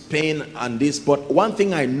causes pain and this. But one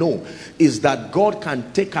thing I know is that God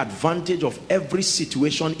can take advantage of every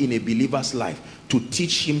situation in a believer's life to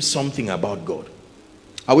teach him something about God.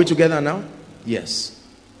 Are we together now? Yes.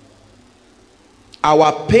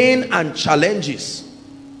 Our pain and challenges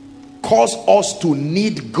cause us to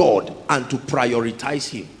need God and to prioritize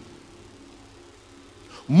him.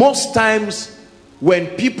 Most times when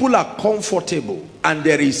people are comfortable and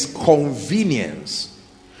there is convenience,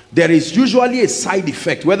 there is usually a side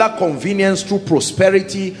effect, whether convenience through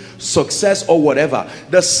prosperity, success, or whatever.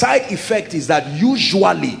 The side effect is that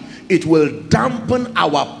usually it will dampen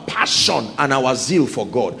our passion and our zeal for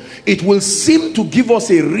God. It will seem to give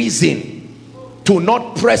us a reason to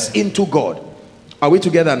not press into God. Are we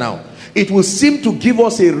together now? It will seem to give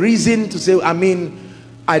us a reason to say,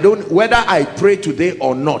 whether I pray today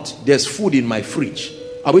or not, there's food in my fridge.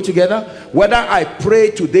 Are we together? Whether I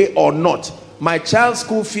pray today or not, my child's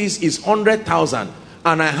school fees is 100,000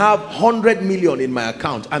 and I have 100 million in my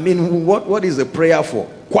account. What is the prayer for?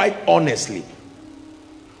 Quite honestly.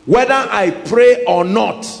 Whether I pray or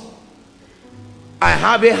not, I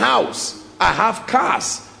have a house, I have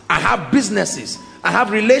cars, I have businesses, I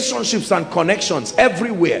have relationships and connections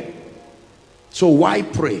everywhere. So why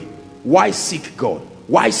pray? Why seek God?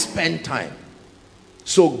 Why spend time?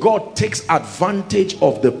 So God takes advantage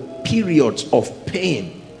of the periods of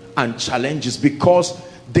pain and challenges because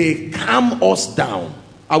they calm us down.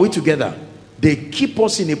 Are we together? They keep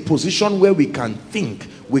us in a position where we can think,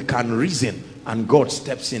 we can reason, and God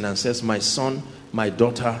steps in and says, my son, my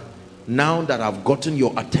daughter, now that I've gotten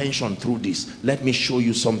your attention through this, let me show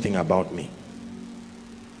you something about me.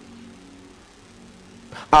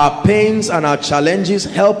 Our pains and our challenges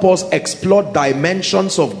help us explore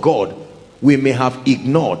dimensions of God we may have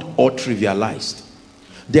ignored or trivialized.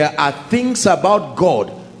 There are things about God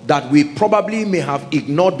that we probably may have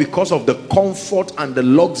ignored because of the comfort and the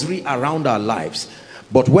luxury around our lives.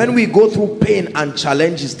 But when we go through pain and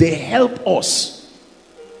challenges, they help us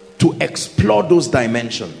to explore those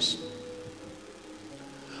dimensions.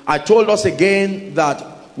 I told us again that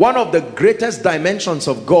one of the greatest dimensions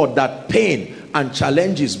of God that pain and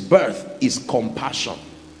challenges birth is compassion.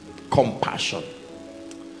 Compassion.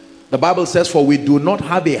 The Bible says, for we do not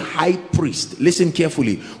have a high priest, listen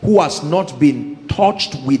carefully, who has not been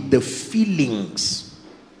touched with the feelings.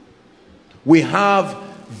 We have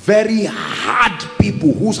very hard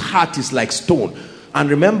people whose heart is like stone. And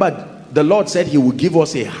remember, the Lord said he will give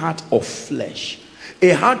us a heart of flesh.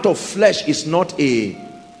 A heart of flesh is not a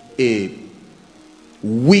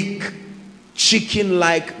weak,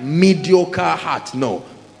 chicken-like, mediocre heart. No.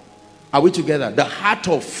 Are we together? The heart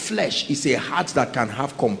of flesh is a heart that can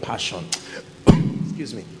have compassion.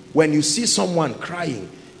 Excuse me. When you see someone crying,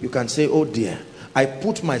 you can say, oh dear, I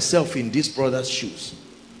put myself in this brother's shoes.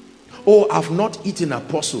 Oh, I've not eaten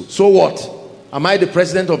Apostle. So what? Am I the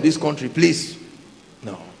president of this country? Please.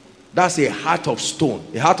 No. That's a heart of stone.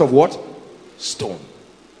 A heart of what? Stone.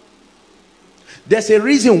 There's a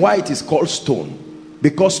reason why it is called stone.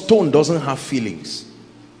 Because stone doesn't have feelings.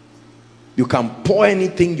 You can pour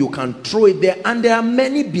anything, you can throw it there, and there are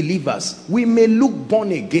many believers. We may look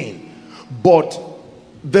born again, but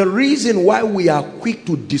the reason why we are quick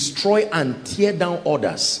to destroy and tear down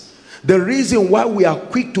others, the reason why we are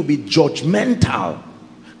quick to be judgmental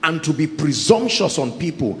and to be presumptuous on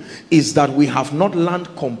people, is that we have not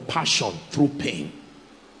learned compassion through pain.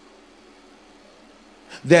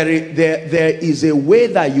 There is a way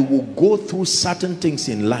that you will go through certain things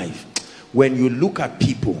in life. When you look at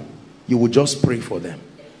people, you will just pray for them.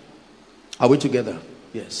 Are we together?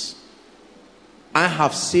 Yes. I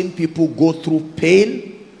have seen people go through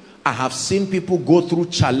pain. I have seen people go through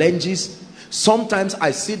challenges. Sometimes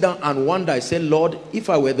I sit down and wonder, I say, Lord, if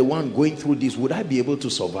I were the one going through this, would I be able to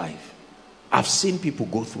survive? I've seen people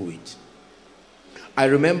go through it. I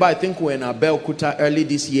remember, I think we were in Abeokuta early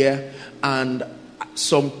this year, and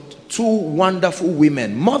two wonderful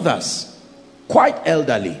women, mothers, quite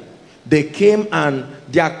elderly, they came, and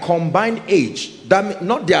their combined age,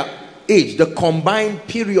 not their age, the combined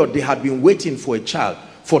period they had been waiting for a child,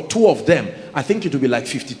 for two of them, I think it would be like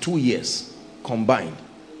 52 years combined.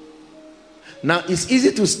 Now, it's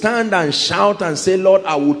easy to stand and shout and say, Lord,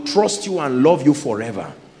 I will trust you and love you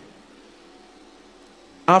forever.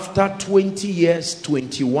 After 20 years,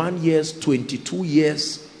 21 years, 22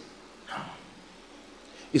 years,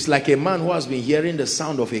 it's like a man who has been hearing the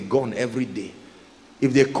sound of a gun every day.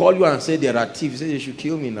 If they call you and say there are thieves, say they should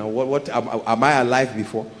kill me now. What am I alive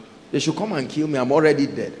before? They should come and kill me. I'm already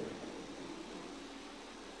dead.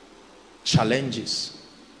 Challenges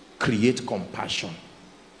create compassion.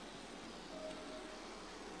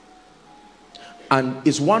 And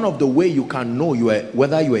it's one of the ways you can know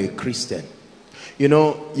whether you are a Christian. You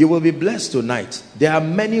know, you will be blessed tonight. There are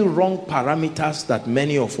many wrong parameters that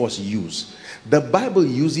many of us use. The Bible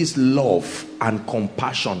uses love and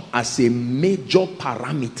compassion as a major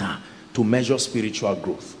parameter to measure spiritual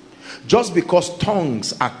growth. Just because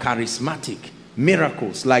tongues are charismatic,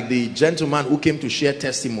 miracles, like the gentleman who came to share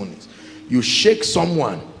testimonies, you shake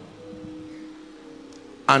someone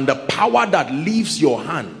and the power that leaves your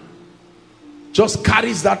hand just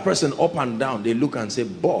carries that person up and down. They look and say,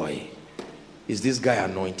 boy, is this guy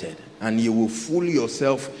anointed? And you will fool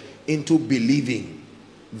yourself into believing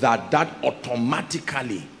that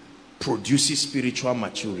automatically produces spiritual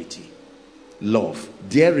maturity. Love.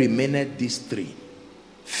 There remaineth these three: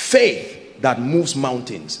 faith that moves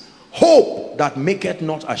mountains, hope that maketh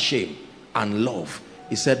not ashamed, and love.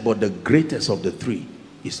 He said, but the greatest of the three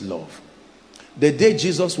is love. The day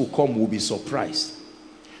Jesus will come, we'll be surprised,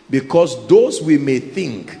 because those we may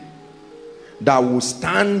think that will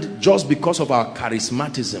stand just because of our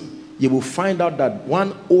charismatism, you will find out that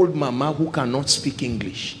one old mama who cannot speak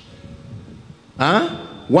English,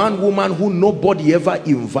 one woman who nobody ever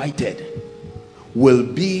invited, will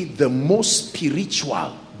be the most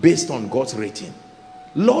spiritual based on God's rating.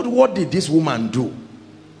 Lord, what did this woman do?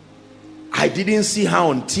 I didn't see her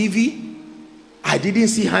on TV. I didn't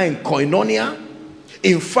see her in Koinonia.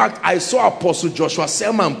 In fact, I saw Apostle Joshua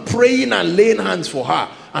Selman praying and laying hands for her,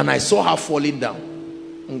 and I saw her falling down.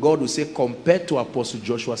 And God will say, compared to Apostle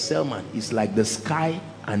Joshua Selman, it's like the sky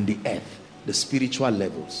and the earth, the spiritual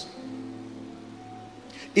levels.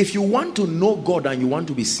 If you want to know God and you want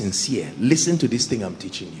to be sincere, listen to this thing I'm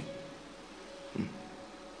teaching you.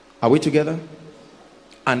 Are we together?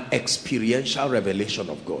 An experiential revelation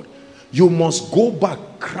of God. You must go back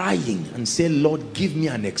crying and say, Lord, give me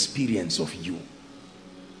an experience of you.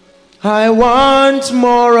 I want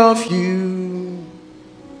more of you.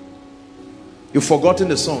 You've forgotten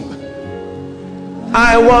the song.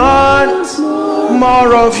 I want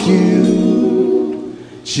more of you,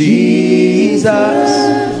 Jesus.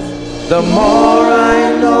 The more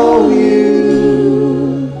I know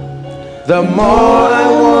you, the more I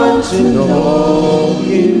want to know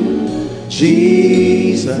you,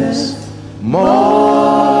 Jesus.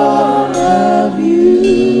 More of you.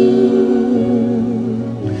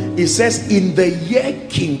 It says, in the year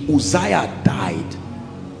King Uzziah died,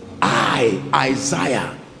 I,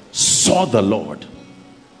 Isaiah, saw the Lord.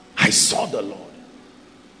 I saw the Lord.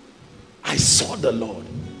 I saw the Lord.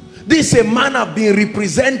 This is a man I've been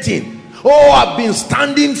representing. Oh, I've been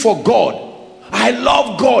standing for God. I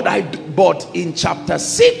love God. But in chapter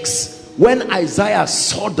 6, when Isaiah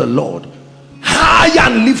saw the Lord high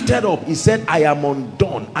and lifted up, he said, I am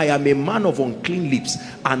undone. I am a man of unclean lips,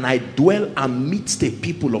 and I dwell amidst a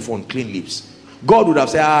people of unclean lips. God would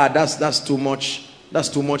have said, that's too much. That's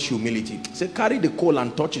too much humility. He said, carry the coal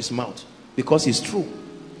and touch his mouth, because it's true.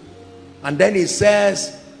 And then he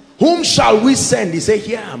says, whom shall we send? He said,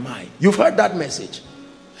 here am I. You've heard that message.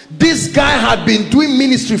 This guy had been doing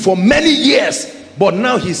ministry for many years, but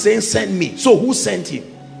now he's saying, send me. So who sent him?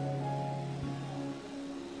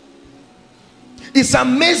 It's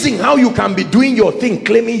amazing how you can be doing your thing,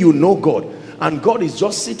 claiming you know God, and God is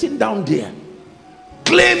just sitting down there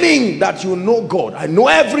claiming that you know God. I know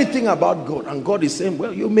everything about God, and God is saying,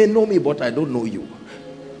 well, you may know me, but I don't know you.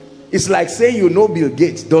 It's like saying you know Bill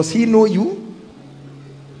Gates. Does he know you?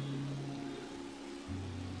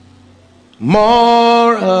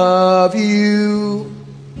 More of you,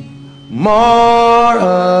 more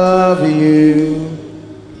of you,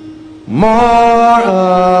 more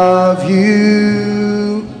of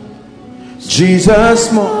you,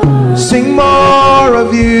 Jesus. More, sing more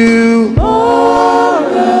of you, more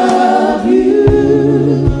of you,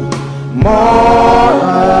 more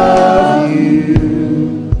of you,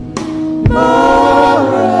 more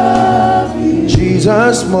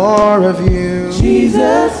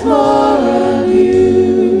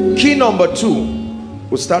number 2,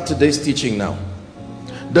 we'll start today's teaching now.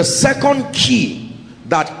 The second key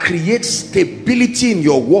that creates stability in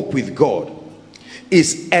your walk with God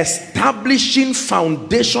is establishing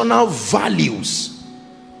foundational values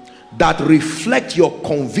that reflect your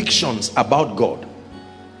convictions about God.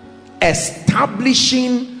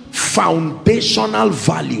 Establishing foundational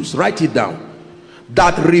values, write it down,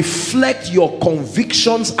 that reflect your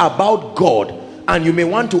convictions about God, and you may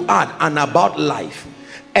want to add, and about life.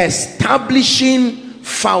 Establishing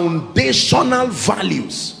foundational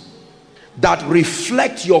values that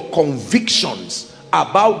reflect your convictions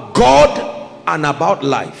about God and about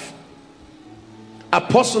life.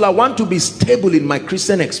 Apostle, I want to be stable in my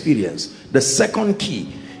Christian experience. The second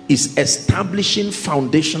key is establishing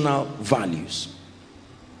foundational values.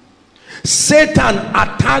 Satan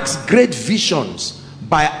attacks great visions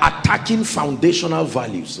by attacking foundational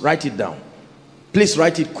values. Write it down. Please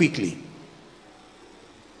write it quickly.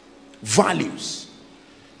 Values.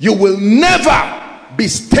 You will never be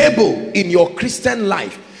stable in your Christian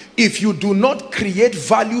life if you do not create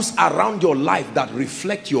values around your life that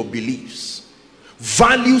reflect your beliefs.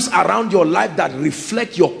 Values around your life that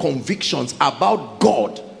reflect your convictions about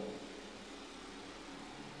God.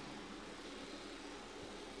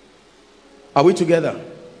 Are we together?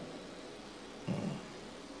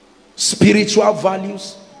 Spiritual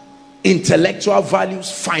values, intellectual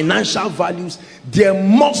values, financial values. There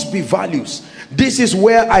must be values. This is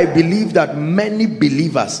where I believe that many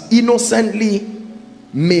believers innocently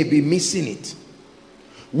may be missing it.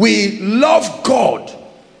 We love God,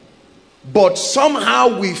 but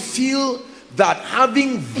somehow we feel that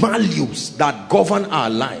having values that govern our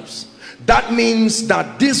lives, that means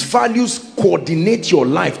that these values coordinate your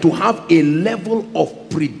life to have a level of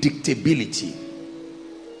predictability.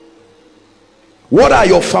 What are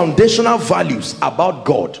your foundational values about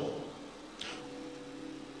God?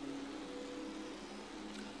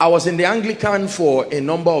 I was in the Anglican for a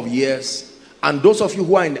number of years, and those of you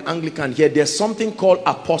who are in the Anglican here, there's something called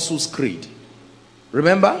Apostles' Creed.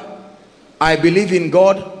 Remember? I believe in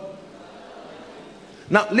God.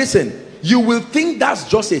 Now listen, you will think that's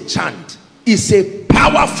just a chant. It's a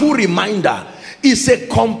powerful reminder. It's a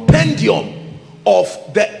compendium of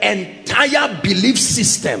the entire belief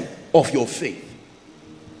system of your faith.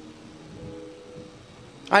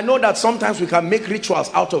 I know that sometimes we can make rituals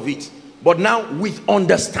out of it, but now with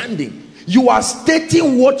understanding, you are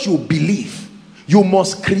stating what you believe. You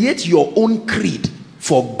must create your own creed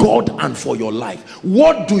for God and for your life.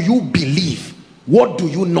 What do you believe? What do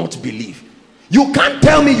you not believe? You can't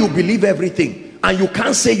tell me you believe everything, and you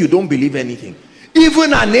can't say you don't believe anything.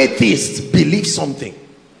 Even an atheist believes something.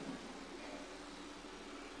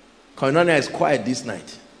 Koinonia is quiet this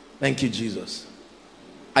night. Thank you, Jesus.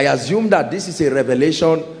 I assume that this is a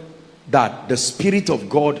revelation that the Spirit of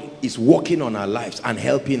God is working on our lives and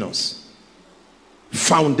helping us.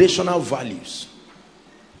 Foundational values.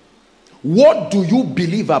 What do you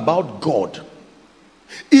believe about God?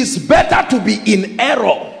 It's better to be in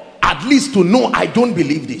error, at least to know I don't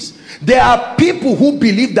believe this. There are people who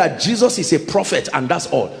believe that Jesus is a prophet and that's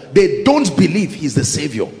all. They don't believe he's the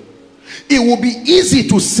Savior. It will be easy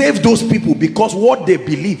to save those people because what they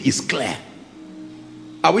believe is clear.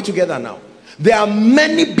 Are we together now? There are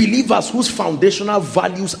many believers whose foundational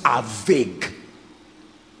values are vague.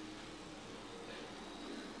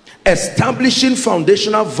 Establishing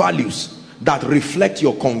foundational values that reflect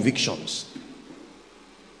your convictions.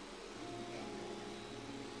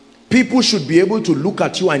 People should be able to look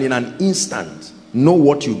at you and in an instant know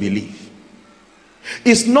what you believe.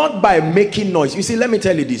 It's not by making noise. You see, let me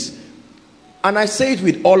tell you this, and I say it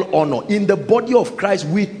with all honor. In the body of Christ,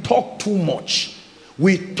 we talk too much.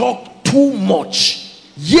 We talk too much.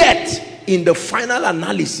 Yet, in the final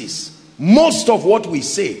analysis, most of what we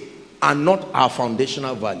say are not our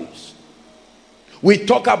foundational values. We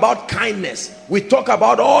talk about kindness. We talk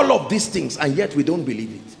about all of these things, and yet we don't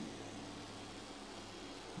believe it.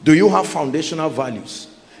 Do you have foundational values?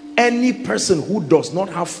 Any person who does not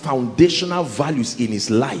have foundational values in his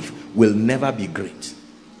life will never be great.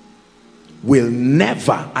 Will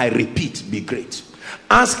never, I repeat, be great.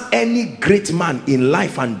 Ask any great man in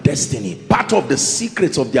life and destiny. Part of the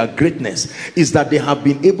secrets of their greatness is that they have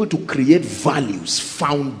been able to create values,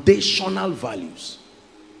 foundational values.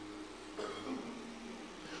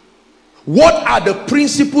 What are the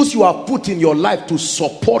principles you have put in your life to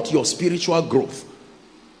support your spiritual growth?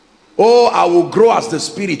 Oh, I will grow as the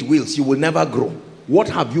Spirit wills. You will never grow. What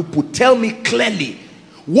have you put? Tell me clearly.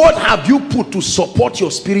 What have you put to support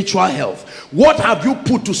your spiritual health? What have you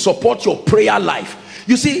put to support your prayer life?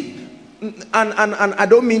 You see, and I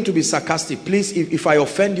don't mean to be sarcastic. Please, if I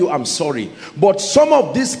offend you, I'm sorry. But some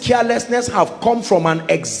of this carelessness have come from an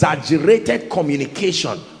exaggerated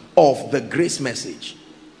communication of the grace message.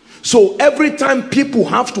 So every time people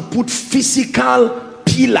have to put physical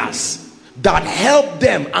pillars that help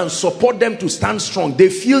them and support them to stand strong, they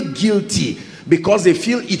feel guilty because they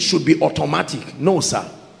feel it should be automatic. No, sir.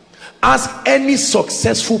 Ask any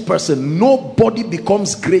successful person. Nobody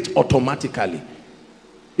becomes great automatically.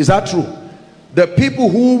 Is that true? The people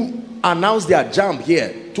who announced their jump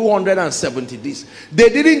here, 270 this, they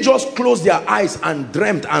didn't just close their eyes and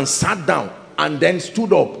dreamt and sat down and then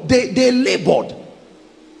stood up. They labored.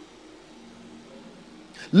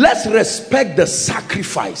 Let's respect the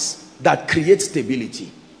sacrifice that creates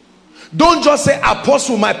stability. Don't just say,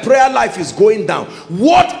 Apostle, my prayer life is going down.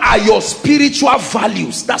 What are your spiritual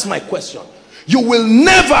values? That's my question. You will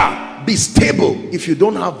never be stable if you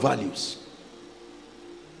don't have values.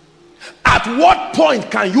 At what point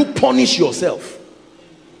can you punish yourself?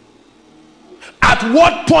 At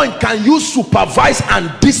what point can you supervise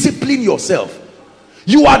and discipline yourself?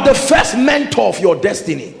 You are the first mentor of your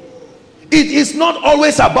destiny. It is not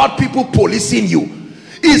always about people policing you.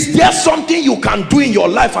 Is there something you can do in your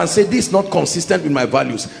life and say, this is not consistent with my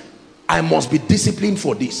values? I must be disciplined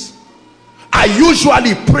for this. I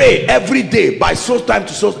usually pray every day by so time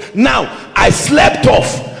to so. Now, I slept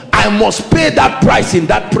off. I must pay that price in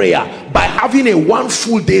that prayer by having a 1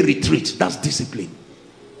 full day retreat. That's discipline.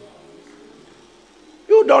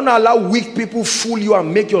 You don't allow weak people fool you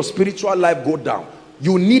and make your spiritual life go down.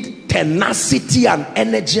 You need tenacity and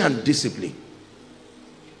energy and discipline.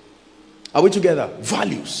 Are we together?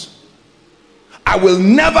 Values. I will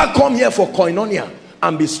never come here for Koinonia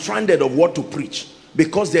and be stranded of what to preach,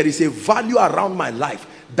 because there is a value around my life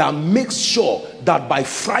that makes sure that by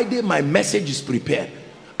Friday my message is prepared.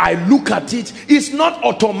 I look at it. It's not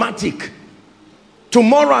automatic.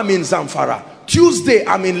 Tomorrow I'm in Zamfara. Tuesday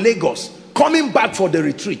I'm in Lagos, coming back for the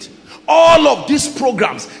retreat. All of these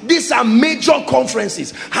programs, these are major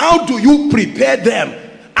conferences. How do you prepare them?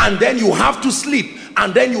 And then you have to sleep,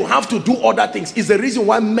 and then you have to do other things. Is the reason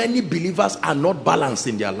why many believers are not balanced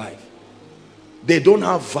in their life. They don't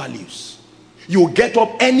have values. You get up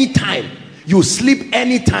anytime, you sleep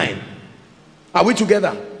anytime. Are we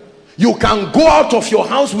together? You can go out of your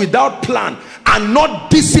house without plan and not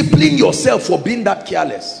discipline yourself for being that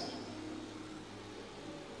careless.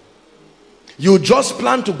 You just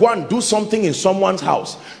plan to go and do something in someone's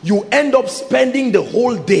house. You end up spending the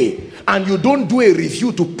whole day and you don't do a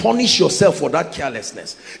review to punish yourself for that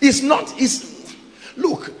carelessness.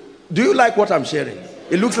 Look, do you like what I'm sharing?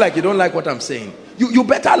 It looks like you don't like what I'm saying. You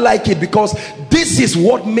better like it, because this is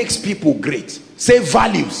what makes people great. Say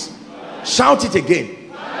values. Shout it again.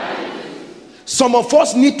 Some of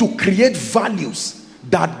us need to create values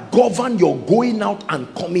that govern your going out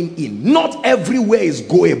and coming in. Not everywhere is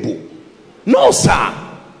goable. No,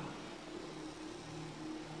 sir.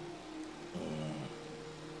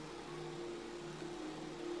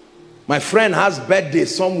 My friend has birthday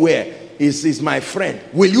somewhere. Is my friend.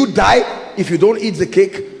 Will you die if you don't eat the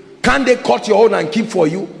cake? Can they cut your own and keep for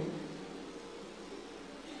you?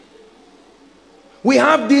 We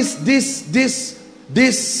have this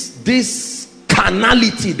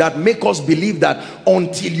carnality that make us believe that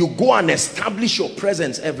until you go and establish your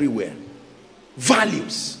presence everywhere.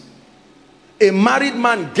 Values. A married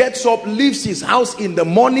man gets up, leaves his house in the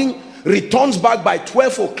morning, returns back by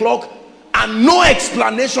 12 o'clock, and no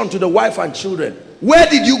explanation to the wife and children. Where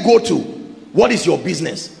did you go to? What is your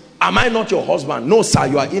business? Am I not your husband? No, sir,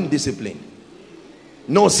 you are indisciplined.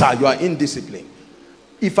 No, sir, you are indisciplined.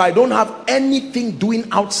 If I don't have anything doing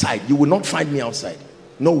outside, you will not find me outside.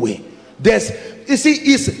 No way. You see,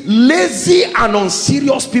 it's lazy and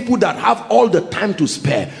unserious people that have all the time to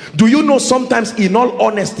spare. Do you know, sometimes, in all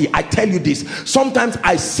honesty, I tell you this, sometimes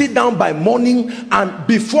I sit down by morning, and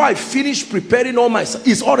before I finish preparing all my,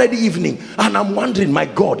 it's already evening, and I'm wondering, my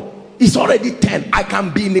God, it's already 10. I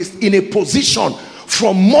can be in a position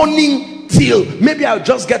from morning till maybe I'll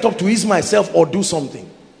just get up to ease myself or do something.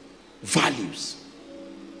 Values.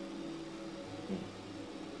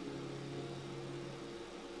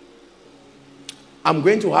 I'm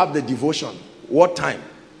going to have the devotion. What time?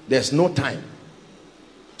 There's no time.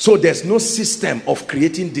 So there's no system of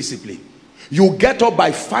creating discipline. You get up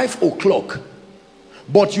by 5 o'clock,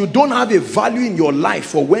 but you don't have a value in your life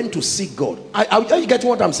for when to seek God. Are you getting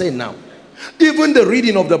what I'm saying now? Even the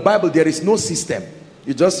reading of the Bible, there is no system.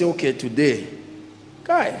 You just say, okay, today,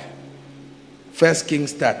 guy, 1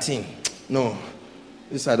 Kings 13. No,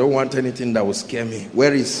 this, I don't want anything that will scare me.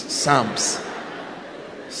 Where is Psalms?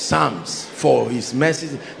 Psalms for his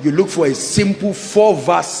message. You look for a simple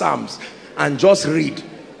 4-verse Psalms and just read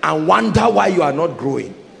and wonder why you are not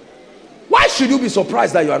growing. Why should you be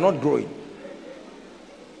surprised that you are not growing?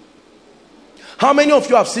 How many of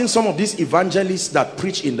you have seen some of these evangelists that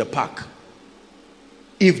preach in the park?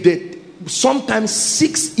 If they sometimes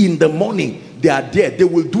 6 in the morning they are there, they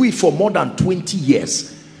will do it for more than 20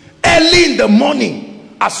 years. Early in the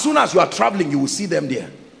morning, as soon as you are traveling, you will see them there.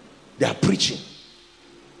 They are preaching.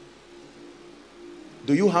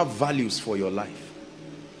 Do you have values for your life?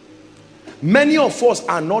 Many of us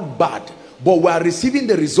are not bad, but we are receiving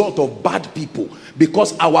the result of bad people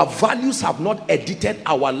because our values have not edited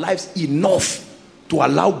our lives enough to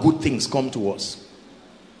allow good things come to us.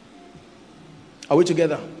 Are we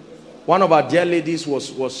together? One of our dear ladies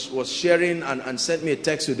was sharing and sent me a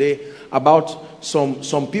text today about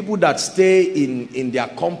some people that stay in their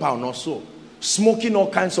compound or so, smoking all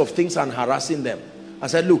kinds of things and harassing them. I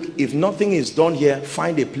said, look, if nothing is done here,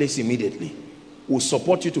 find a place immediately. We'll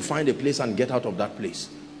support you to find a place and get out of that place.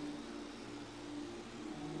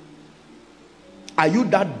 Are you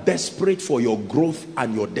that desperate for your growth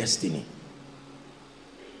and your destiny?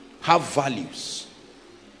 Have values.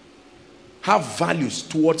 Have values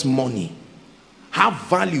towards money. Have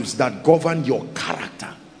values that govern your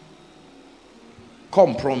character.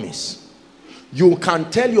 Compromise. You can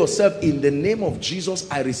tell yourself, in the name of Jesus,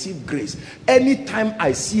 I receive grace. Anytime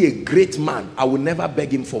I see a great man, I will never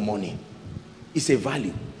beg him for money. It's a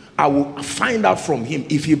value. I will find out from him.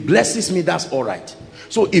 If he blesses me, that's all right.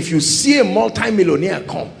 So if you see a multi-millionaire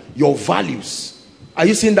come, your values. Are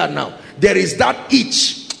you seeing that now? There is that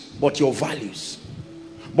itch, but your values.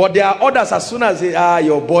 But there are others, as soon as they,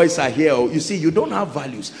 your boys are here, you see, you don't have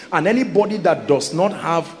values. And anybody that does not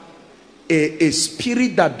have a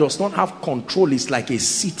spirit that does not have control is like a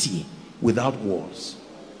city without walls.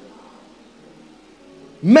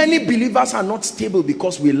 Many believers are not stable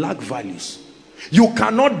because we lack values. You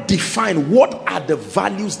cannot define what are the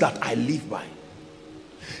values that I live by.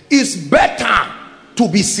 It's better to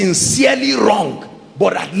be sincerely wrong,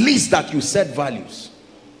 but at least that you set values.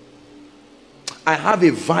 I have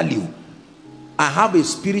a value. I have a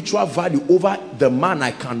spiritual value over the man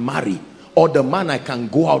I can marry, or the man I can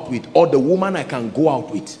go out with, or the woman I can go out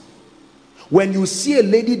with. When you see a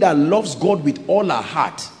lady that loves God with all her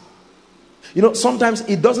heart, you know, sometimes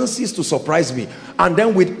it doesn't cease to surprise me. And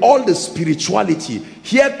then with all the spirituality,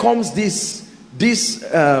 here comes this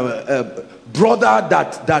brother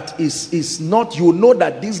that is not, you know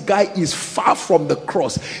that this guy is far from the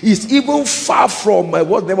cross. He's even far from,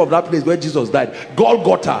 what's the name of that place where Jesus died?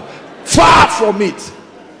 Golgotha. Far from it.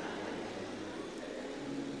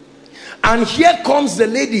 And here comes the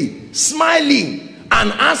lady smiling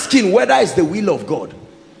and asking whether it's the will of God.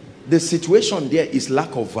 The situation there is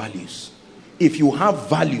lack of values. If you have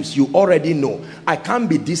values, you already know, I can't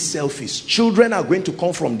be this selfish. Children are going to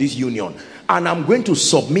come from this union, and I'm going to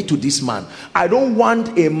submit to this man. I don't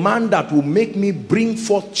want a man that will make me bring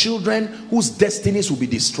forth children whose destinies will be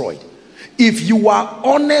destroyed. If you are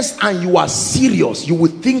honest and you are serious, you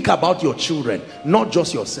will think about your children, not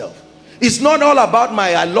just yourself. It's not all about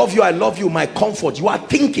my I love you, my comfort. You are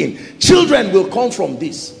thinking children will come from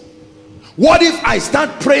this. What if I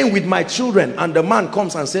start praying with my children and the man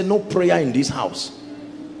comes and says no prayer in this house?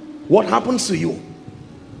 What happens to you?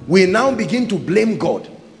 We now begin to blame God.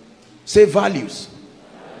 Say values.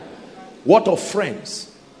 What of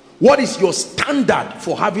friends? What is your standard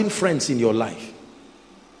for having friends in your life?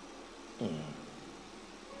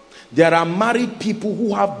 There are married people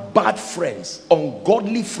who have bad friends,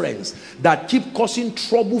 ungodly friends that keep causing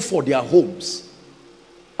trouble for their homes.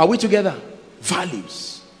 Are we together?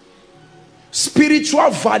 Values.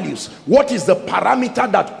 Spiritual values. What is the parameter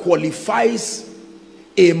that qualifies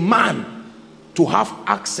a man to have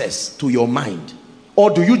access to your mind? Or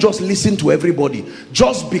do you just listen to everybody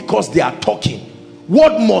just because they are talking?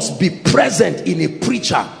 What must be present in a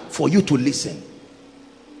preacher for you to listen?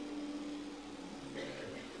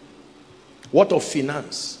 What of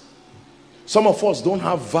finance? Some of us don't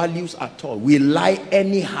have values at all. We lie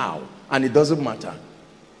anyhow and it doesn't matter.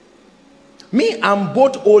 Me, I'm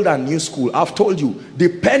both old and new school. I've told you,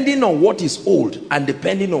 depending on what is old and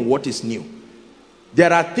depending on what is new.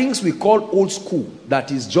 There are things we call old school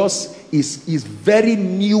that is just is very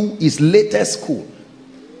new, is latest school.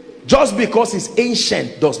 Just because it's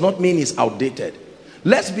ancient does not mean it's outdated.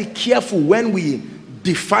 Let's be careful when we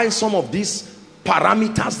define some of these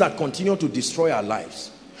parameters that continue to destroy our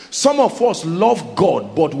lives. Some of us love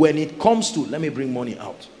God, but when it comes to, let me bring money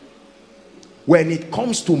out. When it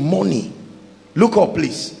comes to money, look up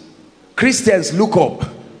please. Christians, look up.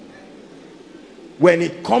 When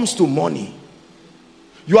it comes to money,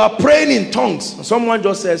 You are praying in tongues. Someone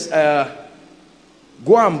just says,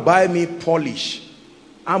 go and buy me polish.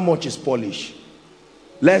 How much is polish?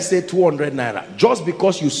 Let's say 200 naira. Just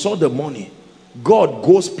because you saw the money, God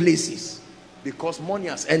goes places because money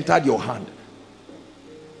has entered your hand.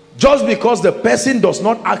 Just because the person does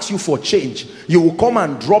not ask you for change, you will come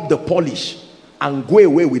and drop the polish and go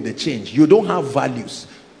away with the change. You don't have values.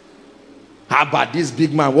 How about this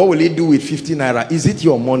big man? What will he do with 50 naira? Is it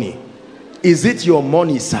your money? Is it your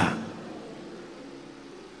money, sir?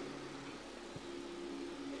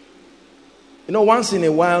 You know, once in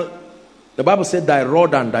a while, the Bible said, thy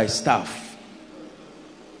rod and thy staff,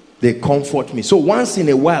 they comfort me. So once in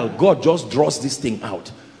a while, God just draws this thing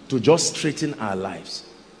out to just straighten our lives.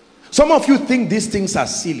 Some of you think these things are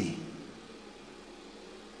silly.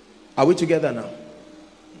 Are we together now?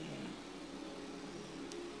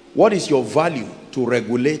 What is your value to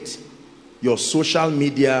regulate your social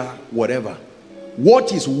media, whatever?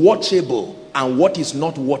 What is watchable and what is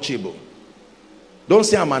not watchable? Don't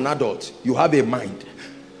say I'm an adult. You have a mind.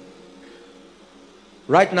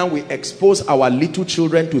 Right now we expose our little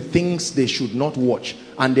children to things they should not watch,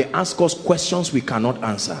 and they ask us questions we cannot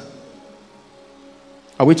answer.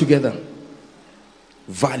 Are we together?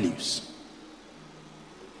 Values.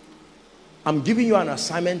 I'm giving you an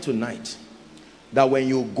assignment tonight that when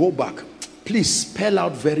you go back, please spell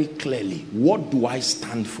out very clearly, what do I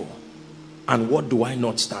stand for and what do I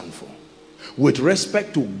not stand for, with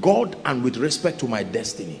respect to God and with respect to my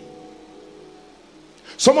destiny.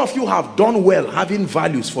 Some of you have done well having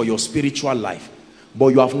values for your spiritual life, but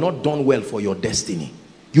you have not done well for your destiny.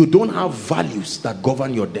 You don't have values that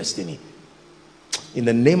govern your destiny. In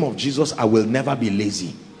the name of Jesus, I will never be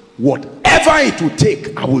lazy. Whatever it will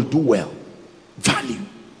take, I will do well. Value.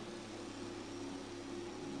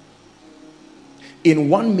 In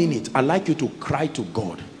 1 minute, I'd like you to cry to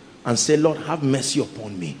God and say, Lord, have mercy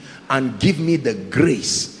upon me and give me the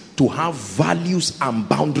grace to have values and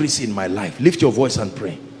boundaries in my life. Lift your voice and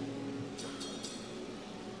pray.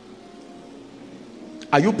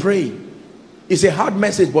 Are you praying? It's a hard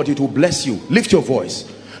message, but it will bless you. Lift your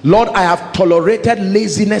voice. Lord, I have tolerated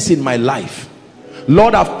laziness in my life.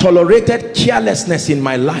 Lord, I've tolerated carelessness in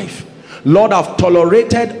my life. Lord, I've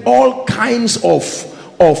tolerated all kinds of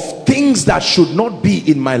things that should not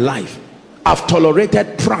be in my life. I've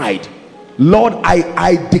tolerated pride. Lord,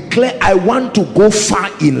 I declare I want to go far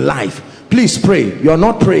in life. Please pray. You're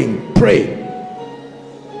not praying. Pray.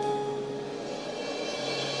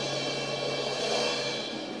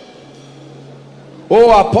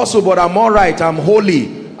 Oh, Apostle, but I'm all right. I'm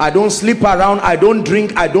holy. I don't sleep around. I don't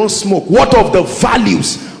drink. I don't smoke. What of the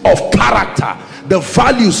values of character? The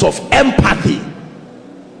values of empathy?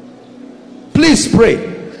 Please pray.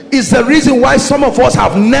 It's the reason why some of us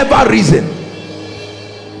have never risen.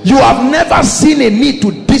 You have never seen a need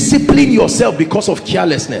to discipline yourself because of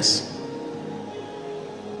carelessness.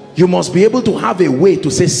 You must be able to have a way to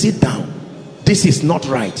say, sit down. This is not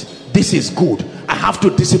right. This is good. I have to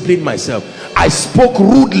discipline myself. I spoke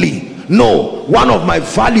rudely. No, one of my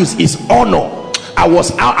values is honor.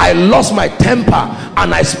 I lost my temper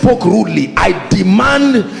and I spoke rudely. I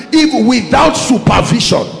demand, even without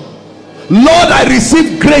supervision. Lord, I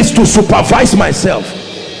receive grace to supervise myself.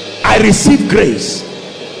 I receive grace.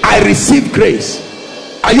 I receive grace.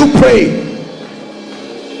 Are you praying?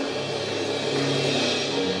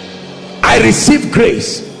 I receive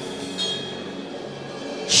grace.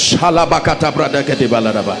 Shalabakata bradakete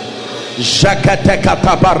baladaba. Jakate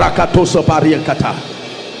kata barakato sopariakata.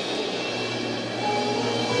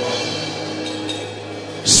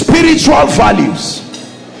 Spiritual values,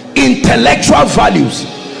 intellectual values,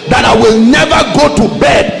 that I will never go to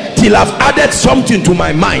bed till I've added something to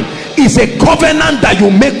my mind, is a covenant that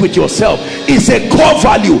you make with yourself. It's a core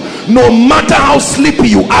value. No matter how sleepy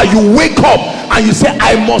you are, you wake up and you say,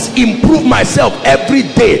 I must improve myself every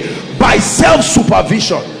day by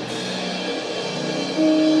self-supervision.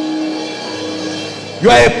 You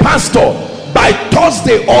are a pastor. By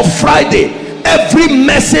Thursday or Friday, every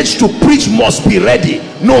message to preach must be ready,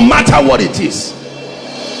 no matter what it is.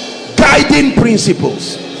 Guiding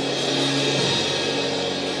principles.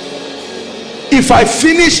 If I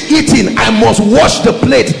finish eating, I must wash the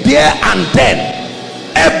plate there and then.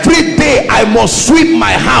 Every day I must sweep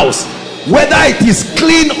my house, whether it is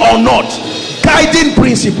clean or not. Guiding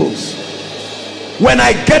principles. When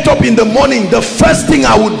I get up in the morning, the first thing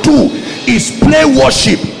I would do is play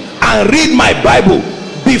worship and read my Bible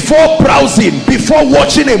before browsing, before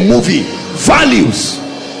watching a movie. Values.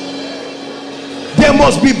 There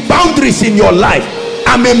must be boundaries in your life.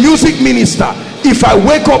 I'm a music minister. If I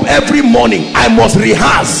wake up every morning, I must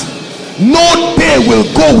rehearse. No day will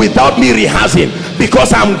go without me rehearsing,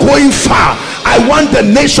 because I'm going far. I want the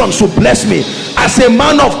nations to bless me. As a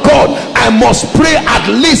man of God, I must pray at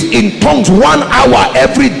least in tongues 1 hour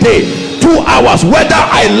every day, 2 hours, whether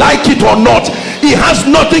I like it or not. It has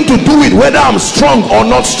nothing to do with whether I'm strong or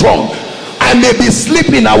not strong. I may be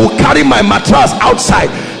sleeping, I will carry my mattress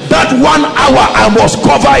outside. That 1 hour I must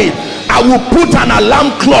cover it. I will put an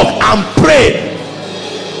alarm clock and pray.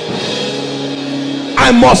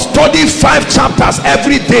 I must study 5 chapters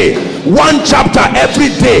every day, 1 chapter every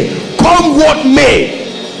day, come what may.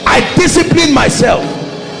 I discipline myself.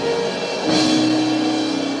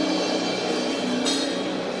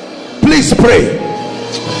 Please pray.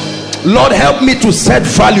 Lord, help me to set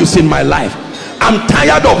values in my life. I'm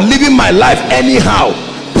tired of living my life anyhow,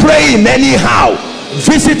 praying anyhow,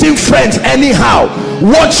 visiting friends anyhow,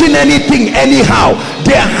 watching anything anyhow.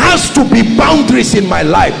 There has to be boundaries in my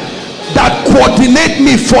life that coordinate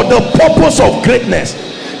me for the purpose of greatness.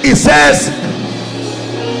 It says,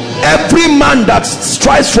 every man that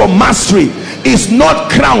strives for mastery is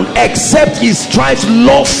not crowned except he strives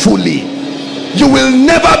lawfully. You will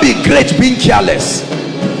never be great being careless.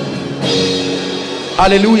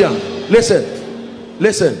 Hallelujah.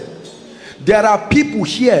 Listen, there are people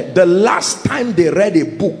here, the last time they read a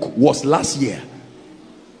book was last year.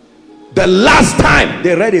 The last time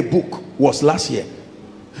they read a book was last year.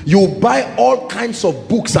 You buy all kinds of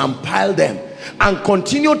books and pile them and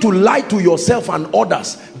continue to lie to yourself and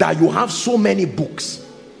others that you have so many books.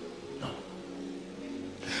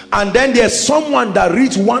 And then there's someone that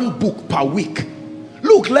reads 1 book per week.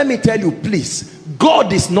 Look, let me tell you, please,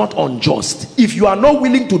 God is not unjust. If you are not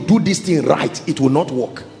willing to do this thing right, it will not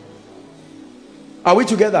work. Are we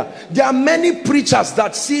together? There are many preachers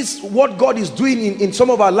that sees what God is doing in some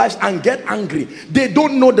of our lives and get angry. They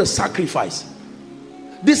don't know the sacrifice.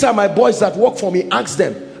 These are my boys that work for me. Ask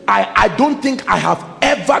them. I don't think I have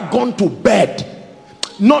ever gone to bed,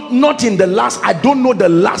 not in the last, I don't know the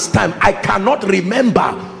last time, I cannot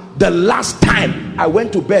remember the last time I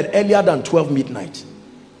went to bed earlier than 12 midnight.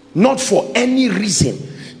 Not for any reason,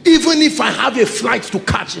 even if I have a flight to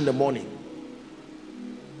catch in the morning.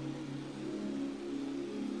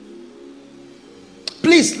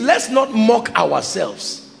 Please, let's not mock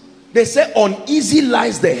ourselves. They say uneasy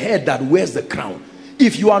lies the head that wears the crown.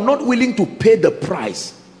 If you are not willing to pay the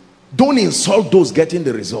price, don't insult those getting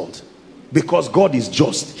the result, because God is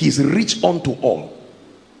just. He's rich unto all.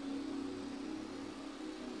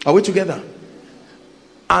 Are we together?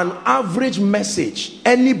 An average message,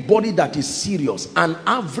 anybody that is serious, an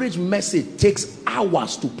average message takes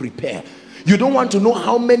hours to prepare. You don't want to know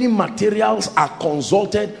how many materials are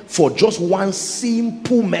consulted for just one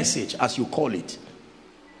simple message, as you call it.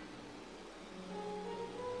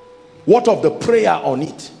 What of the prayer on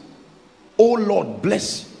it? Oh Lord,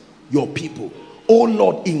 bless your people. Oh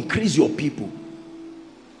Lord, increase your people.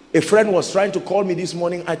 A friend was trying to call me this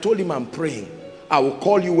morning. I told him I'm praying. I will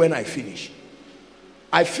call you when I finish.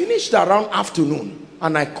 I finished around afternoon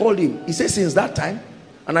and I called him. He said, since that time?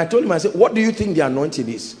 And I told him, I said, what do you think the anointing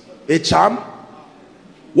is? A charm?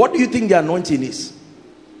 What do you think the anointing is?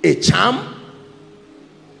 A charm?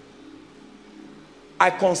 I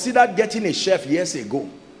considered getting a chef years ago,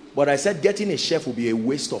 but I said getting a chef will be a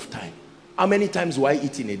waste of time. How many times do I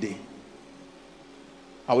eat in a day?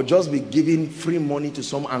 I would just be giving free money to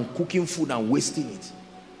someone and cooking food and wasting it.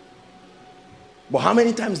 But how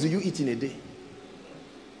many times do you eat in a day?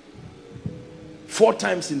 4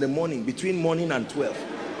 times in the morning, between morning and 12.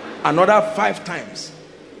 Another 5 times.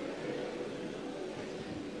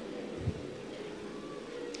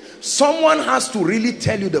 Someone has to really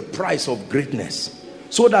tell you the price of greatness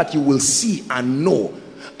so that you will see and know.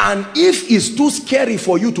 And if it's too scary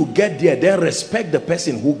for you to get there, then respect the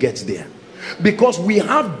person who gets there. Because we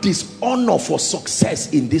have dishonor for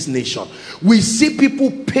success in this nation. We see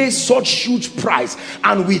people pay such huge price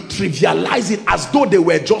and we trivialize it as though they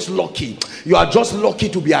were just lucky. You are just lucky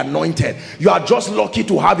to be anointed. You are just lucky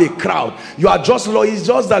to have a crowd. You are just lucky. It's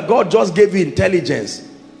just that God just gave you intelligence.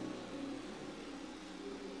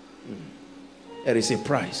 There is a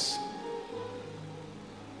price.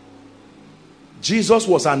 Jesus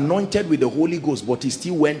was anointed with the Holy Ghost, but he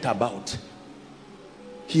still went about.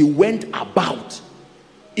 He went about.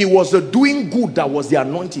 It was the doing good that was the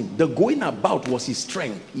anointing. The going about was his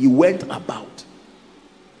strength. He went about.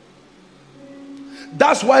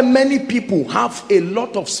 That's why many people have a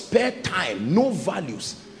lot of spare time, no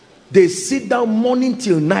values. They sit down morning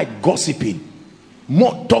till night gossiping,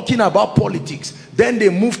 more talking about politics. Then they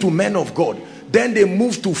move to men of God. Then they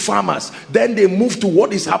move to farmers. Then they move to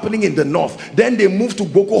what is happening in the north. Then they move to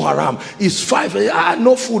Boko Haram. It's 5,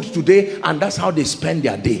 no food today. And that's how they spend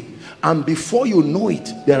their day. And before you know it,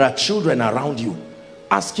 there are children around you.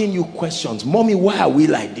 asking you questions. Mommy, why are we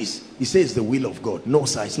like this? He says it's the will of God. No,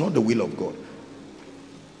 sir, it's not the will of God.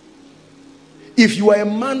 If you are a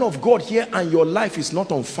man of God here and your life is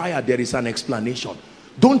not on fire, there is an explanation.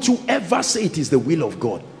 Don't you ever say it is the will of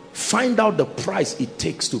God. Find out the price it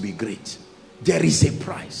takes to be great. There is a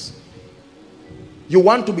price. You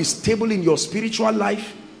want to be stable in your spiritual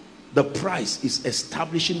life? The price is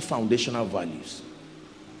establishing foundational values.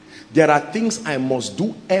 There are things I must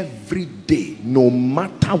do every day, no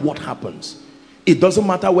matter what happens. It doesn't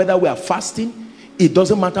matter whether we are fasting. It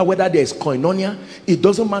doesn't matter whether there is koinonia. It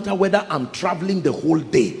doesn't matter whether I'm traveling the whole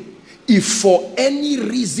day. If for any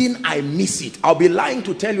reason I miss it, I'll be lying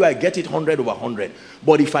to tell you I get it 100 over 100.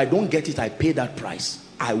 But if I don't get it, I pay that price.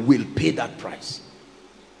 I will pay that price.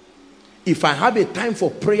 If I have a time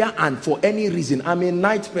for prayer and for any reason, I'm a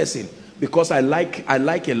night person because I like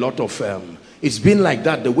a lot of, it's been like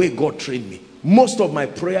that the way God trained me. Most of my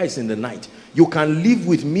prayer is in the night. You can live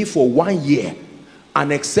with me for 1 year,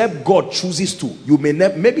 and except God chooses to, you may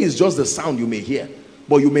never, maybe it's just the sound you may hear,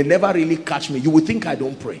 but you may never really catch me. You will think I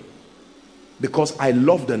don't pray because I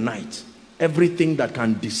love the night. Everything that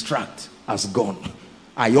can distract has gone.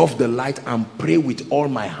 I off the light and pray with all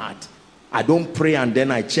my heart. I don't pray and then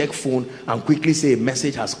I check phone and quickly say a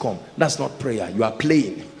message has come. That's not prayer. You are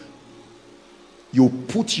playing. You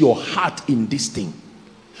put your heart in this thing.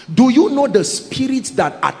 Do you know the spirits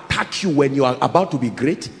that attack you when you are about to be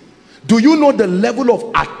great? Do you know the level of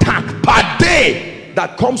attack per day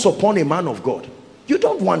that comes upon a man of God? You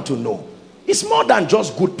don't want to know. It's more than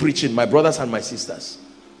just good preaching, my brothers and my sisters.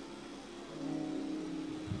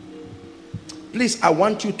 Please, I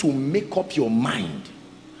want you to make up your mind.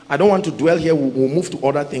 I don't want to dwell here. We'll move to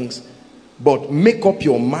other things. But make up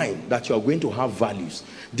your mind that you are going to have values.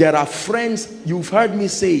 There are friends, you've heard me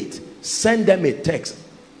say it. Send them a text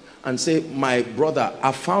and say, my brother,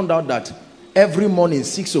 I found out that every morning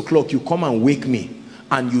 6 o'clock you come and wake me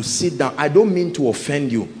and you sit down. I don't mean to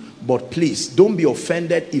offend you, but please don't be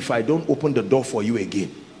offended if I don't open the door for you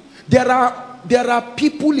again. There are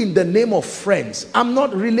people in the name of friends.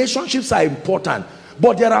 Relationships are important,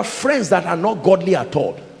 but there are friends that are not godly at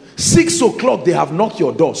all. 6 o'clock they have knocked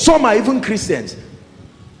your door. Some are even Christians.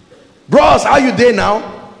 Bros, are you there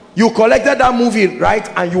now? You collected that movie, right?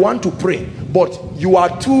 And you want to pray, but you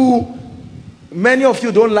are too, many of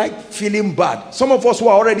you don't like feeling bad. Some of us who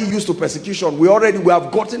are already used to persecution, we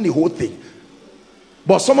have gotten the whole thing.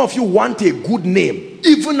 But some of you want a good name,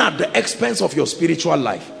 even at the expense of your spiritual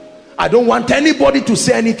life. I don't want anybody to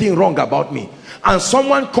say anything wrong about me. And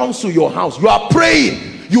someone comes to your house, you are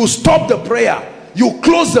praying, you stop the prayer, you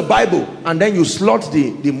close the Bible, and then you slot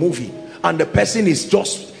the movie, and the person is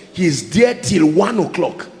just, he's there till 1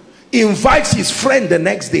 o'clock, invites his friend the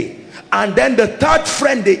next day, and then the third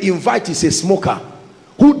friend they invite is a smoker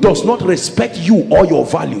who does not respect you or your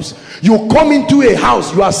values. You come into a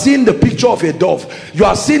house, you are seeing the picture of a dove, you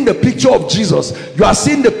are seeing the picture of Jesus, you are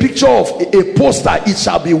seeing the picture of a poster, it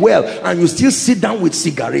shall be well, and you still sit down with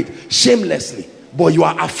cigarette shamelessly, but you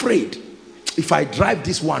are afraid. If I drive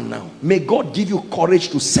this one now, may God give you courage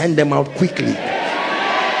to send them out quickly.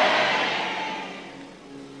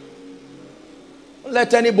 Don't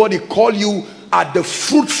let anybody call you at the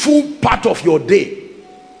fruitful part of your day.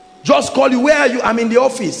 Just call you, where are you? I'm in the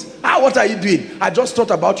office. What are you doing? I just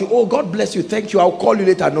thought about you. Oh, God bless you, thank you, I'll call you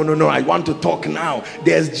later. No, I want to talk now.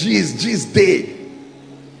 There's G's day.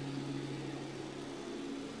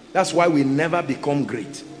 That's why we never become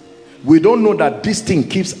great. We don't know that this thing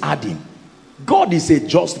keeps adding. God is a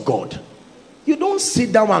just God. You don't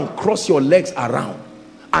sit down and cross your legs around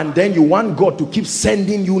and then you want God to keep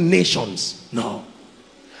sending you nations. No.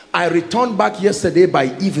 I returned back yesterday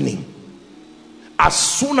by evening. As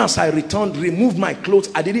soon as I returned, removed my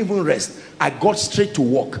clothes, I didn't even rest. I got straight to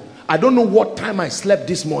work. I don't know what time I slept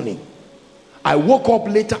this morning. I woke up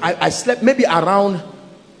later. I slept maybe around,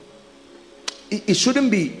 it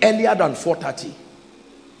shouldn't be earlier than 4:30.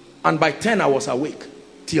 And by 10 I was awake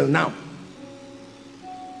till now.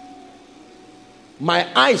 My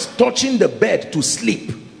eyes touching the bed to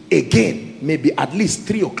sleep again, maybe at least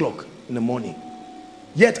 3 o'clock in the morning.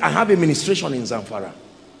 Yet I have a ministration in Zamfara.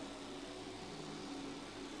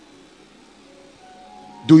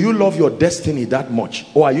 Do you love your destiny that much,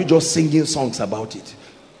 or are you just singing songs about it?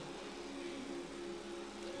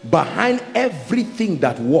 Behind everything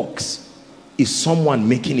that works is someone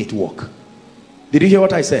making it work. Did you hear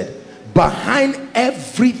what I said? Behind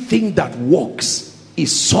everything that works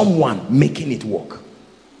is someone making it work.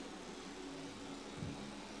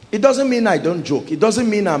 It doesn't mean I don't joke. It doesn't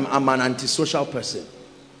mean I'm an antisocial person.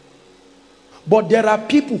 But there are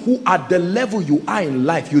people who at the level you are in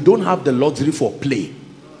life, you don't have the luxury for play.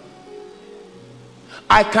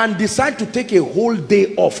 I can decide to take a whole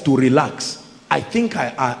day off to relax. I think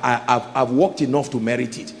I've worked enough to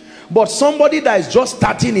merit it. But somebody that is just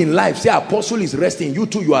starting in life, say Apostle is resting, you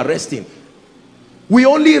too, you are resting. We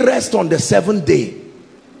only rest on the 7th day.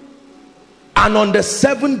 And on the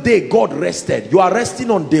 7th day, God rested. You are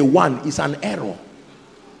resting on day 1. It's an error.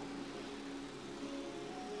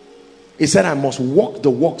 He said, I must walk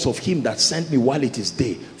the works of him that sent me while it is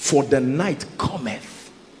day. For the night cometh,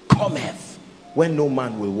 when no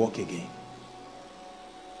man will walk again.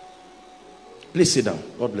 Please sit down.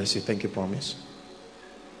 God bless you. Thank you, promise.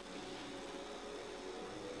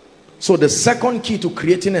 So the second key to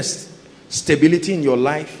creating a stability in your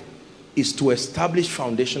life is to establish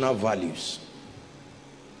foundational values.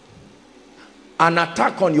 An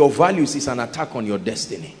attack on your values is an attack on your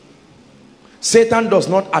destiny. Satan does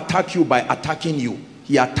not attack you by attacking you.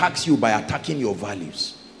 He attacks you by attacking your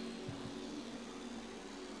values.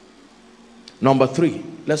 Number 3,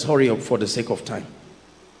 let's hurry up for the sake of time.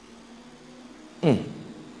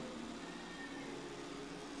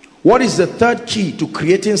 What is the third key to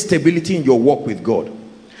creating stability in your walk with God?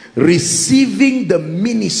 Receiving the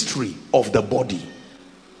ministry of the body.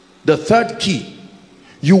 The third key.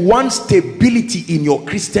 You want stability in your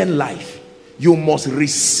Christian life, you must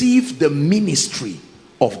receive the ministry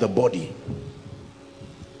of the body.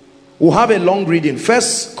 We'll have a long reading. 1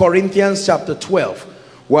 Corinthians chapter 12.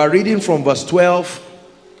 We're reading from verse 12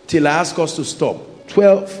 till I ask us to stop.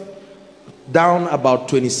 12 down about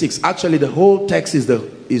 26. Actually, the whole text is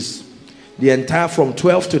the entire from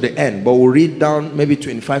 12 to the end, but we'll read down maybe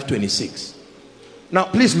 25, 26. Now,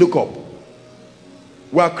 please look up.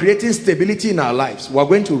 We are creating stability in our lives. We are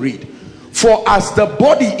going to read. For as the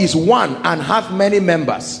body is one and hath many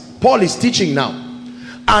members, Paul is teaching now,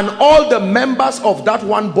 and all the members of that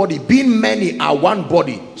one body, being many, are one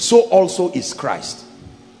body, so also is Christ.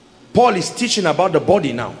 Paul is teaching about the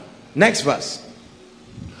body now. Next verse.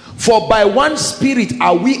 For by one Spirit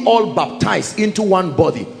are we all baptized into one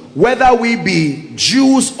body, whether we be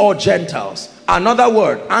Jews or Gentiles. Another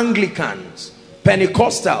word, Anglicans,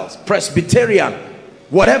 Pentecostals, Presbyterian,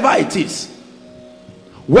 whatever it is.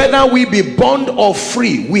 Whether we be bond or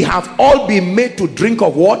free, we have all been made to drink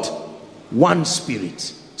of what? One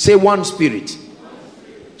Spirit. Say one Spirit.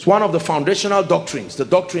 It's one of the foundational doctrines, the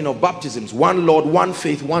doctrine of baptisms. One Lord, one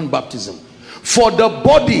faith, one baptism. For the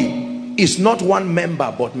body is not one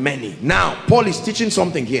member but many. Now, Paul is teaching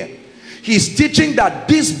something here. He's teaching that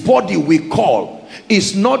this body we call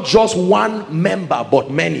is not just one member but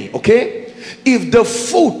many. Okay? If the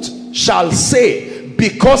foot shall say,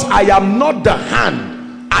 because I am not the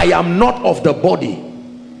hand, I am not of the body,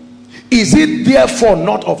 is it therefore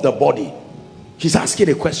not of the body? He's asking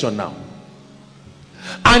a question now.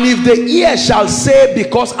 And if the ear shall say,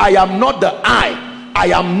 because I am not the eye, I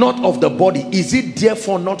am not of the body, is it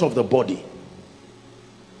therefore not of the body?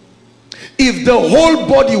 If the whole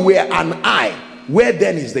body were an eye, where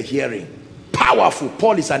then is the hearing? Powerful.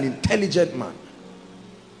 Paul is an intelligent man.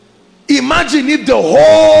 Imagine if the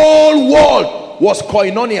whole world was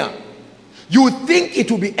koinonia. You would think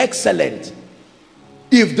it would be excellent.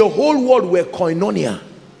 If the whole world were koinonia,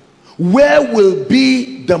 where will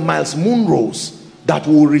be the Miles Munros that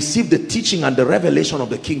will receive the teaching and the revelation of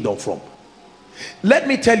the kingdom from? Let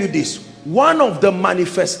me tell you this. One of the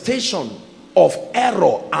manifestations of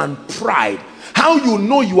error and pride, how you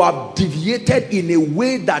know you have deviated in a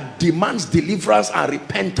way that demands deliverance and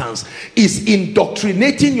repentance, is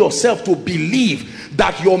indoctrinating yourself to believe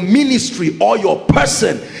that your ministry or your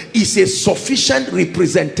person is a sufficient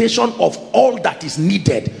representation of all that is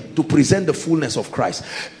needed to present the fullness of Christ.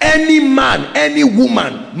 Any man, any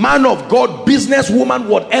woman, man of God, businesswoman,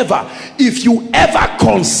 whatever, if you ever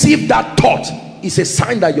conceive that thought, it's a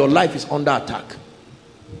sign that your life is under attack.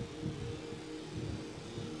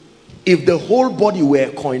 If the whole body were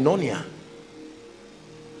koinonia,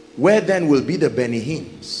 where then will be the Benny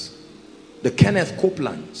Hinns, the Kenneth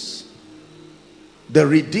Copelands, the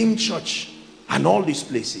Redeemed Church, and all these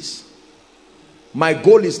places? My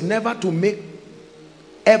goal is never to make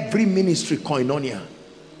every ministry koinonia.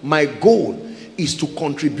 My goal is to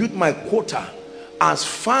contribute my quota as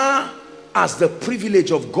far as the privilege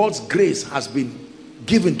of God's grace has been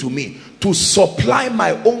given to me, to supply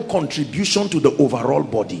my own contribution to the overall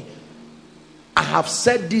body. I have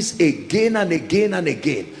said this again and again and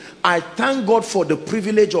again. I thank God for the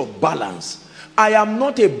privilege of balance. I am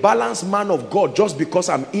not a balanced man of God just because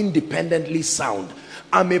I'm independently sound.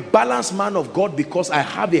 I'm a balanced man of God because I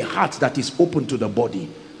have a heart that is open to the body.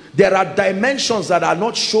 There are dimensions that are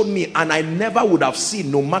not shown me and I never would have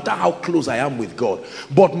seen, no matter how close I am with God.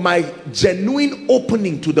 But my genuine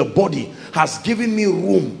opening to the body has given me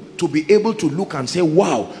room to be able to look and say,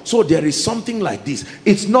 wow, so there is something like this.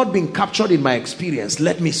 It's not been captured in my experience.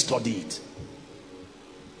 Let me study it.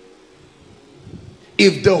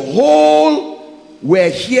 If the whole were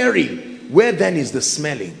hearing, where then is the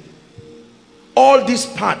smelling? All these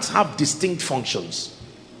parts have distinct functions.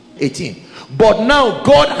 18. But now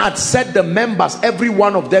God had set the members, every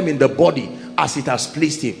one of them, in the body as it has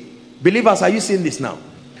pleased him. Believers, are you seeing this now?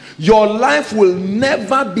 Your life will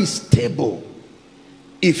never be stable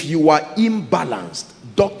if you are imbalanced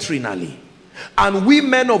doctrinally. And we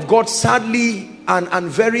men of God, sadly, and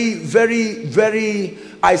very, very, very,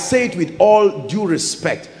 I say it with all due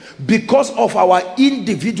respect, because of our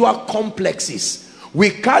individual complexes, we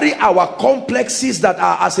carry our complexes that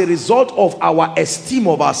are as a result of our esteem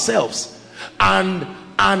of ourselves, and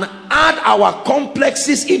add our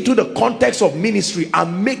complexes into the context of ministry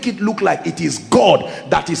and make it look like it is God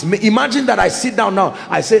that is. Imagine that I sit down now,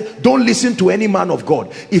 I say, don't listen to any man of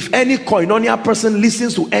God. If any Koinonia person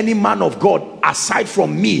listens to any man of God aside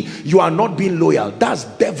from me, you are not being loyal. That's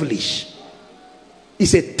devilish.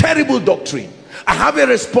 It's a terrible doctrine. I have a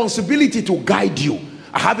responsibility to guide you.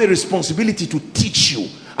 I have a responsibility to teach you.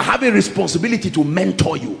 I have a responsibility to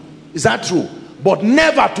mentor you. Is that true? But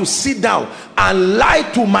never to sit down and lie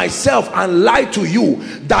to myself and lie to you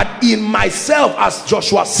that in myself, as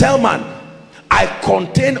Joshua Selman, I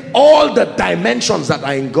contain all the dimensions that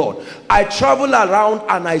are in God. I travel around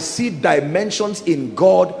and I see dimensions in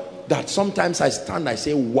God that sometimes I stand, I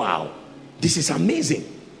say, wow, this is amazing.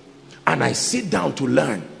 And I sit down to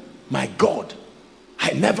learn. My God,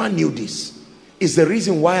 I never knew this. Is the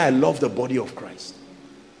reason why I love the body of Christ.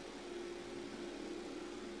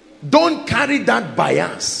 Don't carry that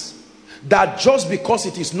bias that just because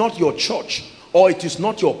it is not your church or it is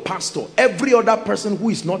not your pastor, every other person who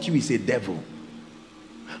is not you is a devil.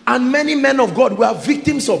 And many men of God, we are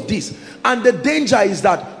victims of this. And the danger is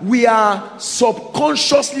that we are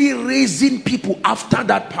subconsciously raising people after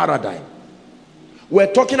that paradigm.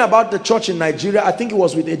 We're talking about the church in Nigeria. I think it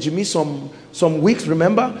was with Ejimi some weeks,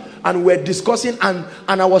 remember? And we're discussing, and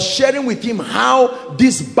I was sharing with him how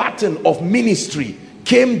this baton of ministry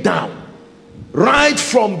came down right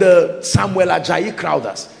from the Samuel Ajayi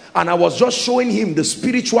Crowders. And I was just showing him the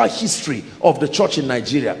spiritual history of the church in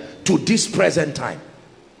Nigeria to this present time.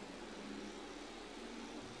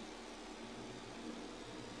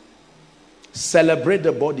 Celebrate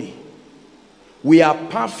the body. We are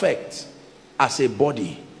perfect as a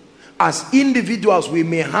body. As individuals, we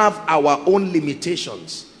may have our own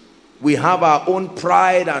limitations. We have our own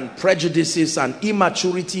pride and prejudices and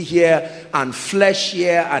immaturity here, and flesh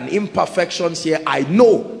here, and imperfections here. I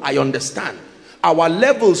know, I understand. Our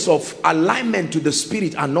levels of alignment to the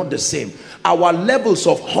Spirit are not the same. Our levels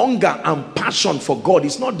of hunger and passion for God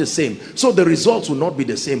is not the same. So the results will not be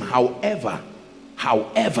the same. However,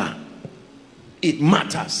 it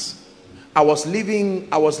matters. I was leaving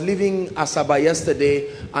Asaba yesterday,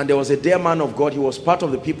 and there was a dear man of God. He was part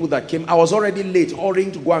of the people that came. I was already late,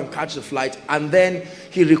 hurrying to go and catch the flight, and then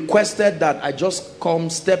he requested that I just come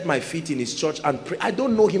step my feet in his church and pray. I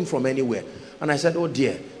don't know him from anywhere. And I said, oh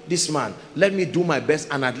dear, this man, let me do my best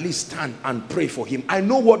and at least stand and pray for him. I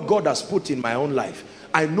know what God has put in my own life.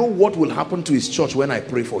 I know what will happen to his church when I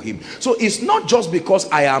pray for him. So it's not just because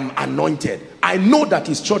I am anointed. I know that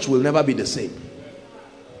his church will never be the same.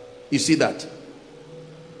 You see that?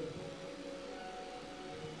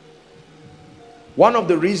 One of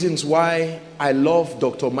the reasons why I love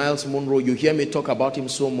Dr. Miles Monroe, you hear me talk about him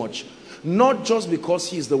so much, not just because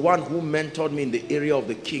he's the one who mentored me in the area of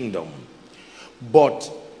the kingdom, but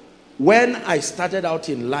when I started out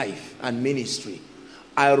in life and ministry,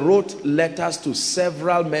 I wrote letters to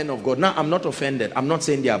several men of God. Now, I'm not offended. I'm not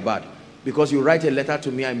saying they are bad. Because you write a letter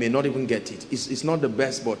to me, I may not even get it. It's not the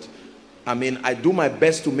best, but I mean, I do my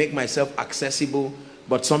best to make myself accessible,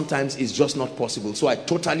 but sometimes it's just not possible. So I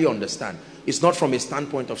totally understand. It's not from a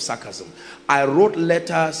standpoint of sarcasm. I wrote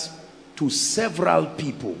letters to several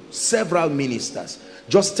people, several ministers,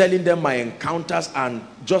 just telling them my encounters and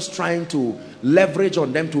just trying to leverage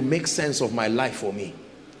on them to make sense of my life for me.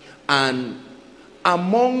 And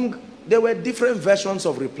there were different versions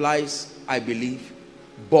of replies, I believe,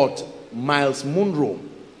 but Miles Monroe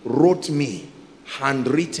wrote me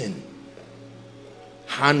handwritten,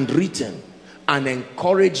 and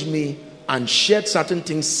encouraged me and shared certain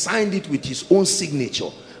things, signed it with his own signature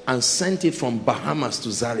and sent it from Bahamas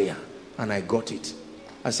to Zaria, and I got it.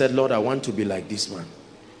 I said, Lord, I want to be like this man.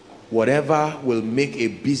 Whatever will make a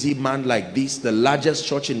busy man like this, the largest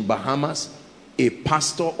church in Bahamas, a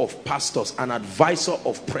pastor of pastors, an advisor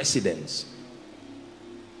of presidents,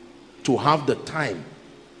 to have the time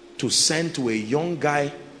to send to a young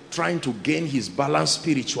guy trying to gain his balance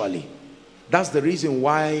spiritually. That's the reason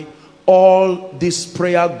why all these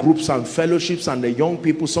prayer groups and fellowships and the young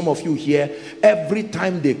people, some of you here, every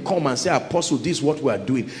time they come and say, Apostle, this is what we are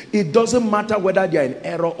doing, it doesn't matter whether they are in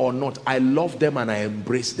error or not. I love them and I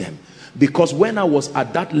embrace them. Because when I was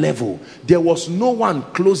at that level, there was no one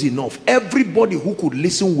close enough. Everybody who could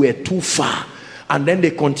listen were too far. And then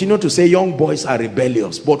they continue to say young boys are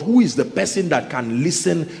rebellious. But who is the person that can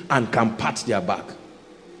listen and can pat their back?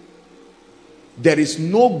 There is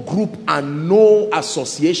no group and no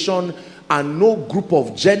association and no group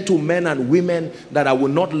of gentlemen and women that I will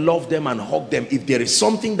not love them and hug them. If there is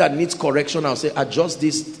something that needs correction, I'll say adjust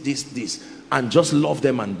this, and just love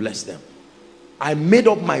them and bless them. I made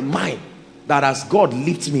up my mind that as God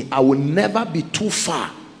lifts me, I will never be too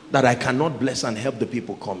far that I cannot bless and help the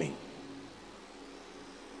people coming.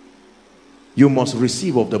 You must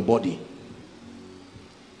receive of the body.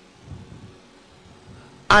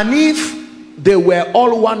 And if they were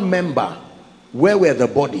all one member, where were the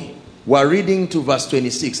body? We're reading to verse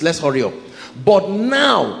 26. Let's hurry up. But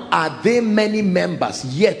now are they many members,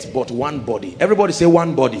 yet but one body. Everybody say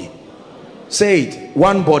one body. Say it.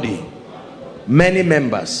 One body. Many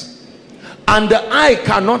members. And the eye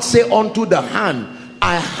cannot say unto the hand,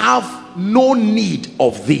 I have no need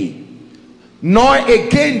of thee. Nor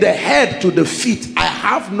again the head to the feet, I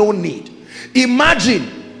have no need. Imagine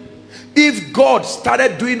if God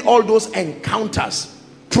started doing all those encounters,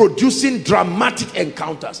 producing dramatic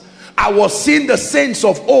encounters. I was seeing the saints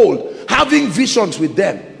of old, having visions with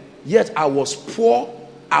them. Yet I was poor,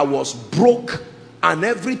 I was broke, and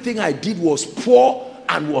everything I did was poor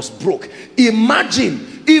and was broke.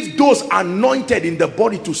 Imagine if those anointed in the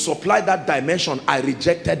body to supply that dimension, I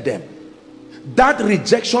rejected them. That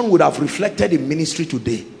rejection would have reflected in ministry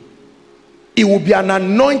today. It would be an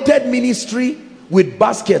anointed ministry with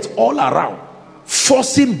baskets all around,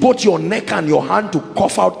 forcing both your neck and your hand to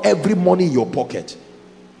cough out every money in your pocket.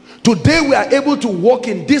 Today we are able to walk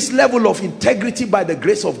in this level of integrity by the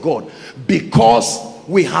grace of God because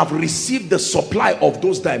we have received the supply of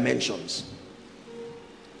those dimensions.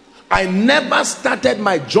 I never started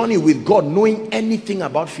my journey with God knowing anything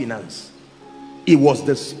about finance. It was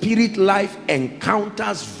the spirit life,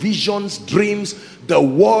 encounters, visions, dreams, the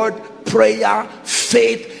word, prayer,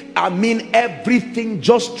 faith. I mean everything.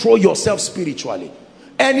 Just throw yourself spiritually.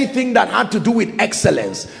 Anything that had to do with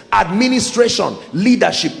excellence, administration,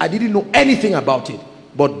 leadership, I didn't know anything about it.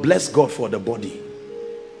 But bless God for the body.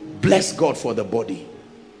 Bless God for the body.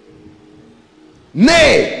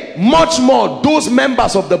 Nay, much more, those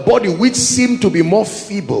members of the body which seem to be more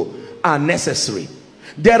feeble are necessary.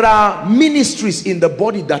 There are ministries in the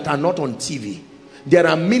body that are not on TV. There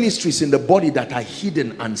are ministries in the body that are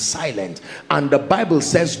hidden and silent. And the Bible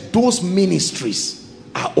says those ministries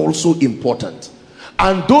are also important.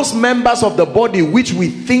 And those members of the body which we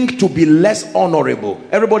think to be less honorable.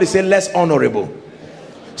 Everybody say less honorable.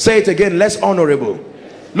 Say it again, less honorable.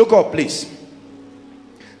 Look up, please.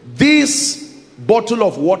 This bottle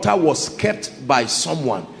of water was kept by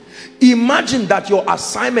someone. Imagine that your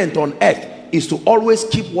assignment on earth is to always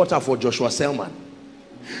keep water for Joshua Selman.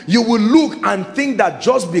 You will look and think that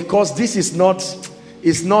just because this is not,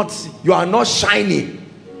 you are not shining.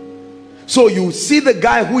 So you see the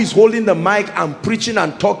guy who is holding the mic and preaching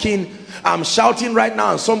and talking. I'm shouting right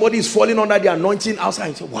now and somebody is falling under the anointing outside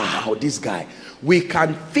and say, wow, this guy. We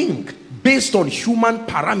can think based on human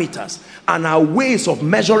parameters and our ways of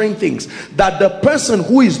measuring things that the person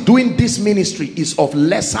who is doing this ministry is of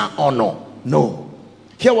lesser honor. No.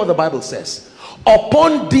 Hear what the Bible says.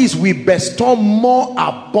 Upon these we bestow more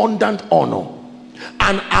abundant honor,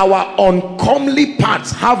 and our uncomely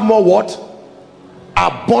parts have more what?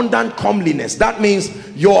 Abundant comeliness. That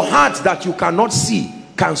means your heart that you cannot see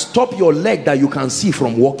can stop your leg that you can see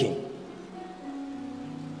from walking.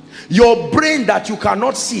 Your brain that you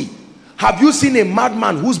cannot see. Have you seen a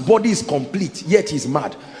madman whose body is complete yet he's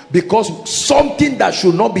mad? Because something that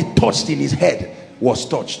should not be touched in his head was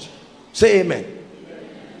touched. Say amen.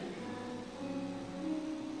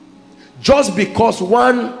 Just because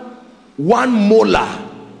one molar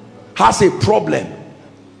has a problem,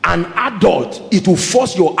 an adult, it will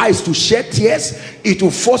force your eyes to shed tears. It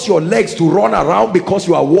will force your legs to run around because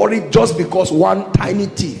you are worried just because one tiny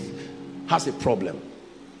teeth has a problem.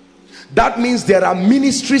 That means there are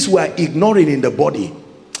ministries we are ignoring in the body.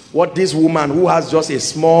 What this woman who has just a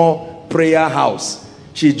small prayer house,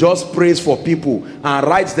 she just prays for people and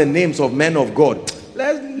writes the names of men of God.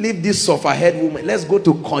 Let's leave this suffer-head woman. Let's go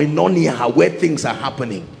to Koinonia where things are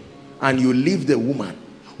happening. And you leave the woman.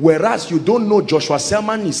 Whereas you don't know Joshua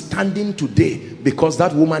Selman is standing today because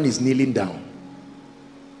that woman is kneeling down.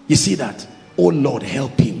 You see that? Oh Lord,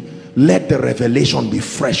 help him. let the revelation be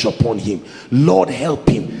fresh upon him. Lord, help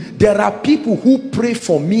him. There are people who pray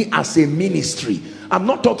for me as a ministry. I'm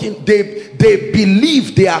not talking, they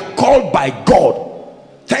believe they are called by God.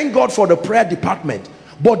 Thank God for the prayer department.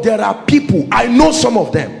 But there are people, I know some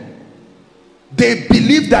of them, they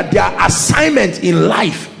believe that their assignment in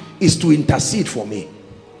life is to intercede for me.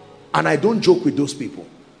 And I don't joke with those people.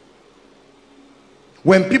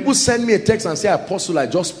 When people send me a text and say, Apostle, I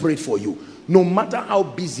just prayed for you, no matter how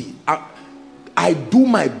busy, I do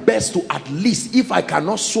my best to, at least, if I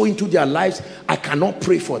cannot sow into their lives, I cannot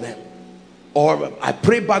pray for them, or I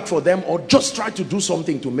pray back for them, or just try to do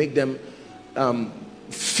something to make them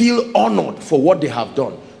feel honored for what they have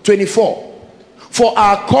done. 24, for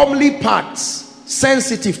our comely parts,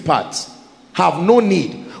 sensitive parts, have no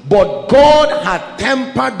need, but God had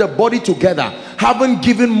tempered the body together, having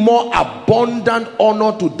given more abundant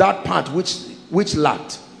honor to that part which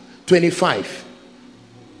lacked. 25,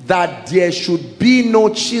 that there should be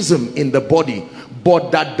no schism in the body,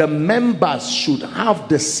 but that the members should have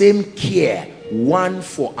the same care one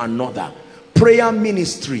for another. Prayer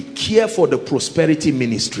ministry, care for the prosperity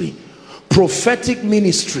ministry. Prophetic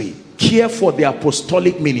ministry, care for the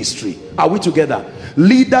apostolic ministry. Are we together?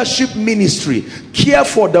 Leadership ministry, care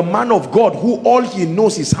for the man of God who all he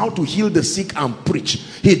knows is how to heal the sick and preach.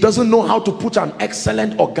 He doesn't know how to put an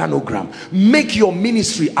excellent organogram. Make your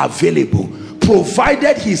ministry available,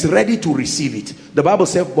 provided he's ready to receive it. The Bible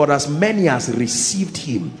says, but as many as received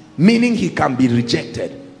him, meaning he can be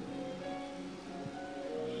rejected.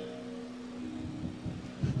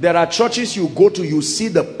 There are churches you go to, you see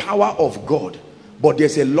the power of God, but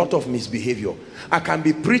there's a lot of misbehavior. I can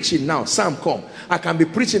be preaching now, Sam, come. I can be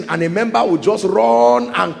preaching and a member will just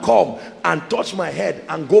run and come and touch my head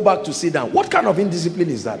and go back to sit down. What kind of indiscipline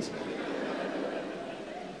is that?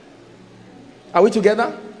 Are we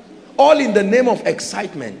together? All in the name of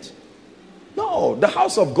excitement. No, the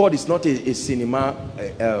house of God is not a cinema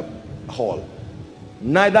hall.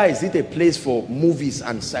 Neither is it a place for movies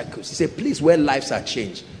and circus. It's a place where lives are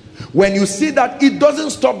changed. When you see that, it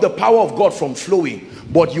doesn't stop the power of God from flowing,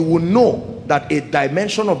 but you will know that a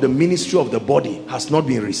dimension of the ministry of the body has not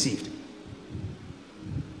been received.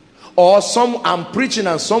 Or I'm preaching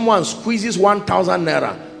and someone squeezes 1,000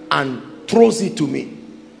 naira and throws it to me.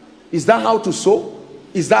 Is that how to sow?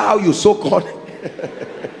 Is that how you sow corn?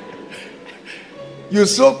 You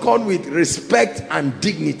sow corn with respect and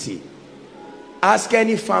dignity. Ask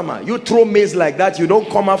any farmer. You throw maize like that, you don't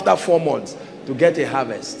come after 4 months to get a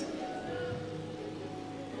harvest.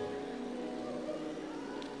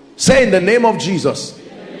 Say, in the name of Jesus,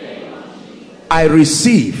 I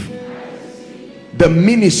receive the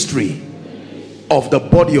ministry of the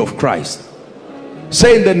body of Christ.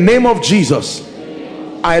 Say, in the name of Jesus,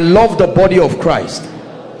 I love the body of Christ,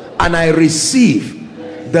 and I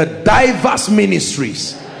receive the diverse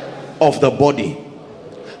ministries of the body.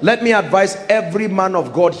 Let me advise every man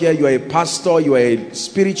of God here, you are a pastor, you are a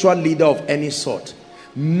spiritual leader of any sort.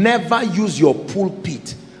 Never use your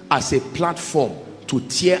pulpit as a platform to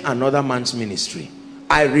tear another man's ministry.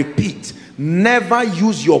 I repeat, never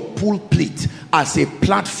use your pulpit as a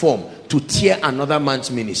platform to tear another man's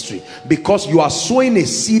ministry, because you are sowing a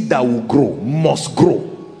seed that will grow, must grow.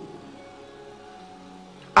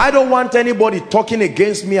 I don't want anybody talking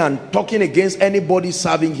against me and talking against anybody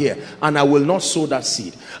serving here, and I will not sow that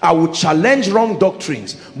seed. I will challenge wrong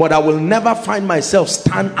doctrines, but I will never find myself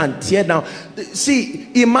stand and tear down. See,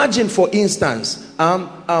 imagine for instance,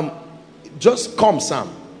 just come, Sam.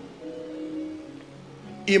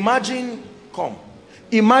 Imagine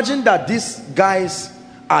that these guys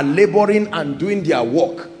are laboring and doing their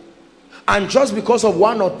work, and just because of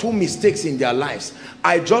 1 or 2 mistakes in their lives,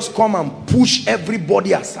 I just come and push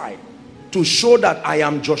everybody aside to show that I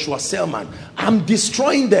am Joshua Selman. I'm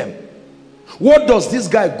destroying them. What does this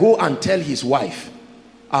guy go and tell his wife?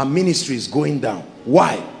 Our ministry is going down.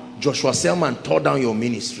 Why? Joshua Selman tore down your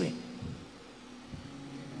ministry.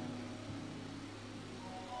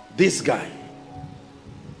 This guy,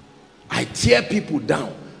 I tear people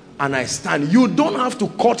down and I stand. You don't have to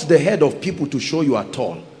cut the head of people to show you are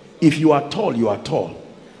tall. If you are tall, you are tall.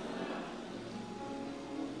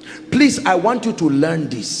 Please, I want you to learn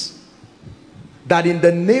this, that in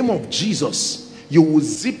the name of Jesus, you will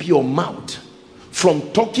zip your mouth from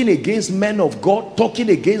talking against men of God, talking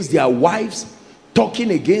against their wives,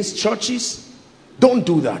 talking against churches. Don't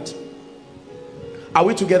do that. Are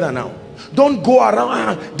we together now? Don't go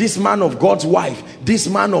around, this man of God's wife, this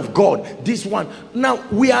man of God, this one. Now,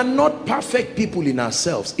 we are not perfect people in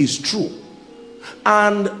ourselves, it's true.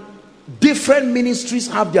 And different ministries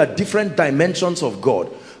have their different dimensions of God.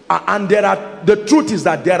 And the truth is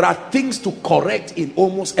that there are things to correct in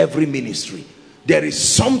almost every ministry. There is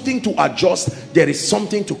something to adjust, there is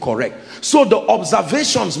something to correct. So the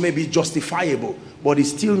observations may be justifiable, but it's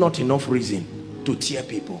still not enough reason to tear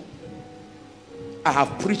people. I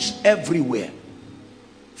have preached everywhere,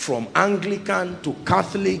 from Anglican to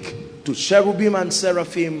Catholic to Cherubim and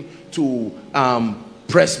Seraphim to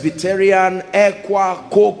Presbyterian, Equa,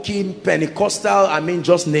 Cokin, Pentecostal. I mean,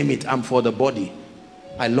 just name it. I'm for the body.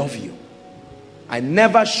 I love you. I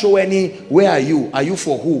never show any, where are you? Are you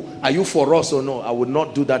for who? Are you for us or no? I would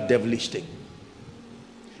not do that devilish thing.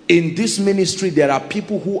 In this ministry, there are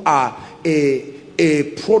people who are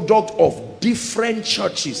a product of different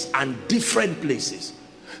churches and different places.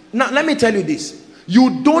 Now, let me tell you this.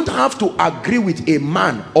 You don't have to agree with a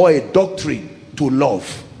man or a doctrine to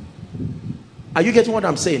love. Are you getting what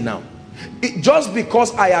I'm saying now? Just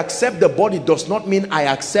because I accept the body does not mean I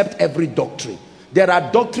accept every doctrine. There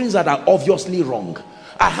are doctrines that are obviously wrong.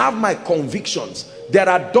 I have my convictions. There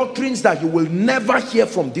are doctrines that you will never hear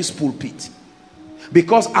from this pulpit.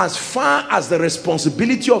 Because as far as the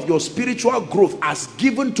responsibility of your spiritual growth as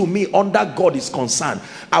given to me under God is concerned,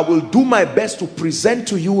 I will do my best to present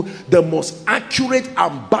to you the most accurate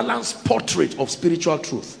and balanced portrait of spiritual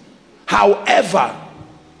truth. However,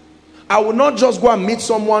 I will not just go and meet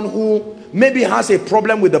someone who maybe has a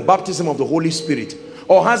problem with the baptism of the Holy Spirit,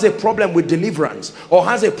 or has a problem with deliverance, or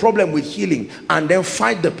has a problem with healing, and then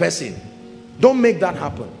fight the person. Don't make that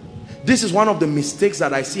happen. This is one of the mistakes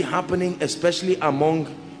that I see happening, especially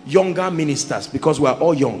among younger ministers, because we are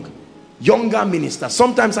all young. Younger ministers,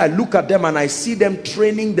 sometimes I look at them and I see them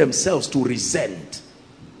training themselves to resent.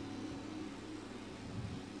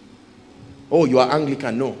 Oh, you are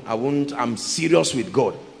Anglican? No, I won't. I'm serious with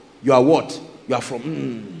God. You are what? You are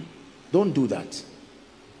from... Don't do that.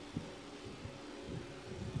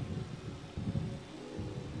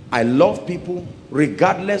 I love people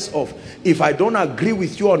regardless of, if I don't agree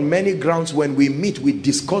with you on many grounds, when we meet, we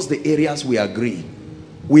discuss the areas we agree.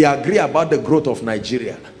 We agree about the growth of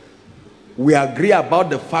Nigeria. We agree about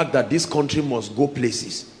the fact that this country must go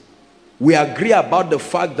places. We agree about the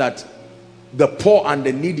fact that the poor and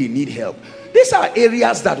the needy need help. These are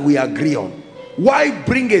areas that we agree on. Why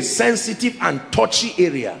bring a sensitive and touchy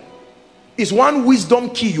area? It's one wisdom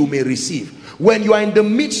key you may receive. When you are in the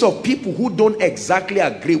midst of people who don't exactly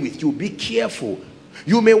agree with you, be careful.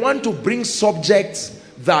 You may want to bring subjects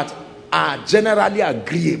that are generally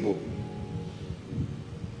agreeable.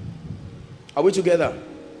 Are we together?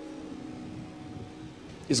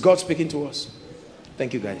 Is God speaking to us?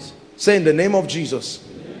 Thank you, guys. Say, in the name of Jesus,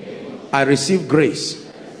 I receive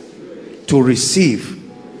grace to receive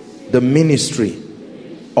the ministry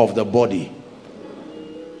of the body.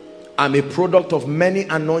 I'm a product of many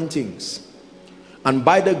anointings. And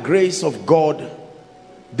by the grace of God,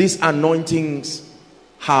 these anointings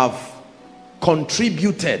have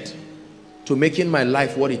contributed to making my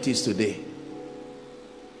life what it is today.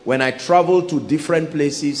 When I travel to different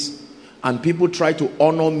places and people try to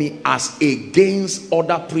honor me as against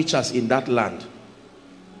other preachers in that land,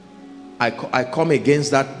 I come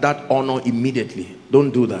against that honor immediately.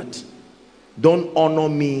 Don't do that. Don't honor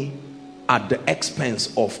me at the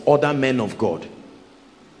expense of other men of God.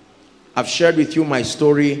 I've shared with you my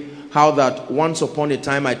story, how that once upon a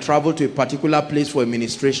time I traveled to a particular place for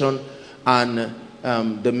administration, and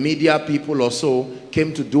the media people also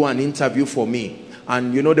came to do an interview for me.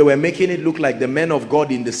 And you know, they were making it look like the men of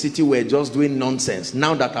God in the city were just doing nonsense.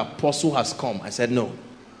 Now that Apostle has come, I said, no,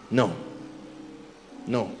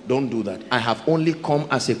 don't do that. I have only come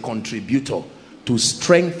as a contributor to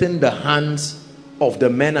strengthen the hands of the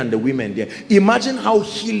men and the women there. Imagine how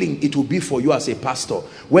healing it will be for you as a pastor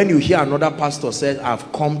when you hear another pastor say,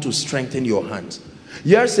 I've come to strengthen your hands.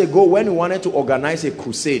 Years ago, when we wanted to organize a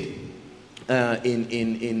crusade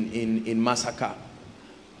in Massacre,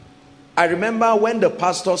 I remember when the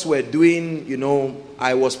pastors were doing, you know,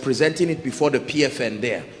 I was presenting it before the PFN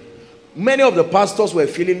there. Many of the pastors were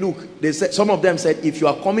feeling, look, they said, some of them said, if you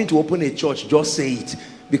are coming to open a church, just say it.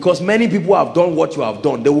 Because many people have done what you have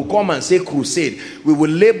done. They will come and say crusade. We will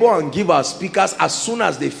labor and give our speakers. As soon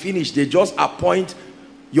as they finish, they just appoint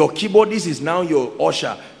your keyboardist is now your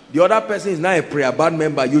usher. The other person is now a prayer band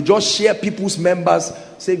member. You just share people's members.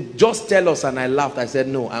 Say, just tell us. And I laughed. I said,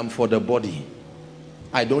 no, I'm for the body.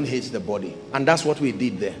 I don't hate the body. And that's what we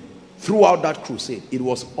did there. Throughout that crusade, it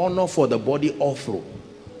was honor for the body all through.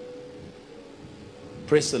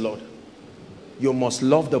 Praise the Lord. You must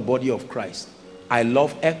love the body of Christ. I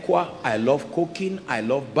love Equa, I love Cokin, I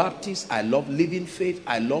love Baptist, I love Living Faith,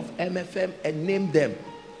 I love MFM, and name them.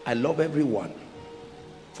 I love everyone.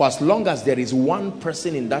 For as long as there is one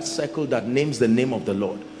person in that circle that names the name of the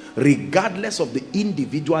Lord, regardless of the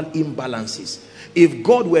individual imbalances. If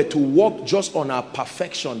God were to work just on our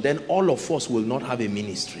perfection, then all of us will not have a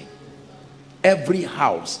ministry. Every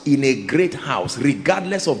house, in a great house,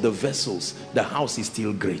 regardless of the vessels, the house is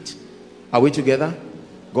still great. Are we together?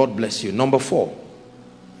 God bless you. Number 4.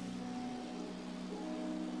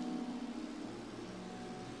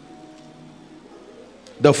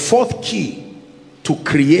 The 4th key to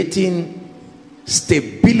creating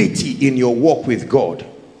stability in your walk with God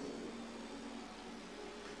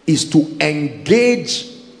is to engage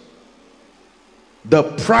the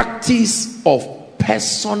practice of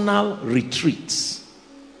personal retreats.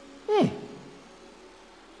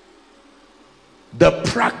 The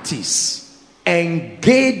practice,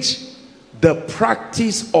 engage the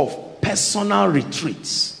practice of personal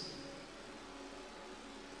retreats.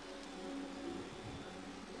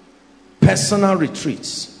 Personal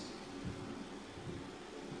retreats.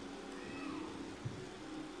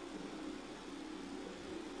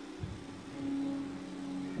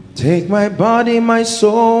 Take my body, my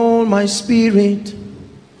soul, my spirit,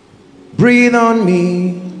 breathe on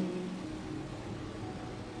me.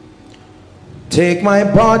 Take my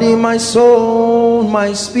body, my soul,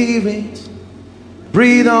 my spirit,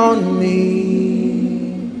 breathe on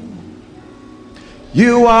me.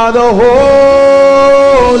 You are the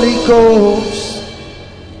Holy Ghost,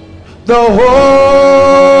 the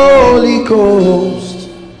Holy Ghost,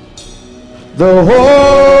 the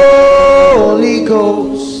Holy Ghost.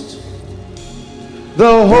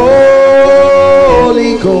 The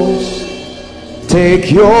Holy Ghost, take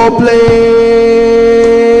your place,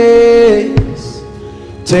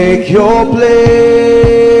 take your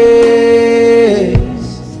place,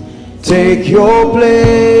 take your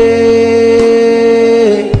place,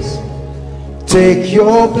 take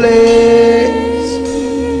your place.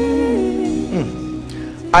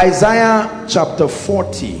 Isaiah chapter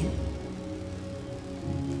 40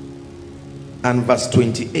 and verse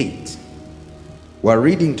 28. We're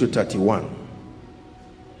reading to 31.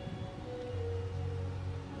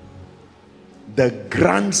 The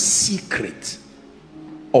grand secret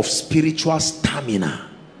of spiritual stamina,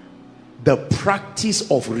 the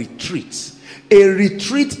practice of retreats. A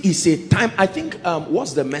retreat is a time, I think,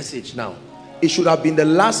 what's the message now? It should have been the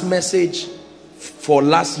last message for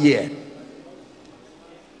last year.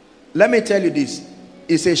 Let me tell you this.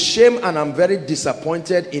 It's a shame, and I'm very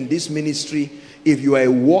disappointed in this ministry. If you are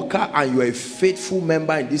a worker and you are a faithful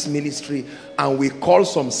member in this ministry, and we call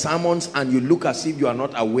some sermons and you look as if you are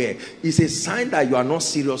not aware, it's a sign that you are not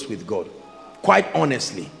serious with God. Quite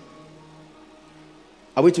honestly.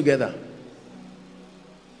 Are we together?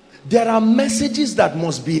 There are messages that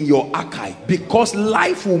must be in your archive because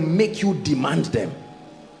life will make you demand them.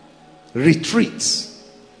 Retreats.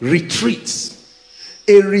 Retreats.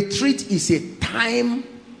 A retreat is a time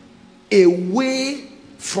away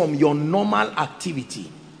from your normal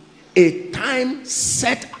activity, a time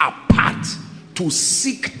set apart to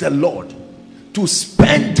seek the Lord, to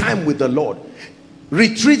spend time with the Lord.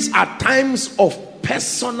 Retreats are times of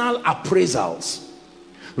personal appraisals.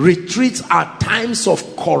 Retreats are times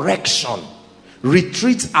of correction.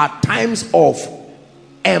 Retreats are times of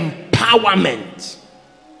empowerment.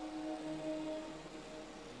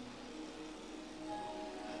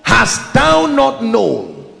 Hast thou not known?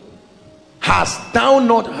 Hast thou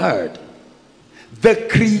not heard? The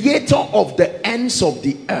creator of the ends of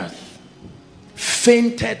the earth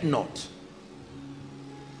fainted not.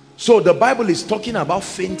 So the Bible is talking about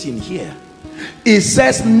fainting here. It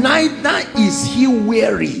says, neither is he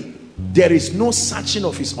weary. There is no searching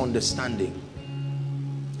of his understanding.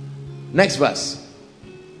 Next verse.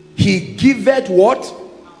 He giveth what?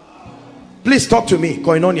 Please talk to me,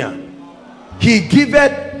 Koinonia. He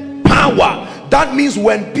giveth power. That means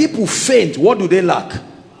when people faint, what do they lack?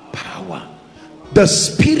 Power. The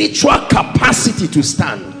spiritual capacity to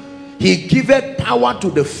stand. He giveth power to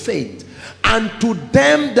the faint, and to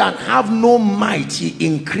them that have no might he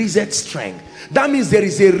increaseth strength. That means there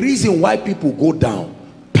is a reason why people go down.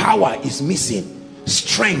 Power is missing.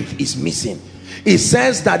 Strength is missing. It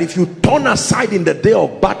says that if you turn aside in the day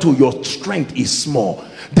of battle, your strength is small.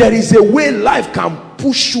 There is a way life can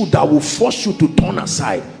push you that will force you to turn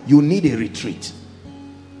aside. You need a retreat.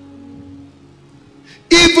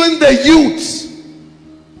 Even the youths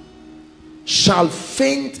shall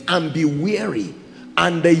faint and be weary,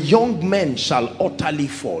 and the young men shall utterly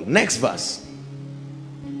fall. Next verse.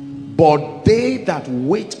 But they that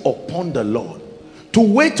wait upon the Lord. To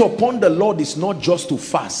wait upon the Lord is not just to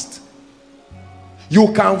fast.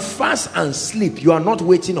 You can fast and sleep. You are not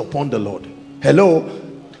waiting upon the Lord. Hello?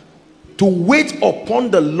 To wait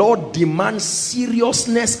upon the Lord demands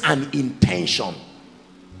seriousness and intention.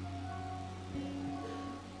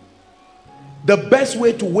 The best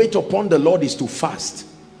way to wait upon the Lord is to fast.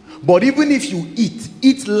 But even if you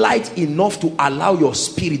eat light enough to allow your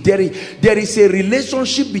spirit. There is a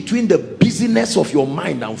relationship between the busyness of your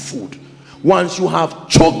mind and food. Once you have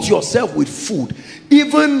choked yourself with food,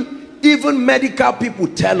 even medical people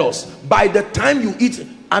tell us, by the time you eat,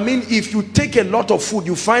 I mean, if you take a lot of food,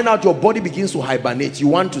 you find out your body begins to hibernate. You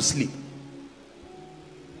want to sleep.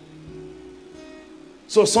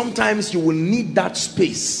 So sometimes you will need that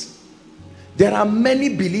space. There are many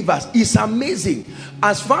believers. It's amazing.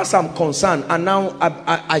 As far as I'm concerned, and now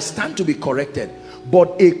I stand to be corrected,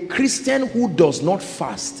 but a Christian who does not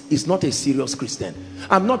fast is not a serious Christian.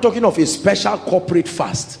 I'm not talking of a special corporate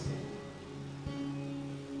fast.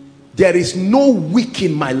 There is no week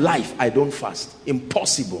in my life I don't fast.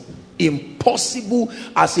 Impossible. Impossible.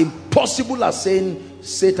 As impossible as saying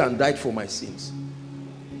Satan died for my sins.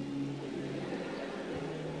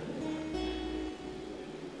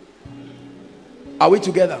 Are we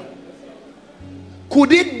together?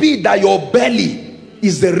 Could it be that your belly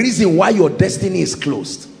is the reason why your destiny is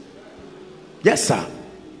closed? Yes, sir.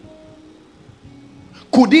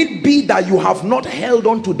 Could it be that you have not held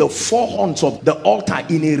on to the four horns of the altar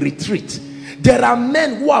in a retreat? There are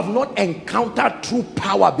men who have not encountered true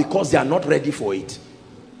power because they are not ready for it.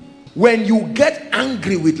 When you get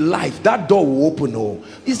angry with life, that door will open. Oh,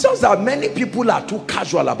 it's just that many people are too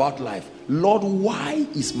casual about life. Lord, why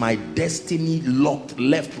is my destiny locked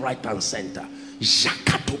left, right, and center?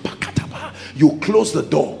 You close the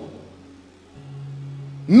door.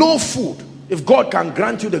 No food. If God can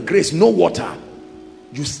grant you the grace, no water.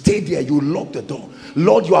 You stay there, you lock the door.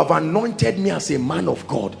 Lord, you have anointed me as a man of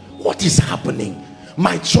God. What is happening?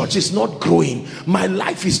 My church is not growing. My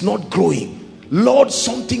life is not growing. Lord,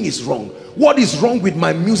 something is wrong. What is wrong with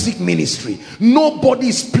my music ministry? Nobody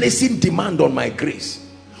is placing demand on my grace.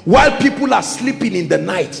 While people are sleeping in the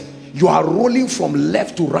night, you are rolling from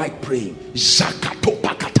left to right praying.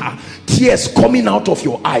 Tears coming out of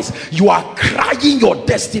your eyes. You are crying your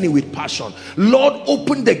destiny with passion. Lord,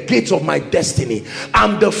 open the gates of my destiny.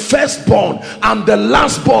 I'm the firstborn. I'm the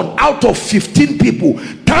lastborn out of 15 people.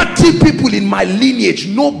 30 people in my lineage.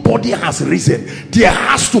 Nobody has risen. There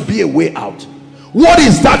has to be a way out. What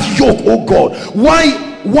is that yoke, oh God?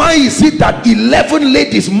 Why is it that 11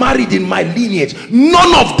 ladies married in my lineage,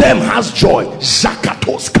 none of them has joy?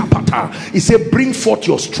 He said, bring forth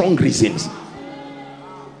your strong reasons.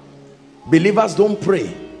 Believers don't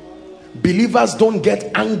pray. Believers don't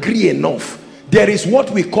get angry enough. There is what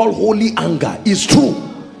we call holy anger. It's true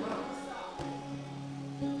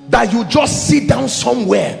that you just sit down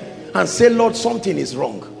somewhere and say, Lord, something is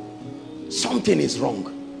wrong. Something is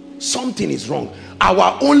wrong. Something is wrong.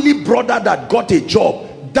 Our only brother that got a job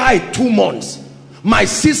died 2 months. My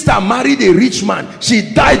sister married a rich man.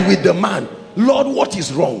 She died with the man. Lord, what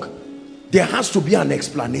is wrong? There has to be an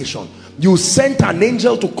explanation. You sent an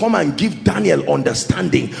angel to come and give Daniel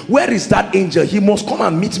understanding. Where is that angel? He must come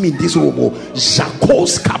and meet me in this room.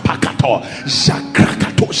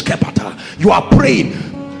 You are praying.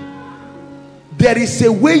 There is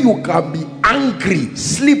a way you can be angry.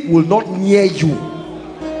 Sleep will not near you.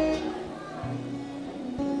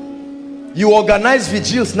 You organize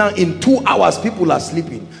vigils now, in 2 hours people are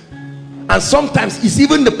sleeping, and sometimes it's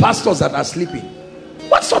even the pastors that are sleeping.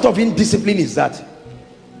 What sort of indiscipline is that?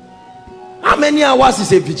 How many hours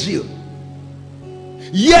is a vigil?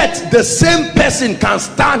 Yet the same person can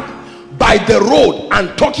stand by the road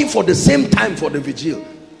and talking for the same time for the vigil.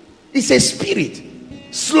 It's a spirit.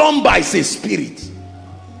 Slumber is a spirit.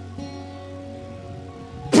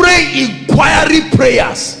 Pray inquiry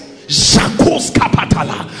prayers.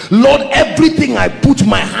 Lord, everything I put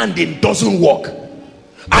my hand in doesn't work.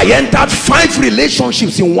 I entered 5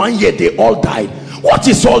 relationships in 1 year. They all died. What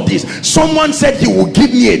is all this? Someone said he will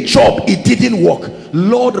give me a job. It didn't work.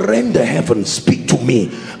 Lord, rend the heavens. Speak to me.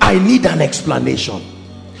 I need an explanation.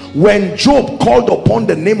 When Job called upon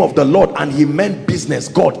the name of the Lord and he meant business,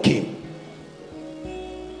 God came.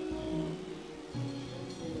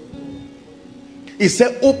 He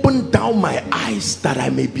said, open down my eyes that I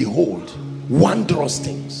may behold wondrous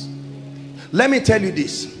things. Let me tell you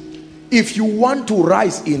this. If you want to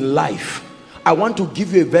rise in life, I want to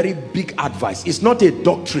give you a very big advice. It's not a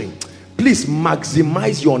doctrine. Please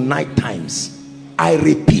maximize your night times. I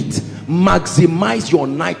repeat, maximize your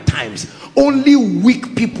night times. Only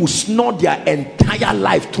weak people snore their entire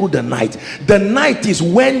life through the night. The night is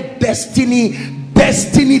when destiny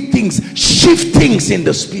things, shift things in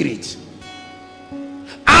the spirit.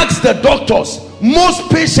 Ask the doctors. Most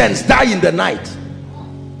patients die in the night.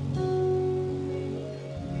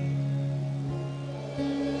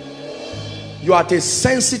 You are at a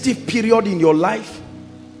sensitive period in your life.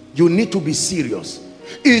 You need to be serious.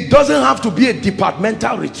 It doesn't have to be a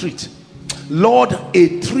departmental retreat. Lord,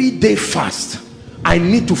 a 3-day fast. I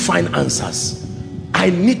need to find answers. I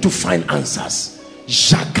need to find answers.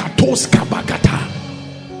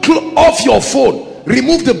 Off your phone.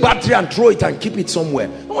 Remove the battery and throw it and keep it somewhere.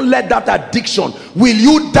 Don't let that addiction. Will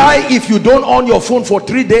you die if you don't on your phone for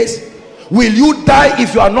 3 days? Will you die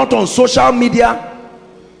if you are not on social media?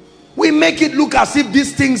 We make it look as if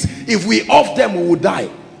these things, if we off them, we will die.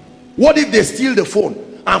 What if they steal the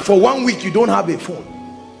phone and for 1 week you don't have a phone?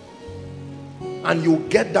 And you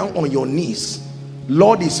get down on your knees.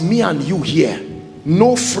 Lord, it's me and you here.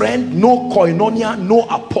 No friend, no koinonia, no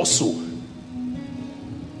apostle.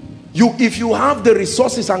 If you have the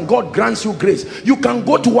resources and God grants you grace, you can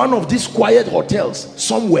go to one of these quiet hotels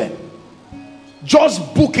somewhere.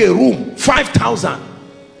 Just book a room, 5,000,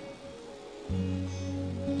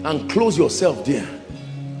 and close yourself there.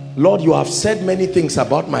 Lord, you have said many things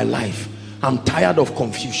about my life. I'm tired of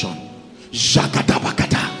confusion.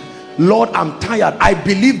 Lord, I'm tired. I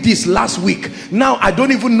believed this last week. Now I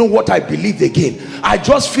don't even know what I believed again. I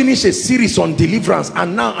just finished a series on deliverance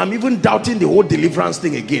and now I'm even doubting the whole deliverance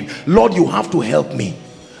thing again. Lord, you have to help me.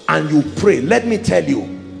 And you pray. Let me tell you,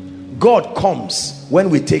 God comes when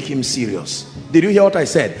we take him serious. Did you hear what I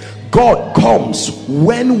said? God comes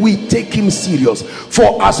when we take him serious.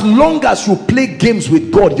 For as long as you play games with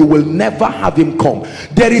God, you will never have him come.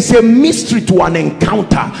 There is a mystery to an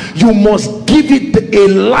encounter. You must give it a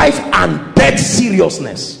life and death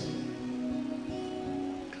seriousness.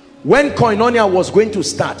 When Koinonia was going to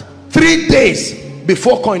start, 3 days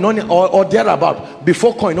before Koinonia or thereabout,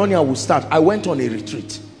 before Koinonia would start, I went on a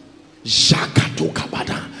retreat.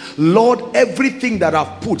 Lord, everything that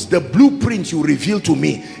I've put, the blueprint you revealed to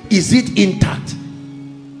me, is it intact?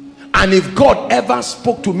 And if God ever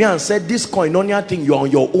spoke to me and said, this Koinonia thing, you're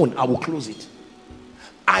on your own, I will close it.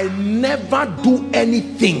 I never do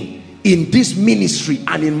anything in this ministry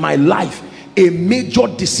and in my life, a major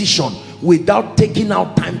decision, without taking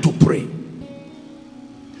out time to pray.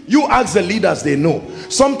 You ask the leaders, they know.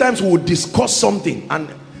 Sometimes we will discuss something and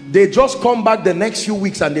they just come back the next few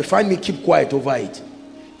weeks and they find me keep quiet over it.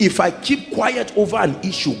 If I keep quiet over an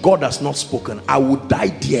issue God has not spoken, I will die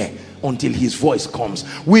there until his voice comes.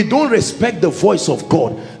 We don't respect the voice of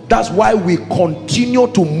God. That's why we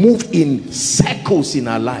continue to move in circles in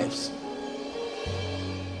our lives.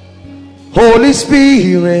 Holy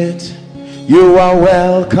Spirit, you are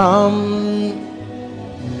welcome.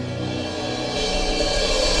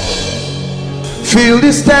 Fill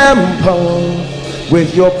this temple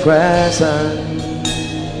with your presence.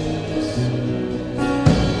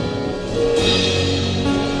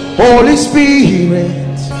 Holy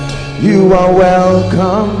Spirit, you are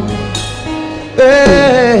welcome.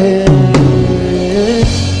 Hey.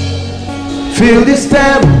 Fill this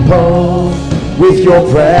temple with your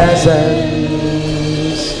presence.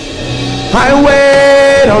 I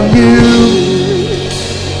wait on you,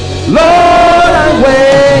 Lord, I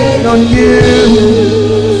wait on you.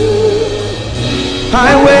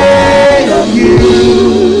 I wait on you,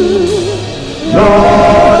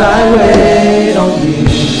 Lord, I wait on you.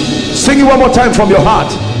 Sing it one more time from your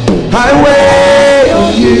heart. I wait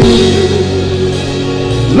on you,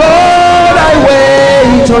 Lord, I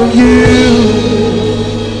wait on you.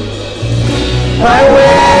 I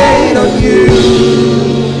wait on you,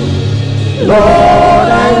 Lord,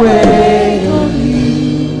 I wait on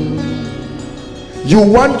you. You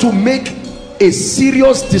want to make a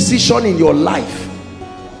serious decision in your life,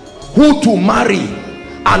 who to marry,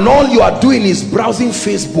 and all you are doing is browsing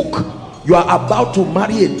Facebook. You are about to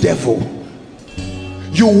marry a devil.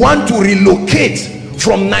 You want to relocate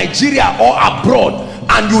from Nigeria or abroad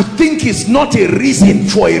and you think it's not a reason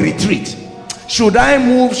for a retreat. Should I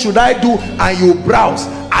move? Should I do? And you browse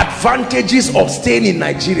advantages of staying in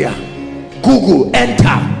Nigeria. Google,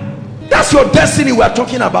 enter. That's your destiny we are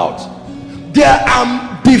talking about. There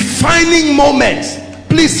are defining moments.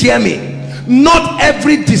 Please hear me. Not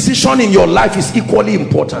every decision in your life is equally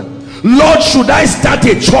important. Lord, should I start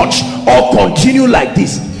a church or continue like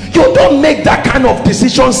this? You don't make that kind of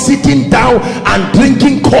decision sitting down and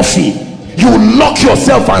drinking coffee. You lock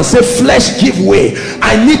yourself and say, flesh give way.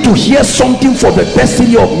 I need to hear something for the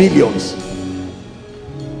destiny of millions.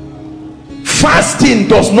 Fasting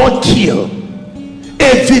does not kill.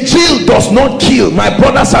 A vigil does not kill. My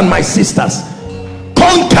brothers and my sisters,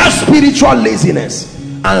 conquer spiritual laziness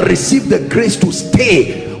and receive the grace to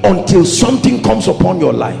stay until something comes upon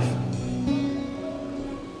your life.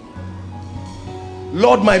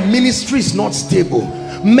 Lord, my ministry is not stable.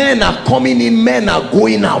 Men are coming in, men are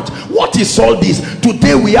going out. What is all this?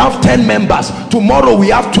 Today we have 10 members, tomorrow we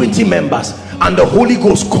have 20 members. and the Holy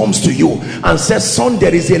Ghost comes to you and says, son,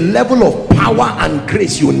 there is a level of power and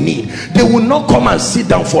grace you need. They will not come and sit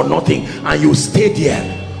down for nothing, and you stay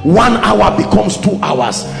there. 1 hour becomes 2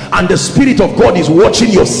 hours, and the Spirit of God is watching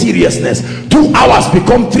your seriousness. 2 hours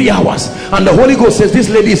become 3 hours, and the Holy Ghost says, this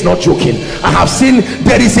lady is not joking. I have seen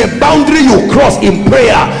there is a boundary you cross in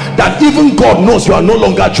prayer that even God knows you are no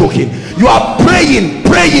longer joking. You are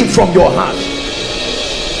praying from your heart.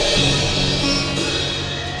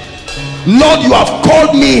 Lord, you have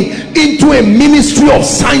called me into a ministry of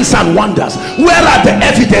signs and wonders. Where are the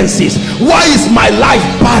evidences? Why is my life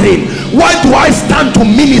barren? Why do I stand to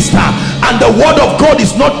minister and the word of God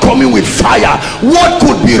is not coming with fire? What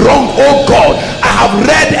could be wrong? Oh God, I have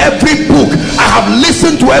read every book, I have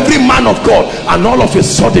listened to every man of God, and all of a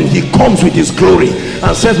sudden he comes with his glory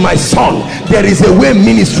and says, my son, there is a way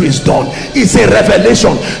ministry is done. It's a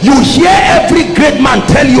revelation. You hear every great man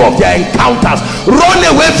tell you of their encounters. Run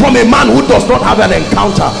away from a man who does not have an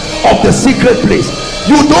encounter of the secret place.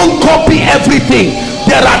 You don't copy everything.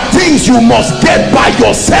 There are things you must get by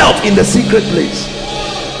yourself in the secret place.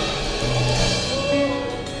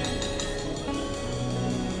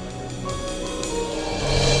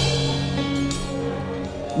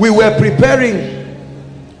 We were preparing.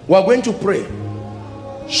 We're going to pray.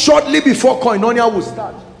 Shortly before Koinonia would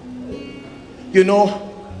start, you know,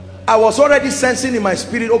 I was already sensing in my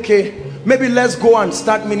spirit, okay, maybe let's go and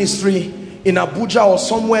start ministry in Abuja or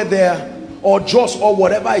somewhere there, or Jos or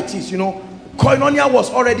whatever it is, you know. Koinonia was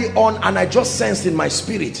already on, and I just sensed in my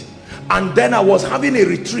spirit. And then I was having a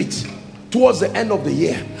retreat towards the end of the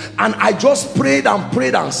year, and I just prayed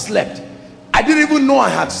and slept. I didn't even know I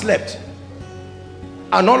had slept.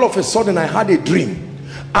 And all of a sudden I had a dream,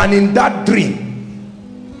 and in that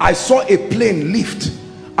dream I saw a plane lift,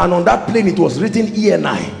 and on that plane it was written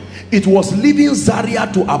ENI. It was leaving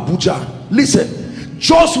Zaria to Abuja. Listen,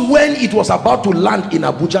 just when it was about to land in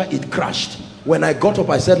Abuja, it crashed. When I got up,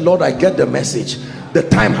 I said, Lord, I get the message. The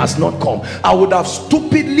time has not come. I would have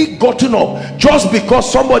stupidly gotten up. Just because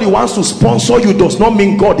somebody wants to sponsor you does not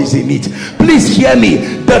mean God is in it. Please hear me.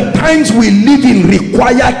 The times we live in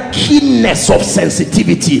require keenness of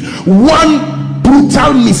sensitivity. One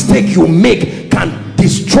brutal mistake you make can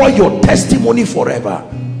destroy your testimony forever.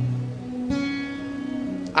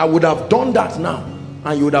 I would have done that now,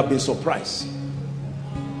 and you would have been surprised.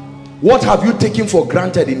 What have you taken for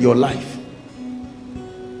granted in your life?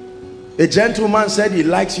 A gentleman said he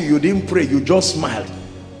likes you, you didn't pray, you just smiled.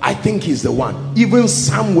 I think he's the one. Even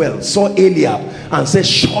Samuel saw Eliab and said,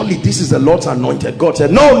 surely this is the Lord's anointed. God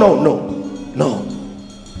said, no, no, no, no.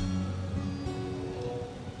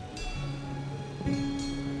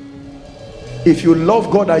 If you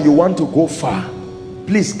love God and you want to go far,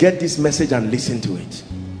 please get this message and listen to it.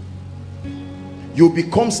 You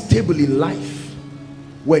become stable in life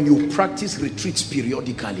when you practice retreats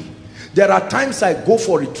periodically. There are times I go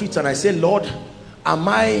for retreats and I say, Lord, are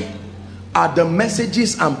the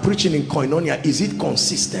messages I'm preaching in Koinonia, is it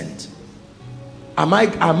consistent? Am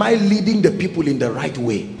I leading the people in the right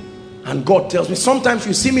way? And God tells me. Sometimes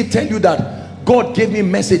you see me tell you that God gave me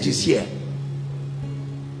messages here.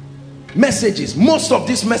 Messages. Most of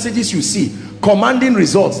these messages you see, commanding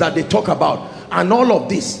results that they talk about, and all of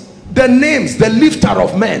this. The names, the lifter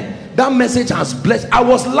of men. That message has blessed. I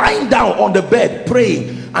was lying down on the bed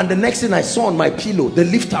praying, and the next thing I saw on my pillow, the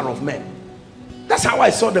lifter of men. That's how I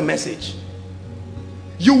saw the message.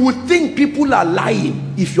 You would think people are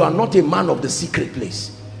lying if you are not a man of the secret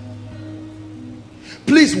place.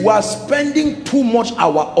 Please, we are spending too much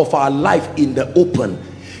of our life in the open.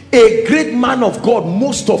 A great man of God,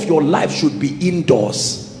 most of your life should be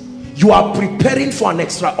indoors. You are preparing for an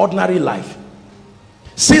extraordinary life.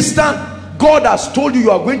 Sister, God has told you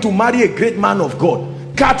you are going to marry a great man of God.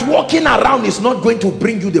 Catwalking around is not going to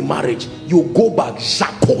bring you the marriage. You go back.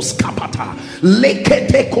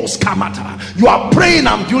 You are praying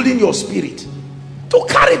and building your spirit. To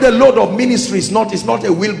carry the load of ministry is not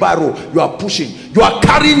a wheelbarrow you are pushing. You are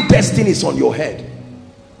carrying destinies on your head.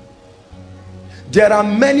 There are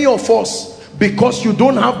many of us, because you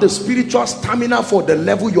don't have the spiritual stamina for the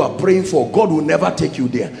level you are praying for, God will never take you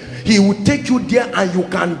there. He will take you there and you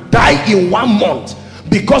can die in 1 month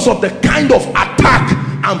because of the kind of attack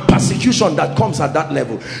and persecution that comes at that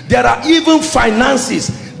level. There are even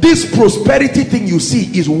finances. This prosperity thing you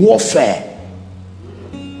see is warfare.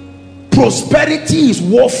 Prosperity is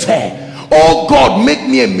warfare. Oh God, make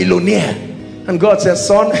me a millionaire. And God says,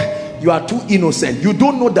 son, you are too innocent. You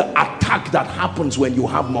don't know the attack that happens when you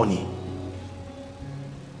have money.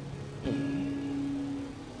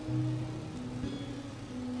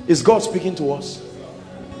 Is God speaking to us?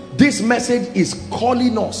 This message is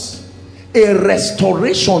calling us a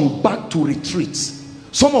restoration back to retreats.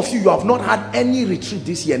 Some of you have not had any retreat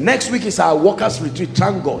this year. Next week is our workers retreat,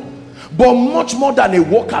 thank God. But much more than a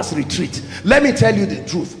workers retreat, let me tell you the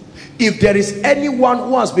truth. If there is anyone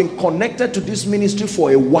who has been connected to this ministry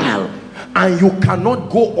for a while and you cannot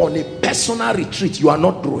go on a personal retreat, you are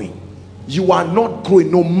not growing. You are not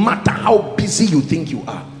growing, no matter how busy you think you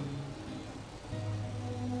are.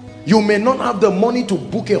 You may not have the money to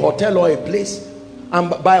book a hotel or a place, and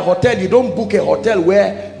by hotel you don't book a hotel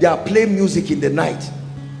where they are playing music in the night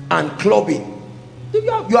and clubbing. You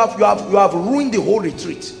have ruined the whole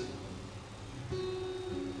retreat.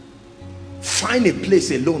 Find a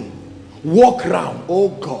place alone, walk around. Oh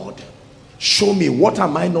God, show me, what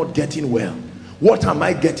am I not getting well? What am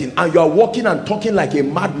I getting? And you are walking and talking like a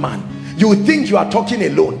madman. You think you are talking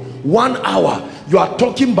alone. 1 hour you are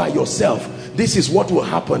talking by yourself. This is what will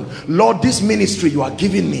happen. Lord, this ministry you are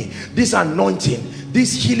giving me, this anointing,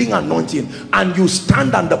 this healing anointing, and you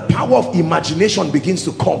stand and the power of imagination begins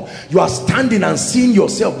to come. You are standing and seeing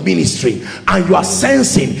yourself ministering, and you are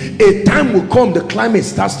sensing a time will come, the climate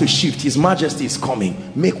starts to shift, His Majesty is coming,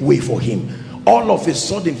 make way for him. All of a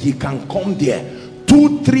sudden he can come there.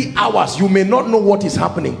 2-3 hours, you may not know what is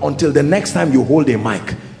happening until the next time you hold a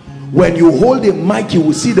mic. When you hold a mic, you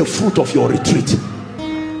will see the fruit of your retreat.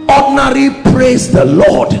 Ordinary praise the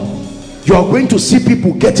Lord, you are going to see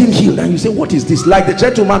people getting healed, and you say, what is this? Like the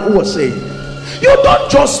gentleman who was saying, you don't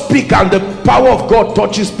just speak and the power of God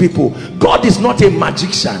touches people. God is not a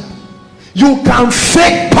magician. You can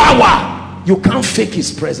fake power, you can't fake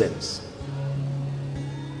His presence.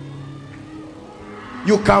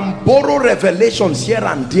 You can borrow revelations here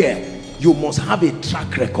and there. You must have a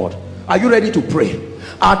track record. Are you ready to pray?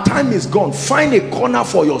 Our time is gone. Find a corner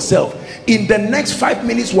for yourself. In the next 5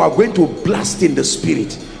 minutes we are going to blast in the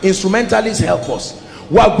spirit. Instrumentalists, help us.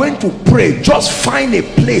 We are going to pray. Just find a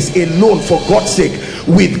place alone, for God's sake,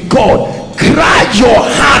 with God. Cry your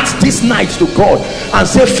heart this night to God and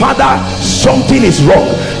say, Father, something is wrong.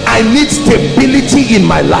 I need stability in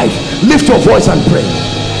my life. Lift your voice and pray.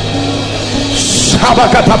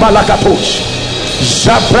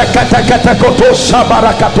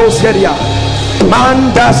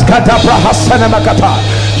 Mandas katabrahasana makata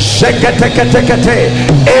sheketeketekete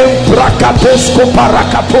embrakatos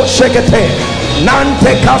koparakato shekete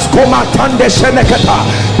nante kaskoma tande shenekata.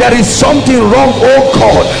 There is something wrong, oh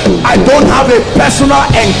God. I don't have a personal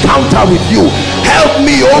encounter with you. Help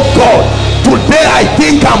me, oh God. Today I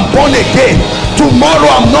think I'm born again, tomorrow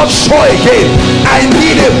I'm not sure again. I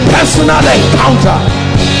need a personal encounter.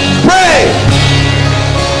 Pray.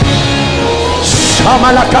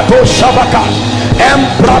 Shamalakato shabaka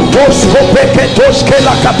embratos kopeketos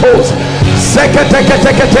kelakatos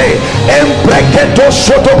seketeketekete embreketos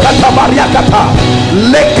shotokatabariyakata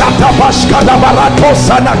lekatabashkadabaratos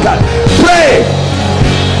sanaka. Pray.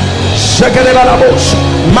 Shekelebalabosh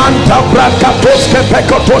manta brakatos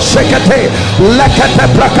kepekotos shekete lekete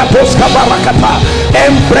brakatos kabarakata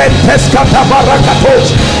embrentes katabarakatos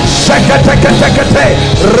sheketeketekete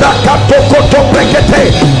rakatokoto brekete.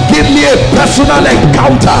 Give me a personal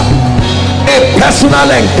encounter, a personal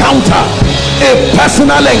encounter, a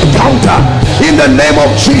personal encounter in the name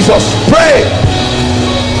of Jesus. Pray.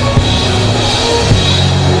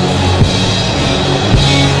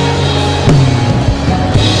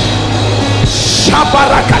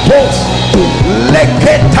 Shabarakatos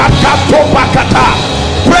leketakatobakata.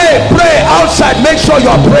 Pray, pray outside. Make sure you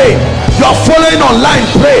are praying. You are following online.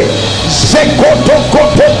 Pray.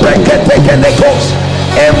 Zekotokoto breketekelekos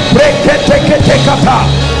embreketeketekata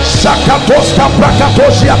sakatoska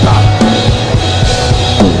brakatosiata.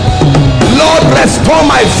 Lord, restore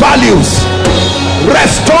my values,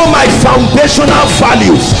 restore my foundational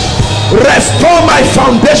values, restore my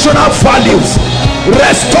foundational values,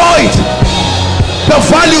 restore it. The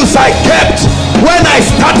values I kept when I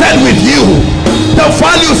started with you, the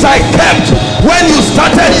values I kept when you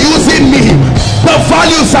started using me, the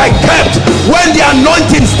values I kept when the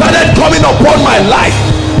anointing started coming upon my life,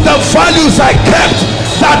 the values I kept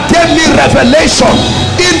that gave me revelation,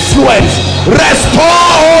 influence. Restore,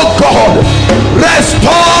 oh God,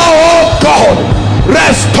 restore, oh God,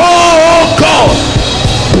 restore, oh God.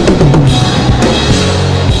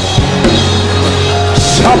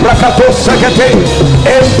 Sabrakatos sekete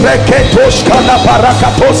empreketos kana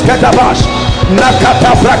barakatos kadabash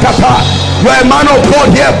nakata brakata. You are a man of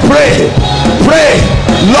God here. Pray, pray.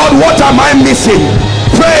 Lord, what am I missing?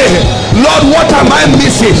 Pray. Lord, what am I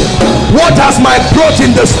missing? What has my growth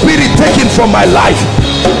in the spirit taken from my life?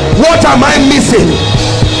 What am I missing?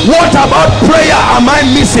 What about prayer am I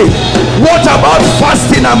missing? What about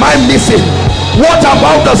fasting am I missing? What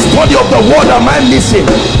about the study of the word am I missing?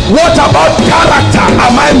 What about character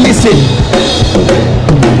am I missing?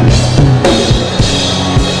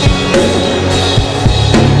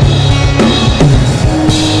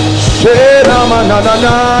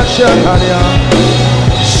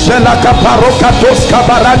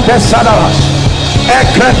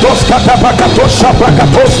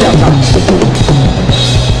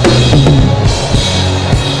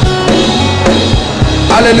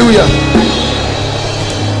 Hallelujah.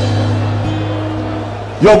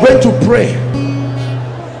 You're going to pray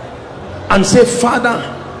and say, Father,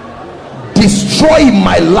 destroy in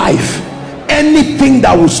my life anything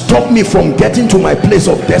that will stop me from getting to my place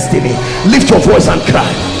of destiny. Lift your voice and cry.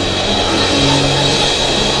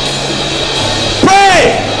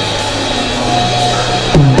 Pray.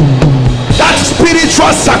 That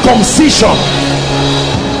spiritual circumcision,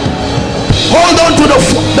 hold on to the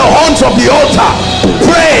horns of the altar.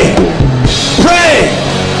 Pray. Pray.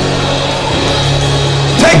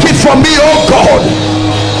 Take it from me, oh God,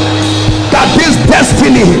 that this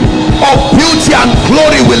destiny of beauty and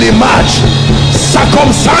glory will emerge.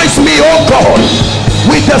 Circumcise me, oh God,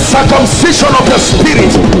 with the circumcision of the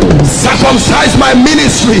Spirit. Circumcise my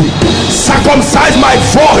ministry, circumcise my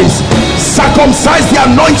voice, circumcise the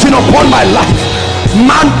anointing upon my life.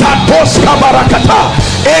 Manta toska barakata,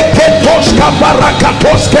 eke toska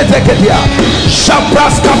barakatoske tekedia,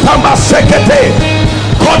 shabraska tamba sekete.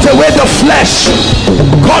 Cut away the flesh,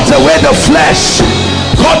 cut away the flesh,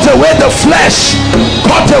 cut away the flesh,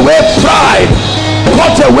 cut away pride,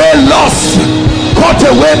 cut away lust, cut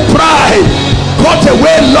away pride, cut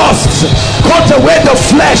away lust, cut away the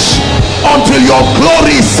flesh, until your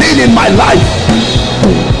glory is seen in my life.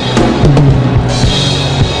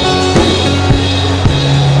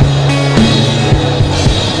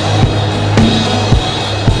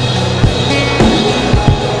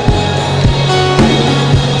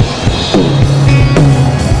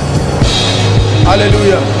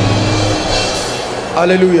 Hallelujah.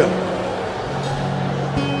 Hallelujah.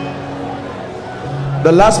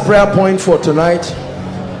 The last prayer point for tonight,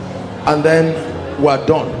 and then we're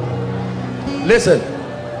done. Listen,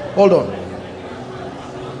 hold on.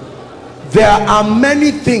 There are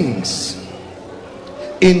many things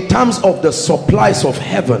in terms of the supplies of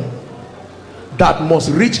heaven that must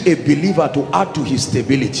reach a believer to add to his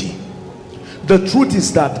stability. The truth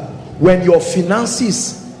is that when your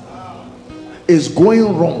finances is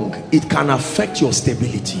going wrong, it can affect your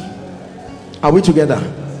stability. Are we together?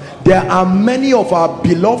 There are many of our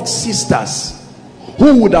beloved sisters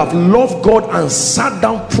who would have loved God and sat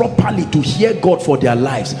down properly to hear God for their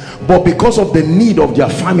lives, but because of the need of their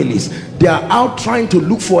families, they are out trying to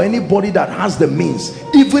look for anybody that has the means,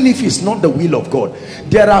 even if it's not the will of God.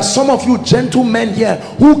 There are some of you gentlemen here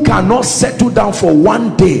who cannot settle down for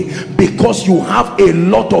one day because you have a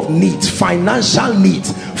lot of needs, financial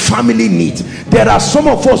needs, family needs. There are some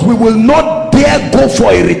of us, we will not dare go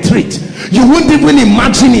for a retreat. You wouldn't even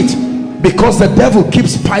imagine it, because the devil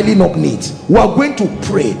keeps piling up needs. We are going to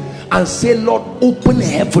pray and say, Lord, open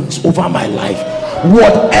heavens over my life.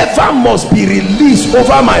 Whatever must be released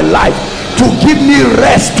over my life to give me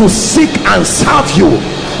rest, to seek and serve you.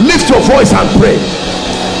 Lift your voice and pray.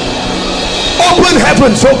 Open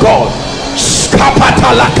heavens, oh God.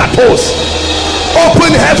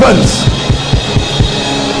 Open heavens.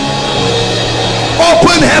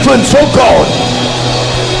 Open heavens, oh God.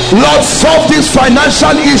 Lord, solve this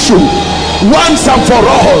financial issue once and for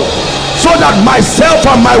all, so that myself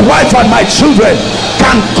and my wife and my children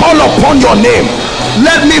can call upon your name.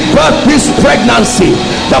 Let me birth this pregnancy.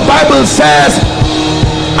 The Bible says,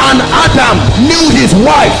 and Adam knew his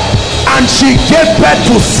wife, and she gave birth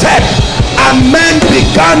to Seth, and men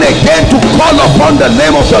began again to call upon the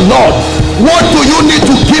name of the Lord. What do you need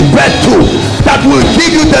to give birth to that will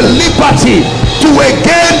give you the liberty to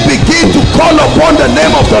again begin to call upon the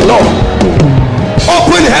name of the Lord?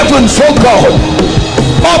 Open heavens, oh God.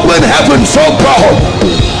 Open heavens, oh God.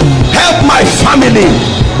 Help my family.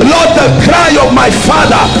 Lord, the cry of my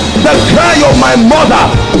father, the cry of my mother,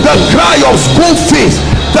 the cry of school fees,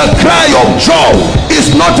 the cry of joy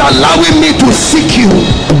is not allowing me to seek you.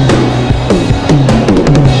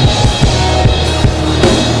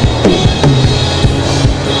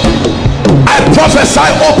 I prophesy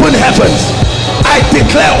open heavens. I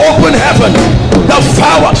declare open heaven. The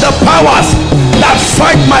powers that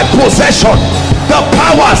fight my possession, the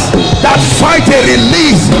powers that fight a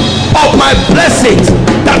release of my blessings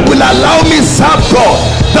that will allow me serve God,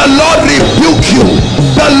 the Lord rebuke you.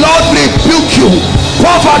 The Lord rebuke you.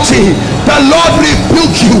 Poverty, the Lord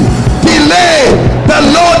rebuke you. Delay, the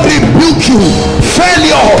Lord rebuke you.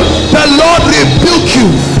 Failure, the Lord rebuke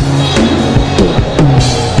you.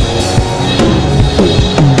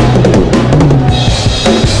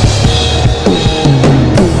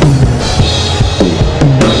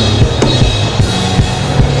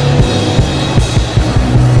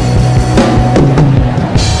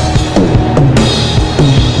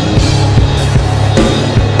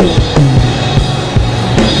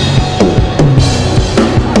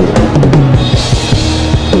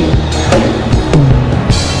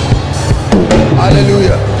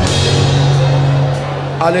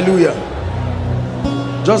 Hallelujah.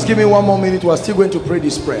 Just give me one more minute. We're still going to pray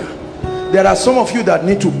this prayer. There are some of you that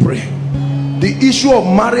need to pray. The issue of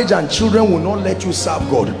marriage and children will not let you serve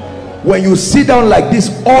God. When you sit down like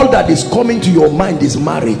this, all that is coming to your mind is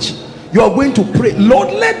marriage. You are going to pray,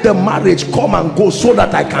 Lord, let the marriage come and go so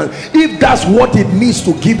that I can, if that's what it needs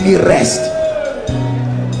to give me rest.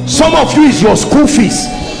 Some of you is your school fees.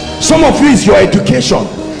 Some of you is your education.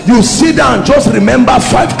 You sit down, just remember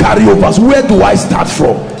 5 carryovers. Where do I start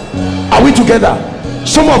from? Are we together?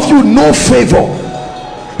 Some of you, no favor.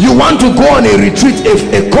 You want to go on a retreat. If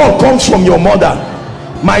a call comes from your mother,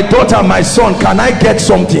 my daughter, my son, can I get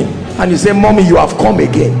something? And you say, mommy, you have come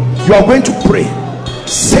again. You are going to pray,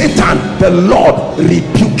 Satan, the Lord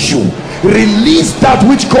rebuke you. Release that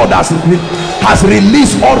which God has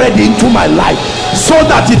released already into my life, so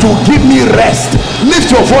that it will give me rest. Lift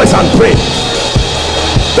your voice and pray.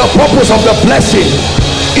 The purpose of the blessing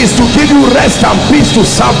is to give you rest and peace to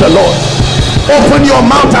serve the Lord. Open your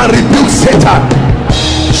mouth and rebuke Satan.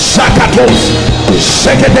 Shakatos.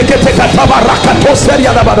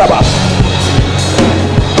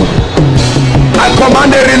 I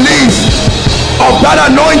command a release of that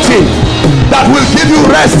anointing that will give you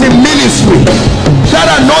rest in ministry. That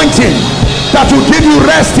anointing that will give you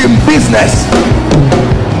rest in business.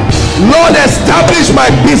 Lord, establish my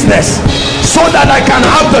business so that I can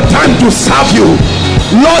have the time to serve you.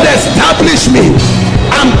 Lord, establish me.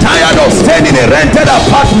 I'm tired of staying in a rented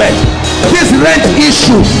apartment. This rent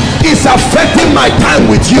issue is affecting my time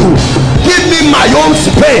with you. Give me my own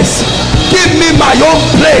space. Give me my own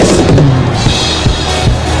place.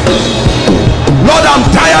 Lord, I'm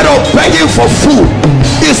tired of begging for food.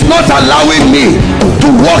 It's not allowing me to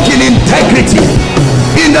walk in integrity.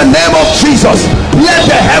 In the name of Jesus, let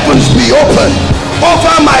the heavens be open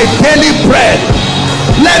over my daily bread.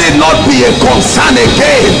 Let it not be a concern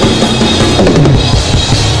again.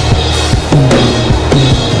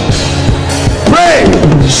 Pray.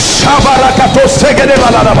 Shabarakato segede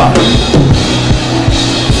baladaba.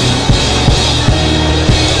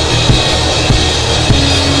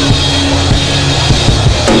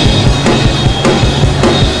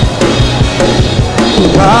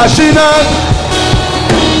 Kashinan,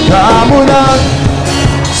 Kamunan,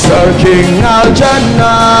 Serking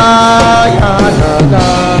Al-Jannah, Yanana.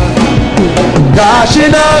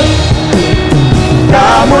 Kashinan,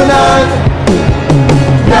 Kamunan,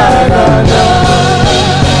 Yanana.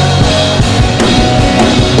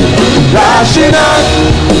 Kashinan,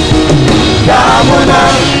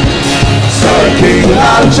 Kamunan, Serking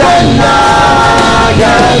Al-Jannah,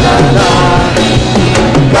 Yanana.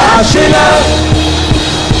 Kashinan,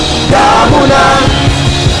 Kamuna,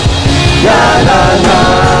 Yanana,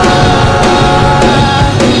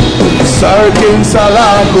 Sarkin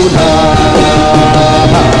Salakuna,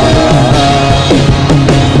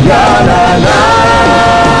 Yanana,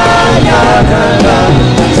 Yanana,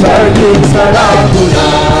 Sarkin Salakuna,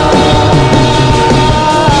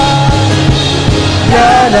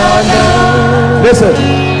 Yanana. Listen,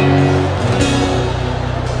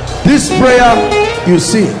 this prayer you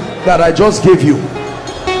see that I just gave you,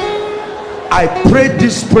 I prayed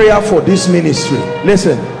this prayer for this ministry.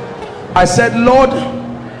 Listen, I said, Lord,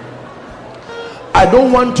 I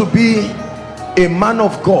don't want to be a man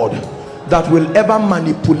of God that will ever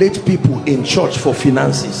manipulate people in church for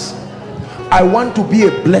finances. I want to be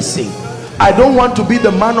a blessing. I don't want to be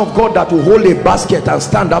the man of God that will hold a basket and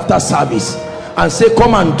stand after service and say,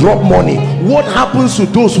 come and drop money. What happens to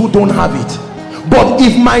those who don't have it? But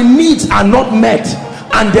if my needs are not met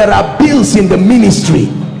and there are bills in the ministry,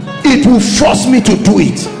 it will force me to do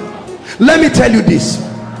it. Let me tell you this.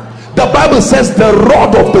 The Bible says the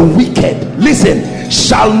rod of the wicked, listen,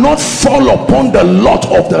 shall not fall upon the lot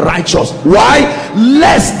of the righteous. Why?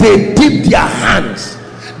 Lest they dip their hands.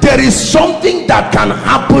 There is something that can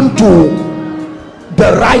happen to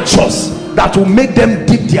the righteous that will make them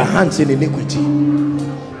dip their hands in iniquity.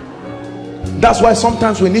 That's why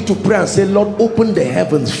sometimes we need to pray and say, Lord, open the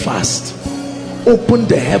heavens fast. Open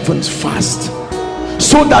the heavens fast,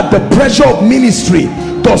 so that the pressure of ministry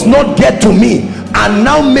does not get to me and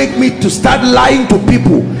now make me to start lying to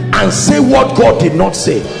people and say what God did not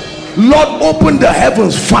say. Lord, open the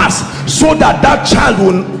heavens fast so that that child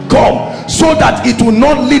will come, so that it will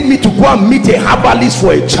not lead me to go and meet a herbalist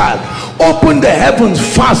for a child. Open the heavens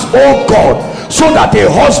fast, oh God, so that a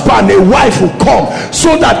husband, a wife will come,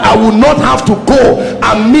 so that I will not have to go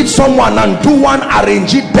and meet someone and do one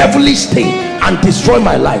arranged devilish thing and destroy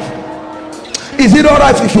my life. Is it all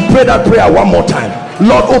right if you pray that prayer one more time?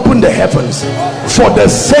 Lord, open the heavens for the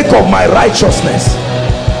sake of my righteousness,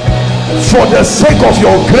 for the sake of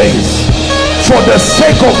your grace, for the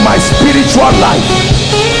sake of my spiritual life.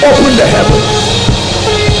 Open the heaven.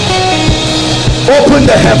 Open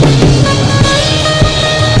the heaven.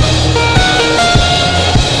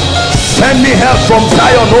 Send me help from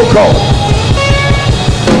Zion, oh God.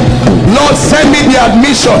 Lord, send me the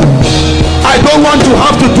admission. I don't want to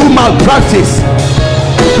have to do malpractice.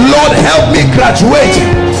 Lord, help me graduate.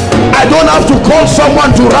 I don't have to call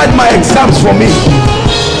someone to write my exams for me.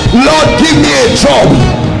 Lord, give me a job.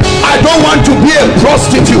 I don't want to be a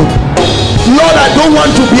prostitute. Lord, I don't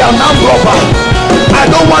want to be an armed robber. I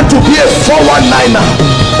don't want to be a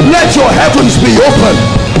 419er. Let your heavens be open.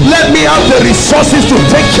 Let me have the resources to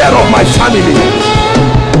take care of my family.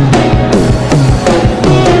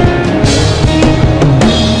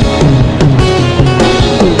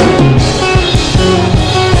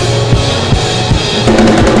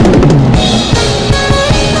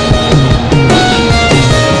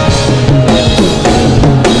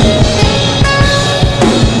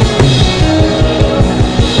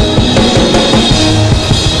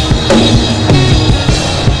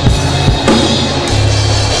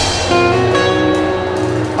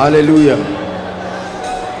 Hallelujah.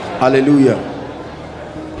 Hallelujah.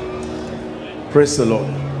 Praise the Lord.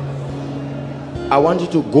 I want you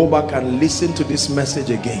to go back and listen to this message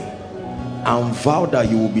again and vow that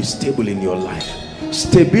you will be stable in your life.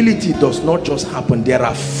 Stability does not just happen. There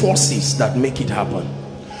are forces that make it happen,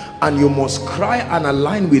 and you must cry and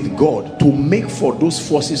align with God to make for those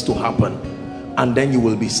forces to happen, and then you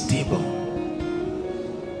will be stable.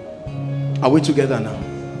 Are we together now?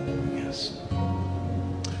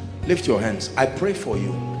 Lift your hands. I pray for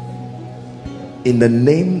you in the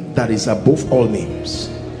name that is above all names.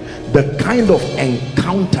 The kind of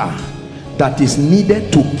encounter that is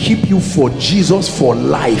needed to keep you for Jesus for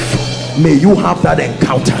life, may you have that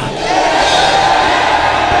encounter.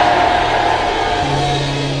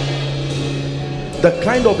 The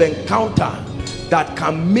kind of encounter that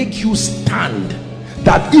can make you stand,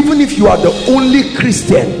 that even if you are the only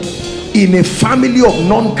Christian in a family of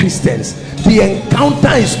non-Christians, the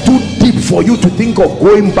encounter is too deep for you to think of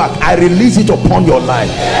going back. I release it upon your life.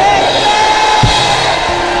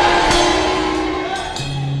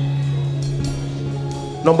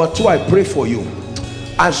 Number two, I pray for you.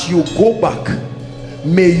 As you go back,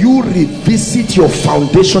 may you revisit your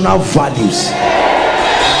foundational values.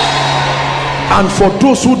 And for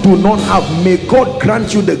those who do not have, may God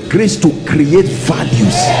grant you the grace to create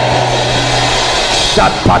values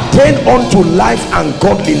that pertain unto life and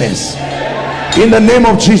godliness. In the name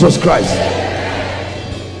of Jesus Christ.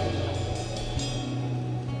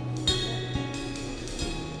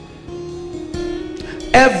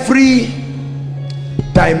 Every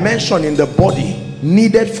dimension in the body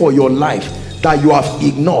needed for your life that you have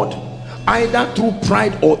ignored, either through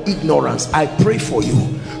pride or ignorance, I pray for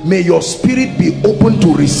you. May your spirit be open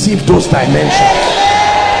to receive those dimensions.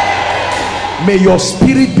 May your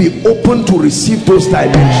spirit be open to receive those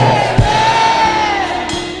dimensions.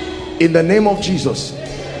 In the name of Jesus.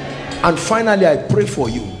 And finally, I pray for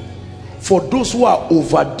you, for those who are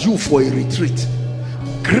overdue for a retreat,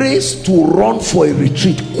 grace to run for a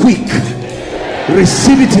retreat quick.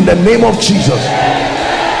 Receive it in the name of Jesus.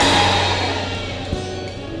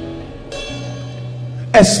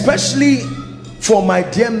 Especially for my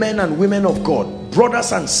dear men and women of God,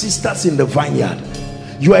 brothers and sisters in the vineyard.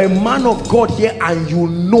 You are a man of God here, and you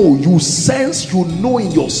know, you sense, you know in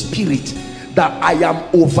your spirit that I am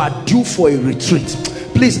overdue for a retreat.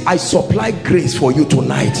 Please, I supply grace for you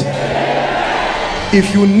tonight.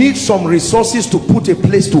 If you need some resources to put a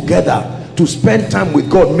place together to spend time with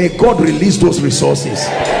God, may God release those resources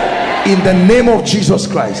in the name of Jesus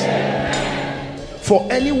Christ. For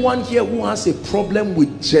anyone here who has a problem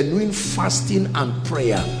with genuine fasting and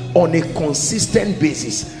prayer on a consistent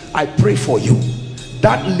basis, I pray for you.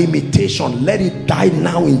 That limitation, let it die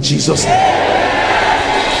now in Jesus' name.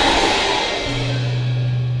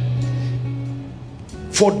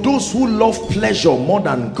 For those who love pleasure more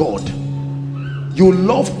than God, you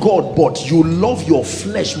love God but you love your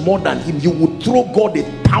flesh more than him. You would throw God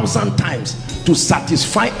 1,000 times to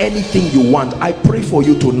satisfy anything you want. I pray for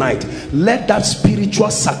you tonight. Let that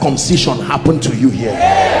spiritual circumcision happen to you here.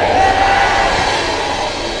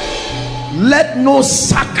 Let no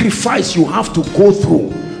sacrifice you have to go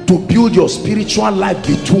through to build your spiritual life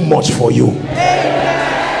be too much for you.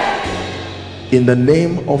 In the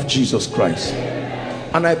name of Jesus Christ.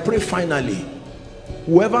 And I pray finally,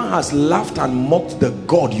 whoever has laughed and mocked the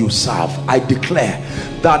God you serve, I declare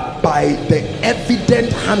that by the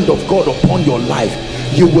evident hand of God upon your life,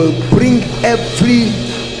 you will bring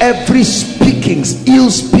every speakings, ill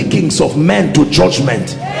speakings of men to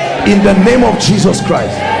judgment in the name of Jesus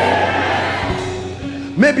Christ.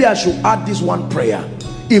 Maybe I should add this one prayer.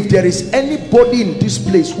 If there is anybody in this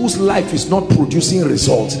place whose life is not producing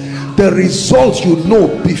results, the results you know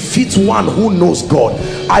befits one who knows God,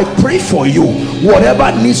 I pray for you, whatever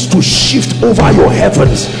needs to shift over your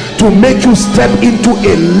heavens to make you step into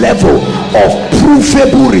a level of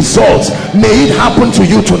provable results, may it happen to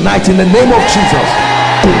you tonight in the name of Jesus.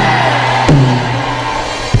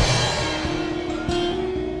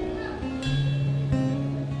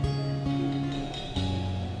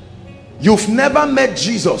 You've never met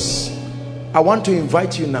Jesus. I want to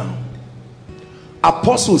invite you now.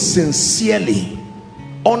 Apostle, sincerely,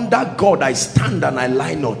 under God I stand and I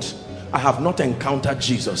lie not. I have not encountered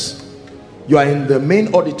Jesus. You are in the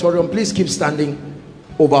main auditorium. Please keep standing.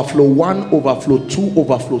 Overflow 1, overflow 2,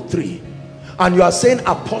 overflow 3. And you are saying,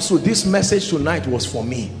 Apostle, this message tonight was for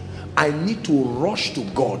me. I need to rush to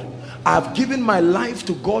God. I've given my life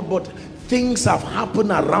to God, but things have happened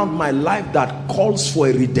around my life that calls for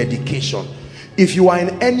a rededication. If you are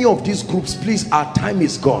in any of these groups, please, our time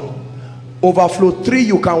is gone. Overflow 3,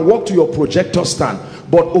 you can walk to your projector stand,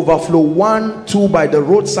 but overflow 1, 2 by the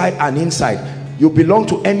roadside and inside, you belong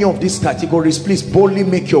to any of these categories, please boldly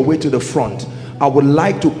make your way to the front. I would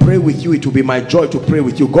like to pray with you. It will be my joy to pray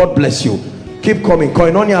with you. God bless you. Keep coming.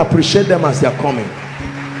 Koinonia, appreciate them as they are coming.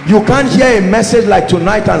 You can't hear a message like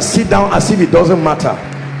tonight and sit down as if it doesn't matter.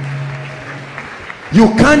 You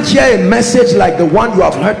can't hear a message like the one you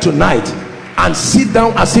have heard tonight and sit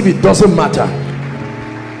down as if it doesn't matter.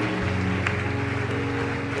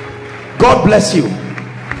 God bless you.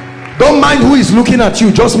 Don't mind who is looking at you.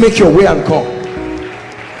 Just make your way and come.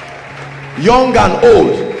 Young and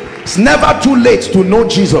old, it's never too late to know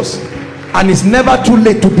Jesus, and it's never too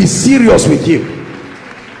late to be serious with him.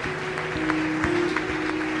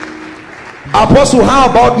 Apostle, how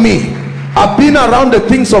about me? I've been around the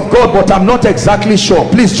things of God, but I'm not exactly sure.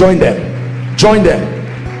 Please join them. Join them.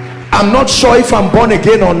 I'm not sure if I'm born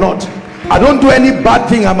again or not. I don't do any bad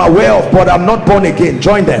thing I'm aware of, but I'm not born again.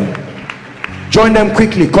 Join them. Join them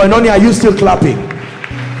quickly. Koinonia, are you still clapping?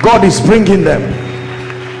 God is bringing them.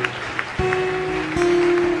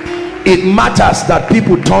 It matters that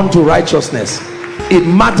people turn to righteousness. It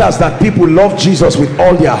matters that people love Jesus with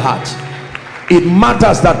all their heart. It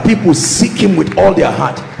matters that people seek him with all their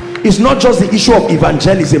heart. It's not just the issue of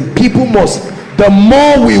evangelism. People must, the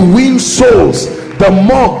more we win souls, the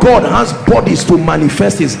more God has bodies to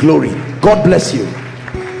manifest his glory. God bless you.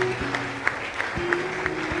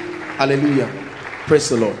 Hallelujah. Praise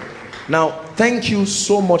the Lord. Now, thank you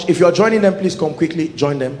so much. If you are joining them, please come quickly.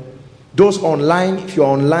 Join them. Those online, if you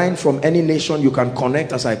are online from any nation, you can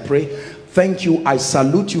connect as I pray. Thank you. I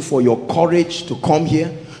salute you for your courage to come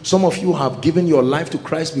here. Some of you have given your life to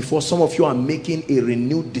Christ before. Some of you are making a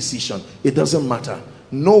renewed decision. It doesn't matter.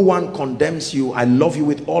 No one condemns you. I love you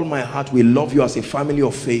with all my heart. We love you as a family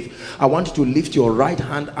of faith. I want you to lift your right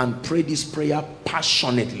hand and pray this prayer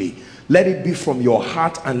passionately. Let it be from your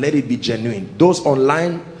heart and let it be genuine. Those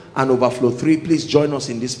online and overflow 3, please join us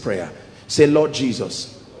in this prayer. Say, Lord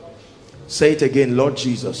Jesus. Say it again. Lord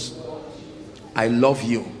Jesus, I love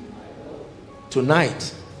you.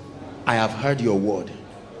 Tonight, I have heard your word.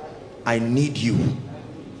 I need you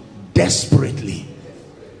desperately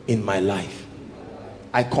in my life.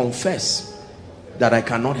 I confess that I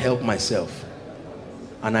cannot help myself,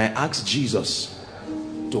 and I ask Jesus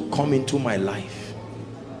to come into my life.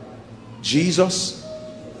 Jesus,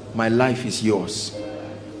 my life is yours,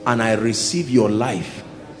 and I receive your life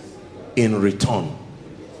in return.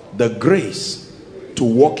 The grace to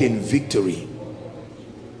walk in victory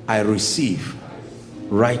I receive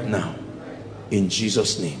right now in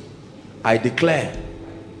Jesus' name. I declare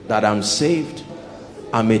that I'm saved.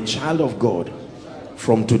 I'm a child of God.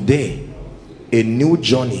 From today, a new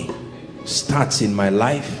journey starts in my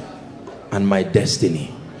life and my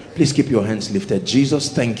destiny. Please keep your hands lifted.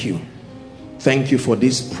 Jesus, thank you. Thank you for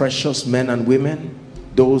these precious men and women,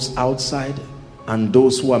 those outside and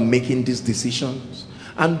those who are making these decisions,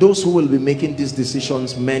 and those who will be making these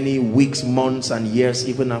decisions many weeks, months, and years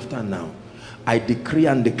even after now. I decree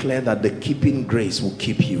and declare that the keeping grace will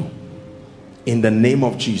keep you. In the name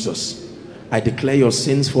of Jesus, I declare your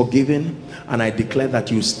sins forgiven, and I declare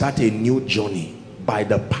that you start a new journey by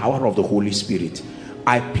the power of the Holy Spirit.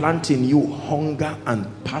 I plant in you hunger and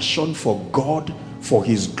passion for God, for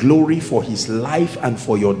his glory, for his life, and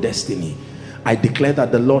for your destiny. I declare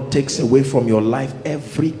that the Lord takes away from your life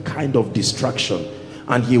every kind of distraction,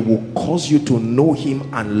 and he will cause you to know him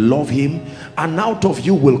and love him, and out of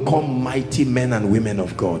you will come mighty men and women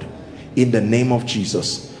of God. In the name of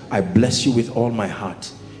Jesus, I bless you with all my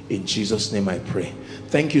heart. In Jesus' name I pray.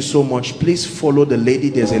 Thank you so much. Please follow the lady.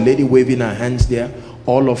 There's a lady waving her hands there.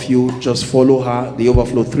 All of you, just follow her. The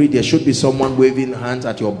overflow 3, there should be someone waving hands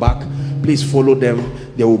at your back. Please follow them.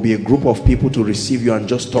 There will be a group of people to receive you and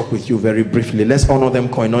just talk with you very briefly. Let's honor them.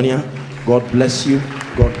 Koinonia, God bless you.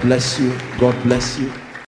 God bless you. God bless you.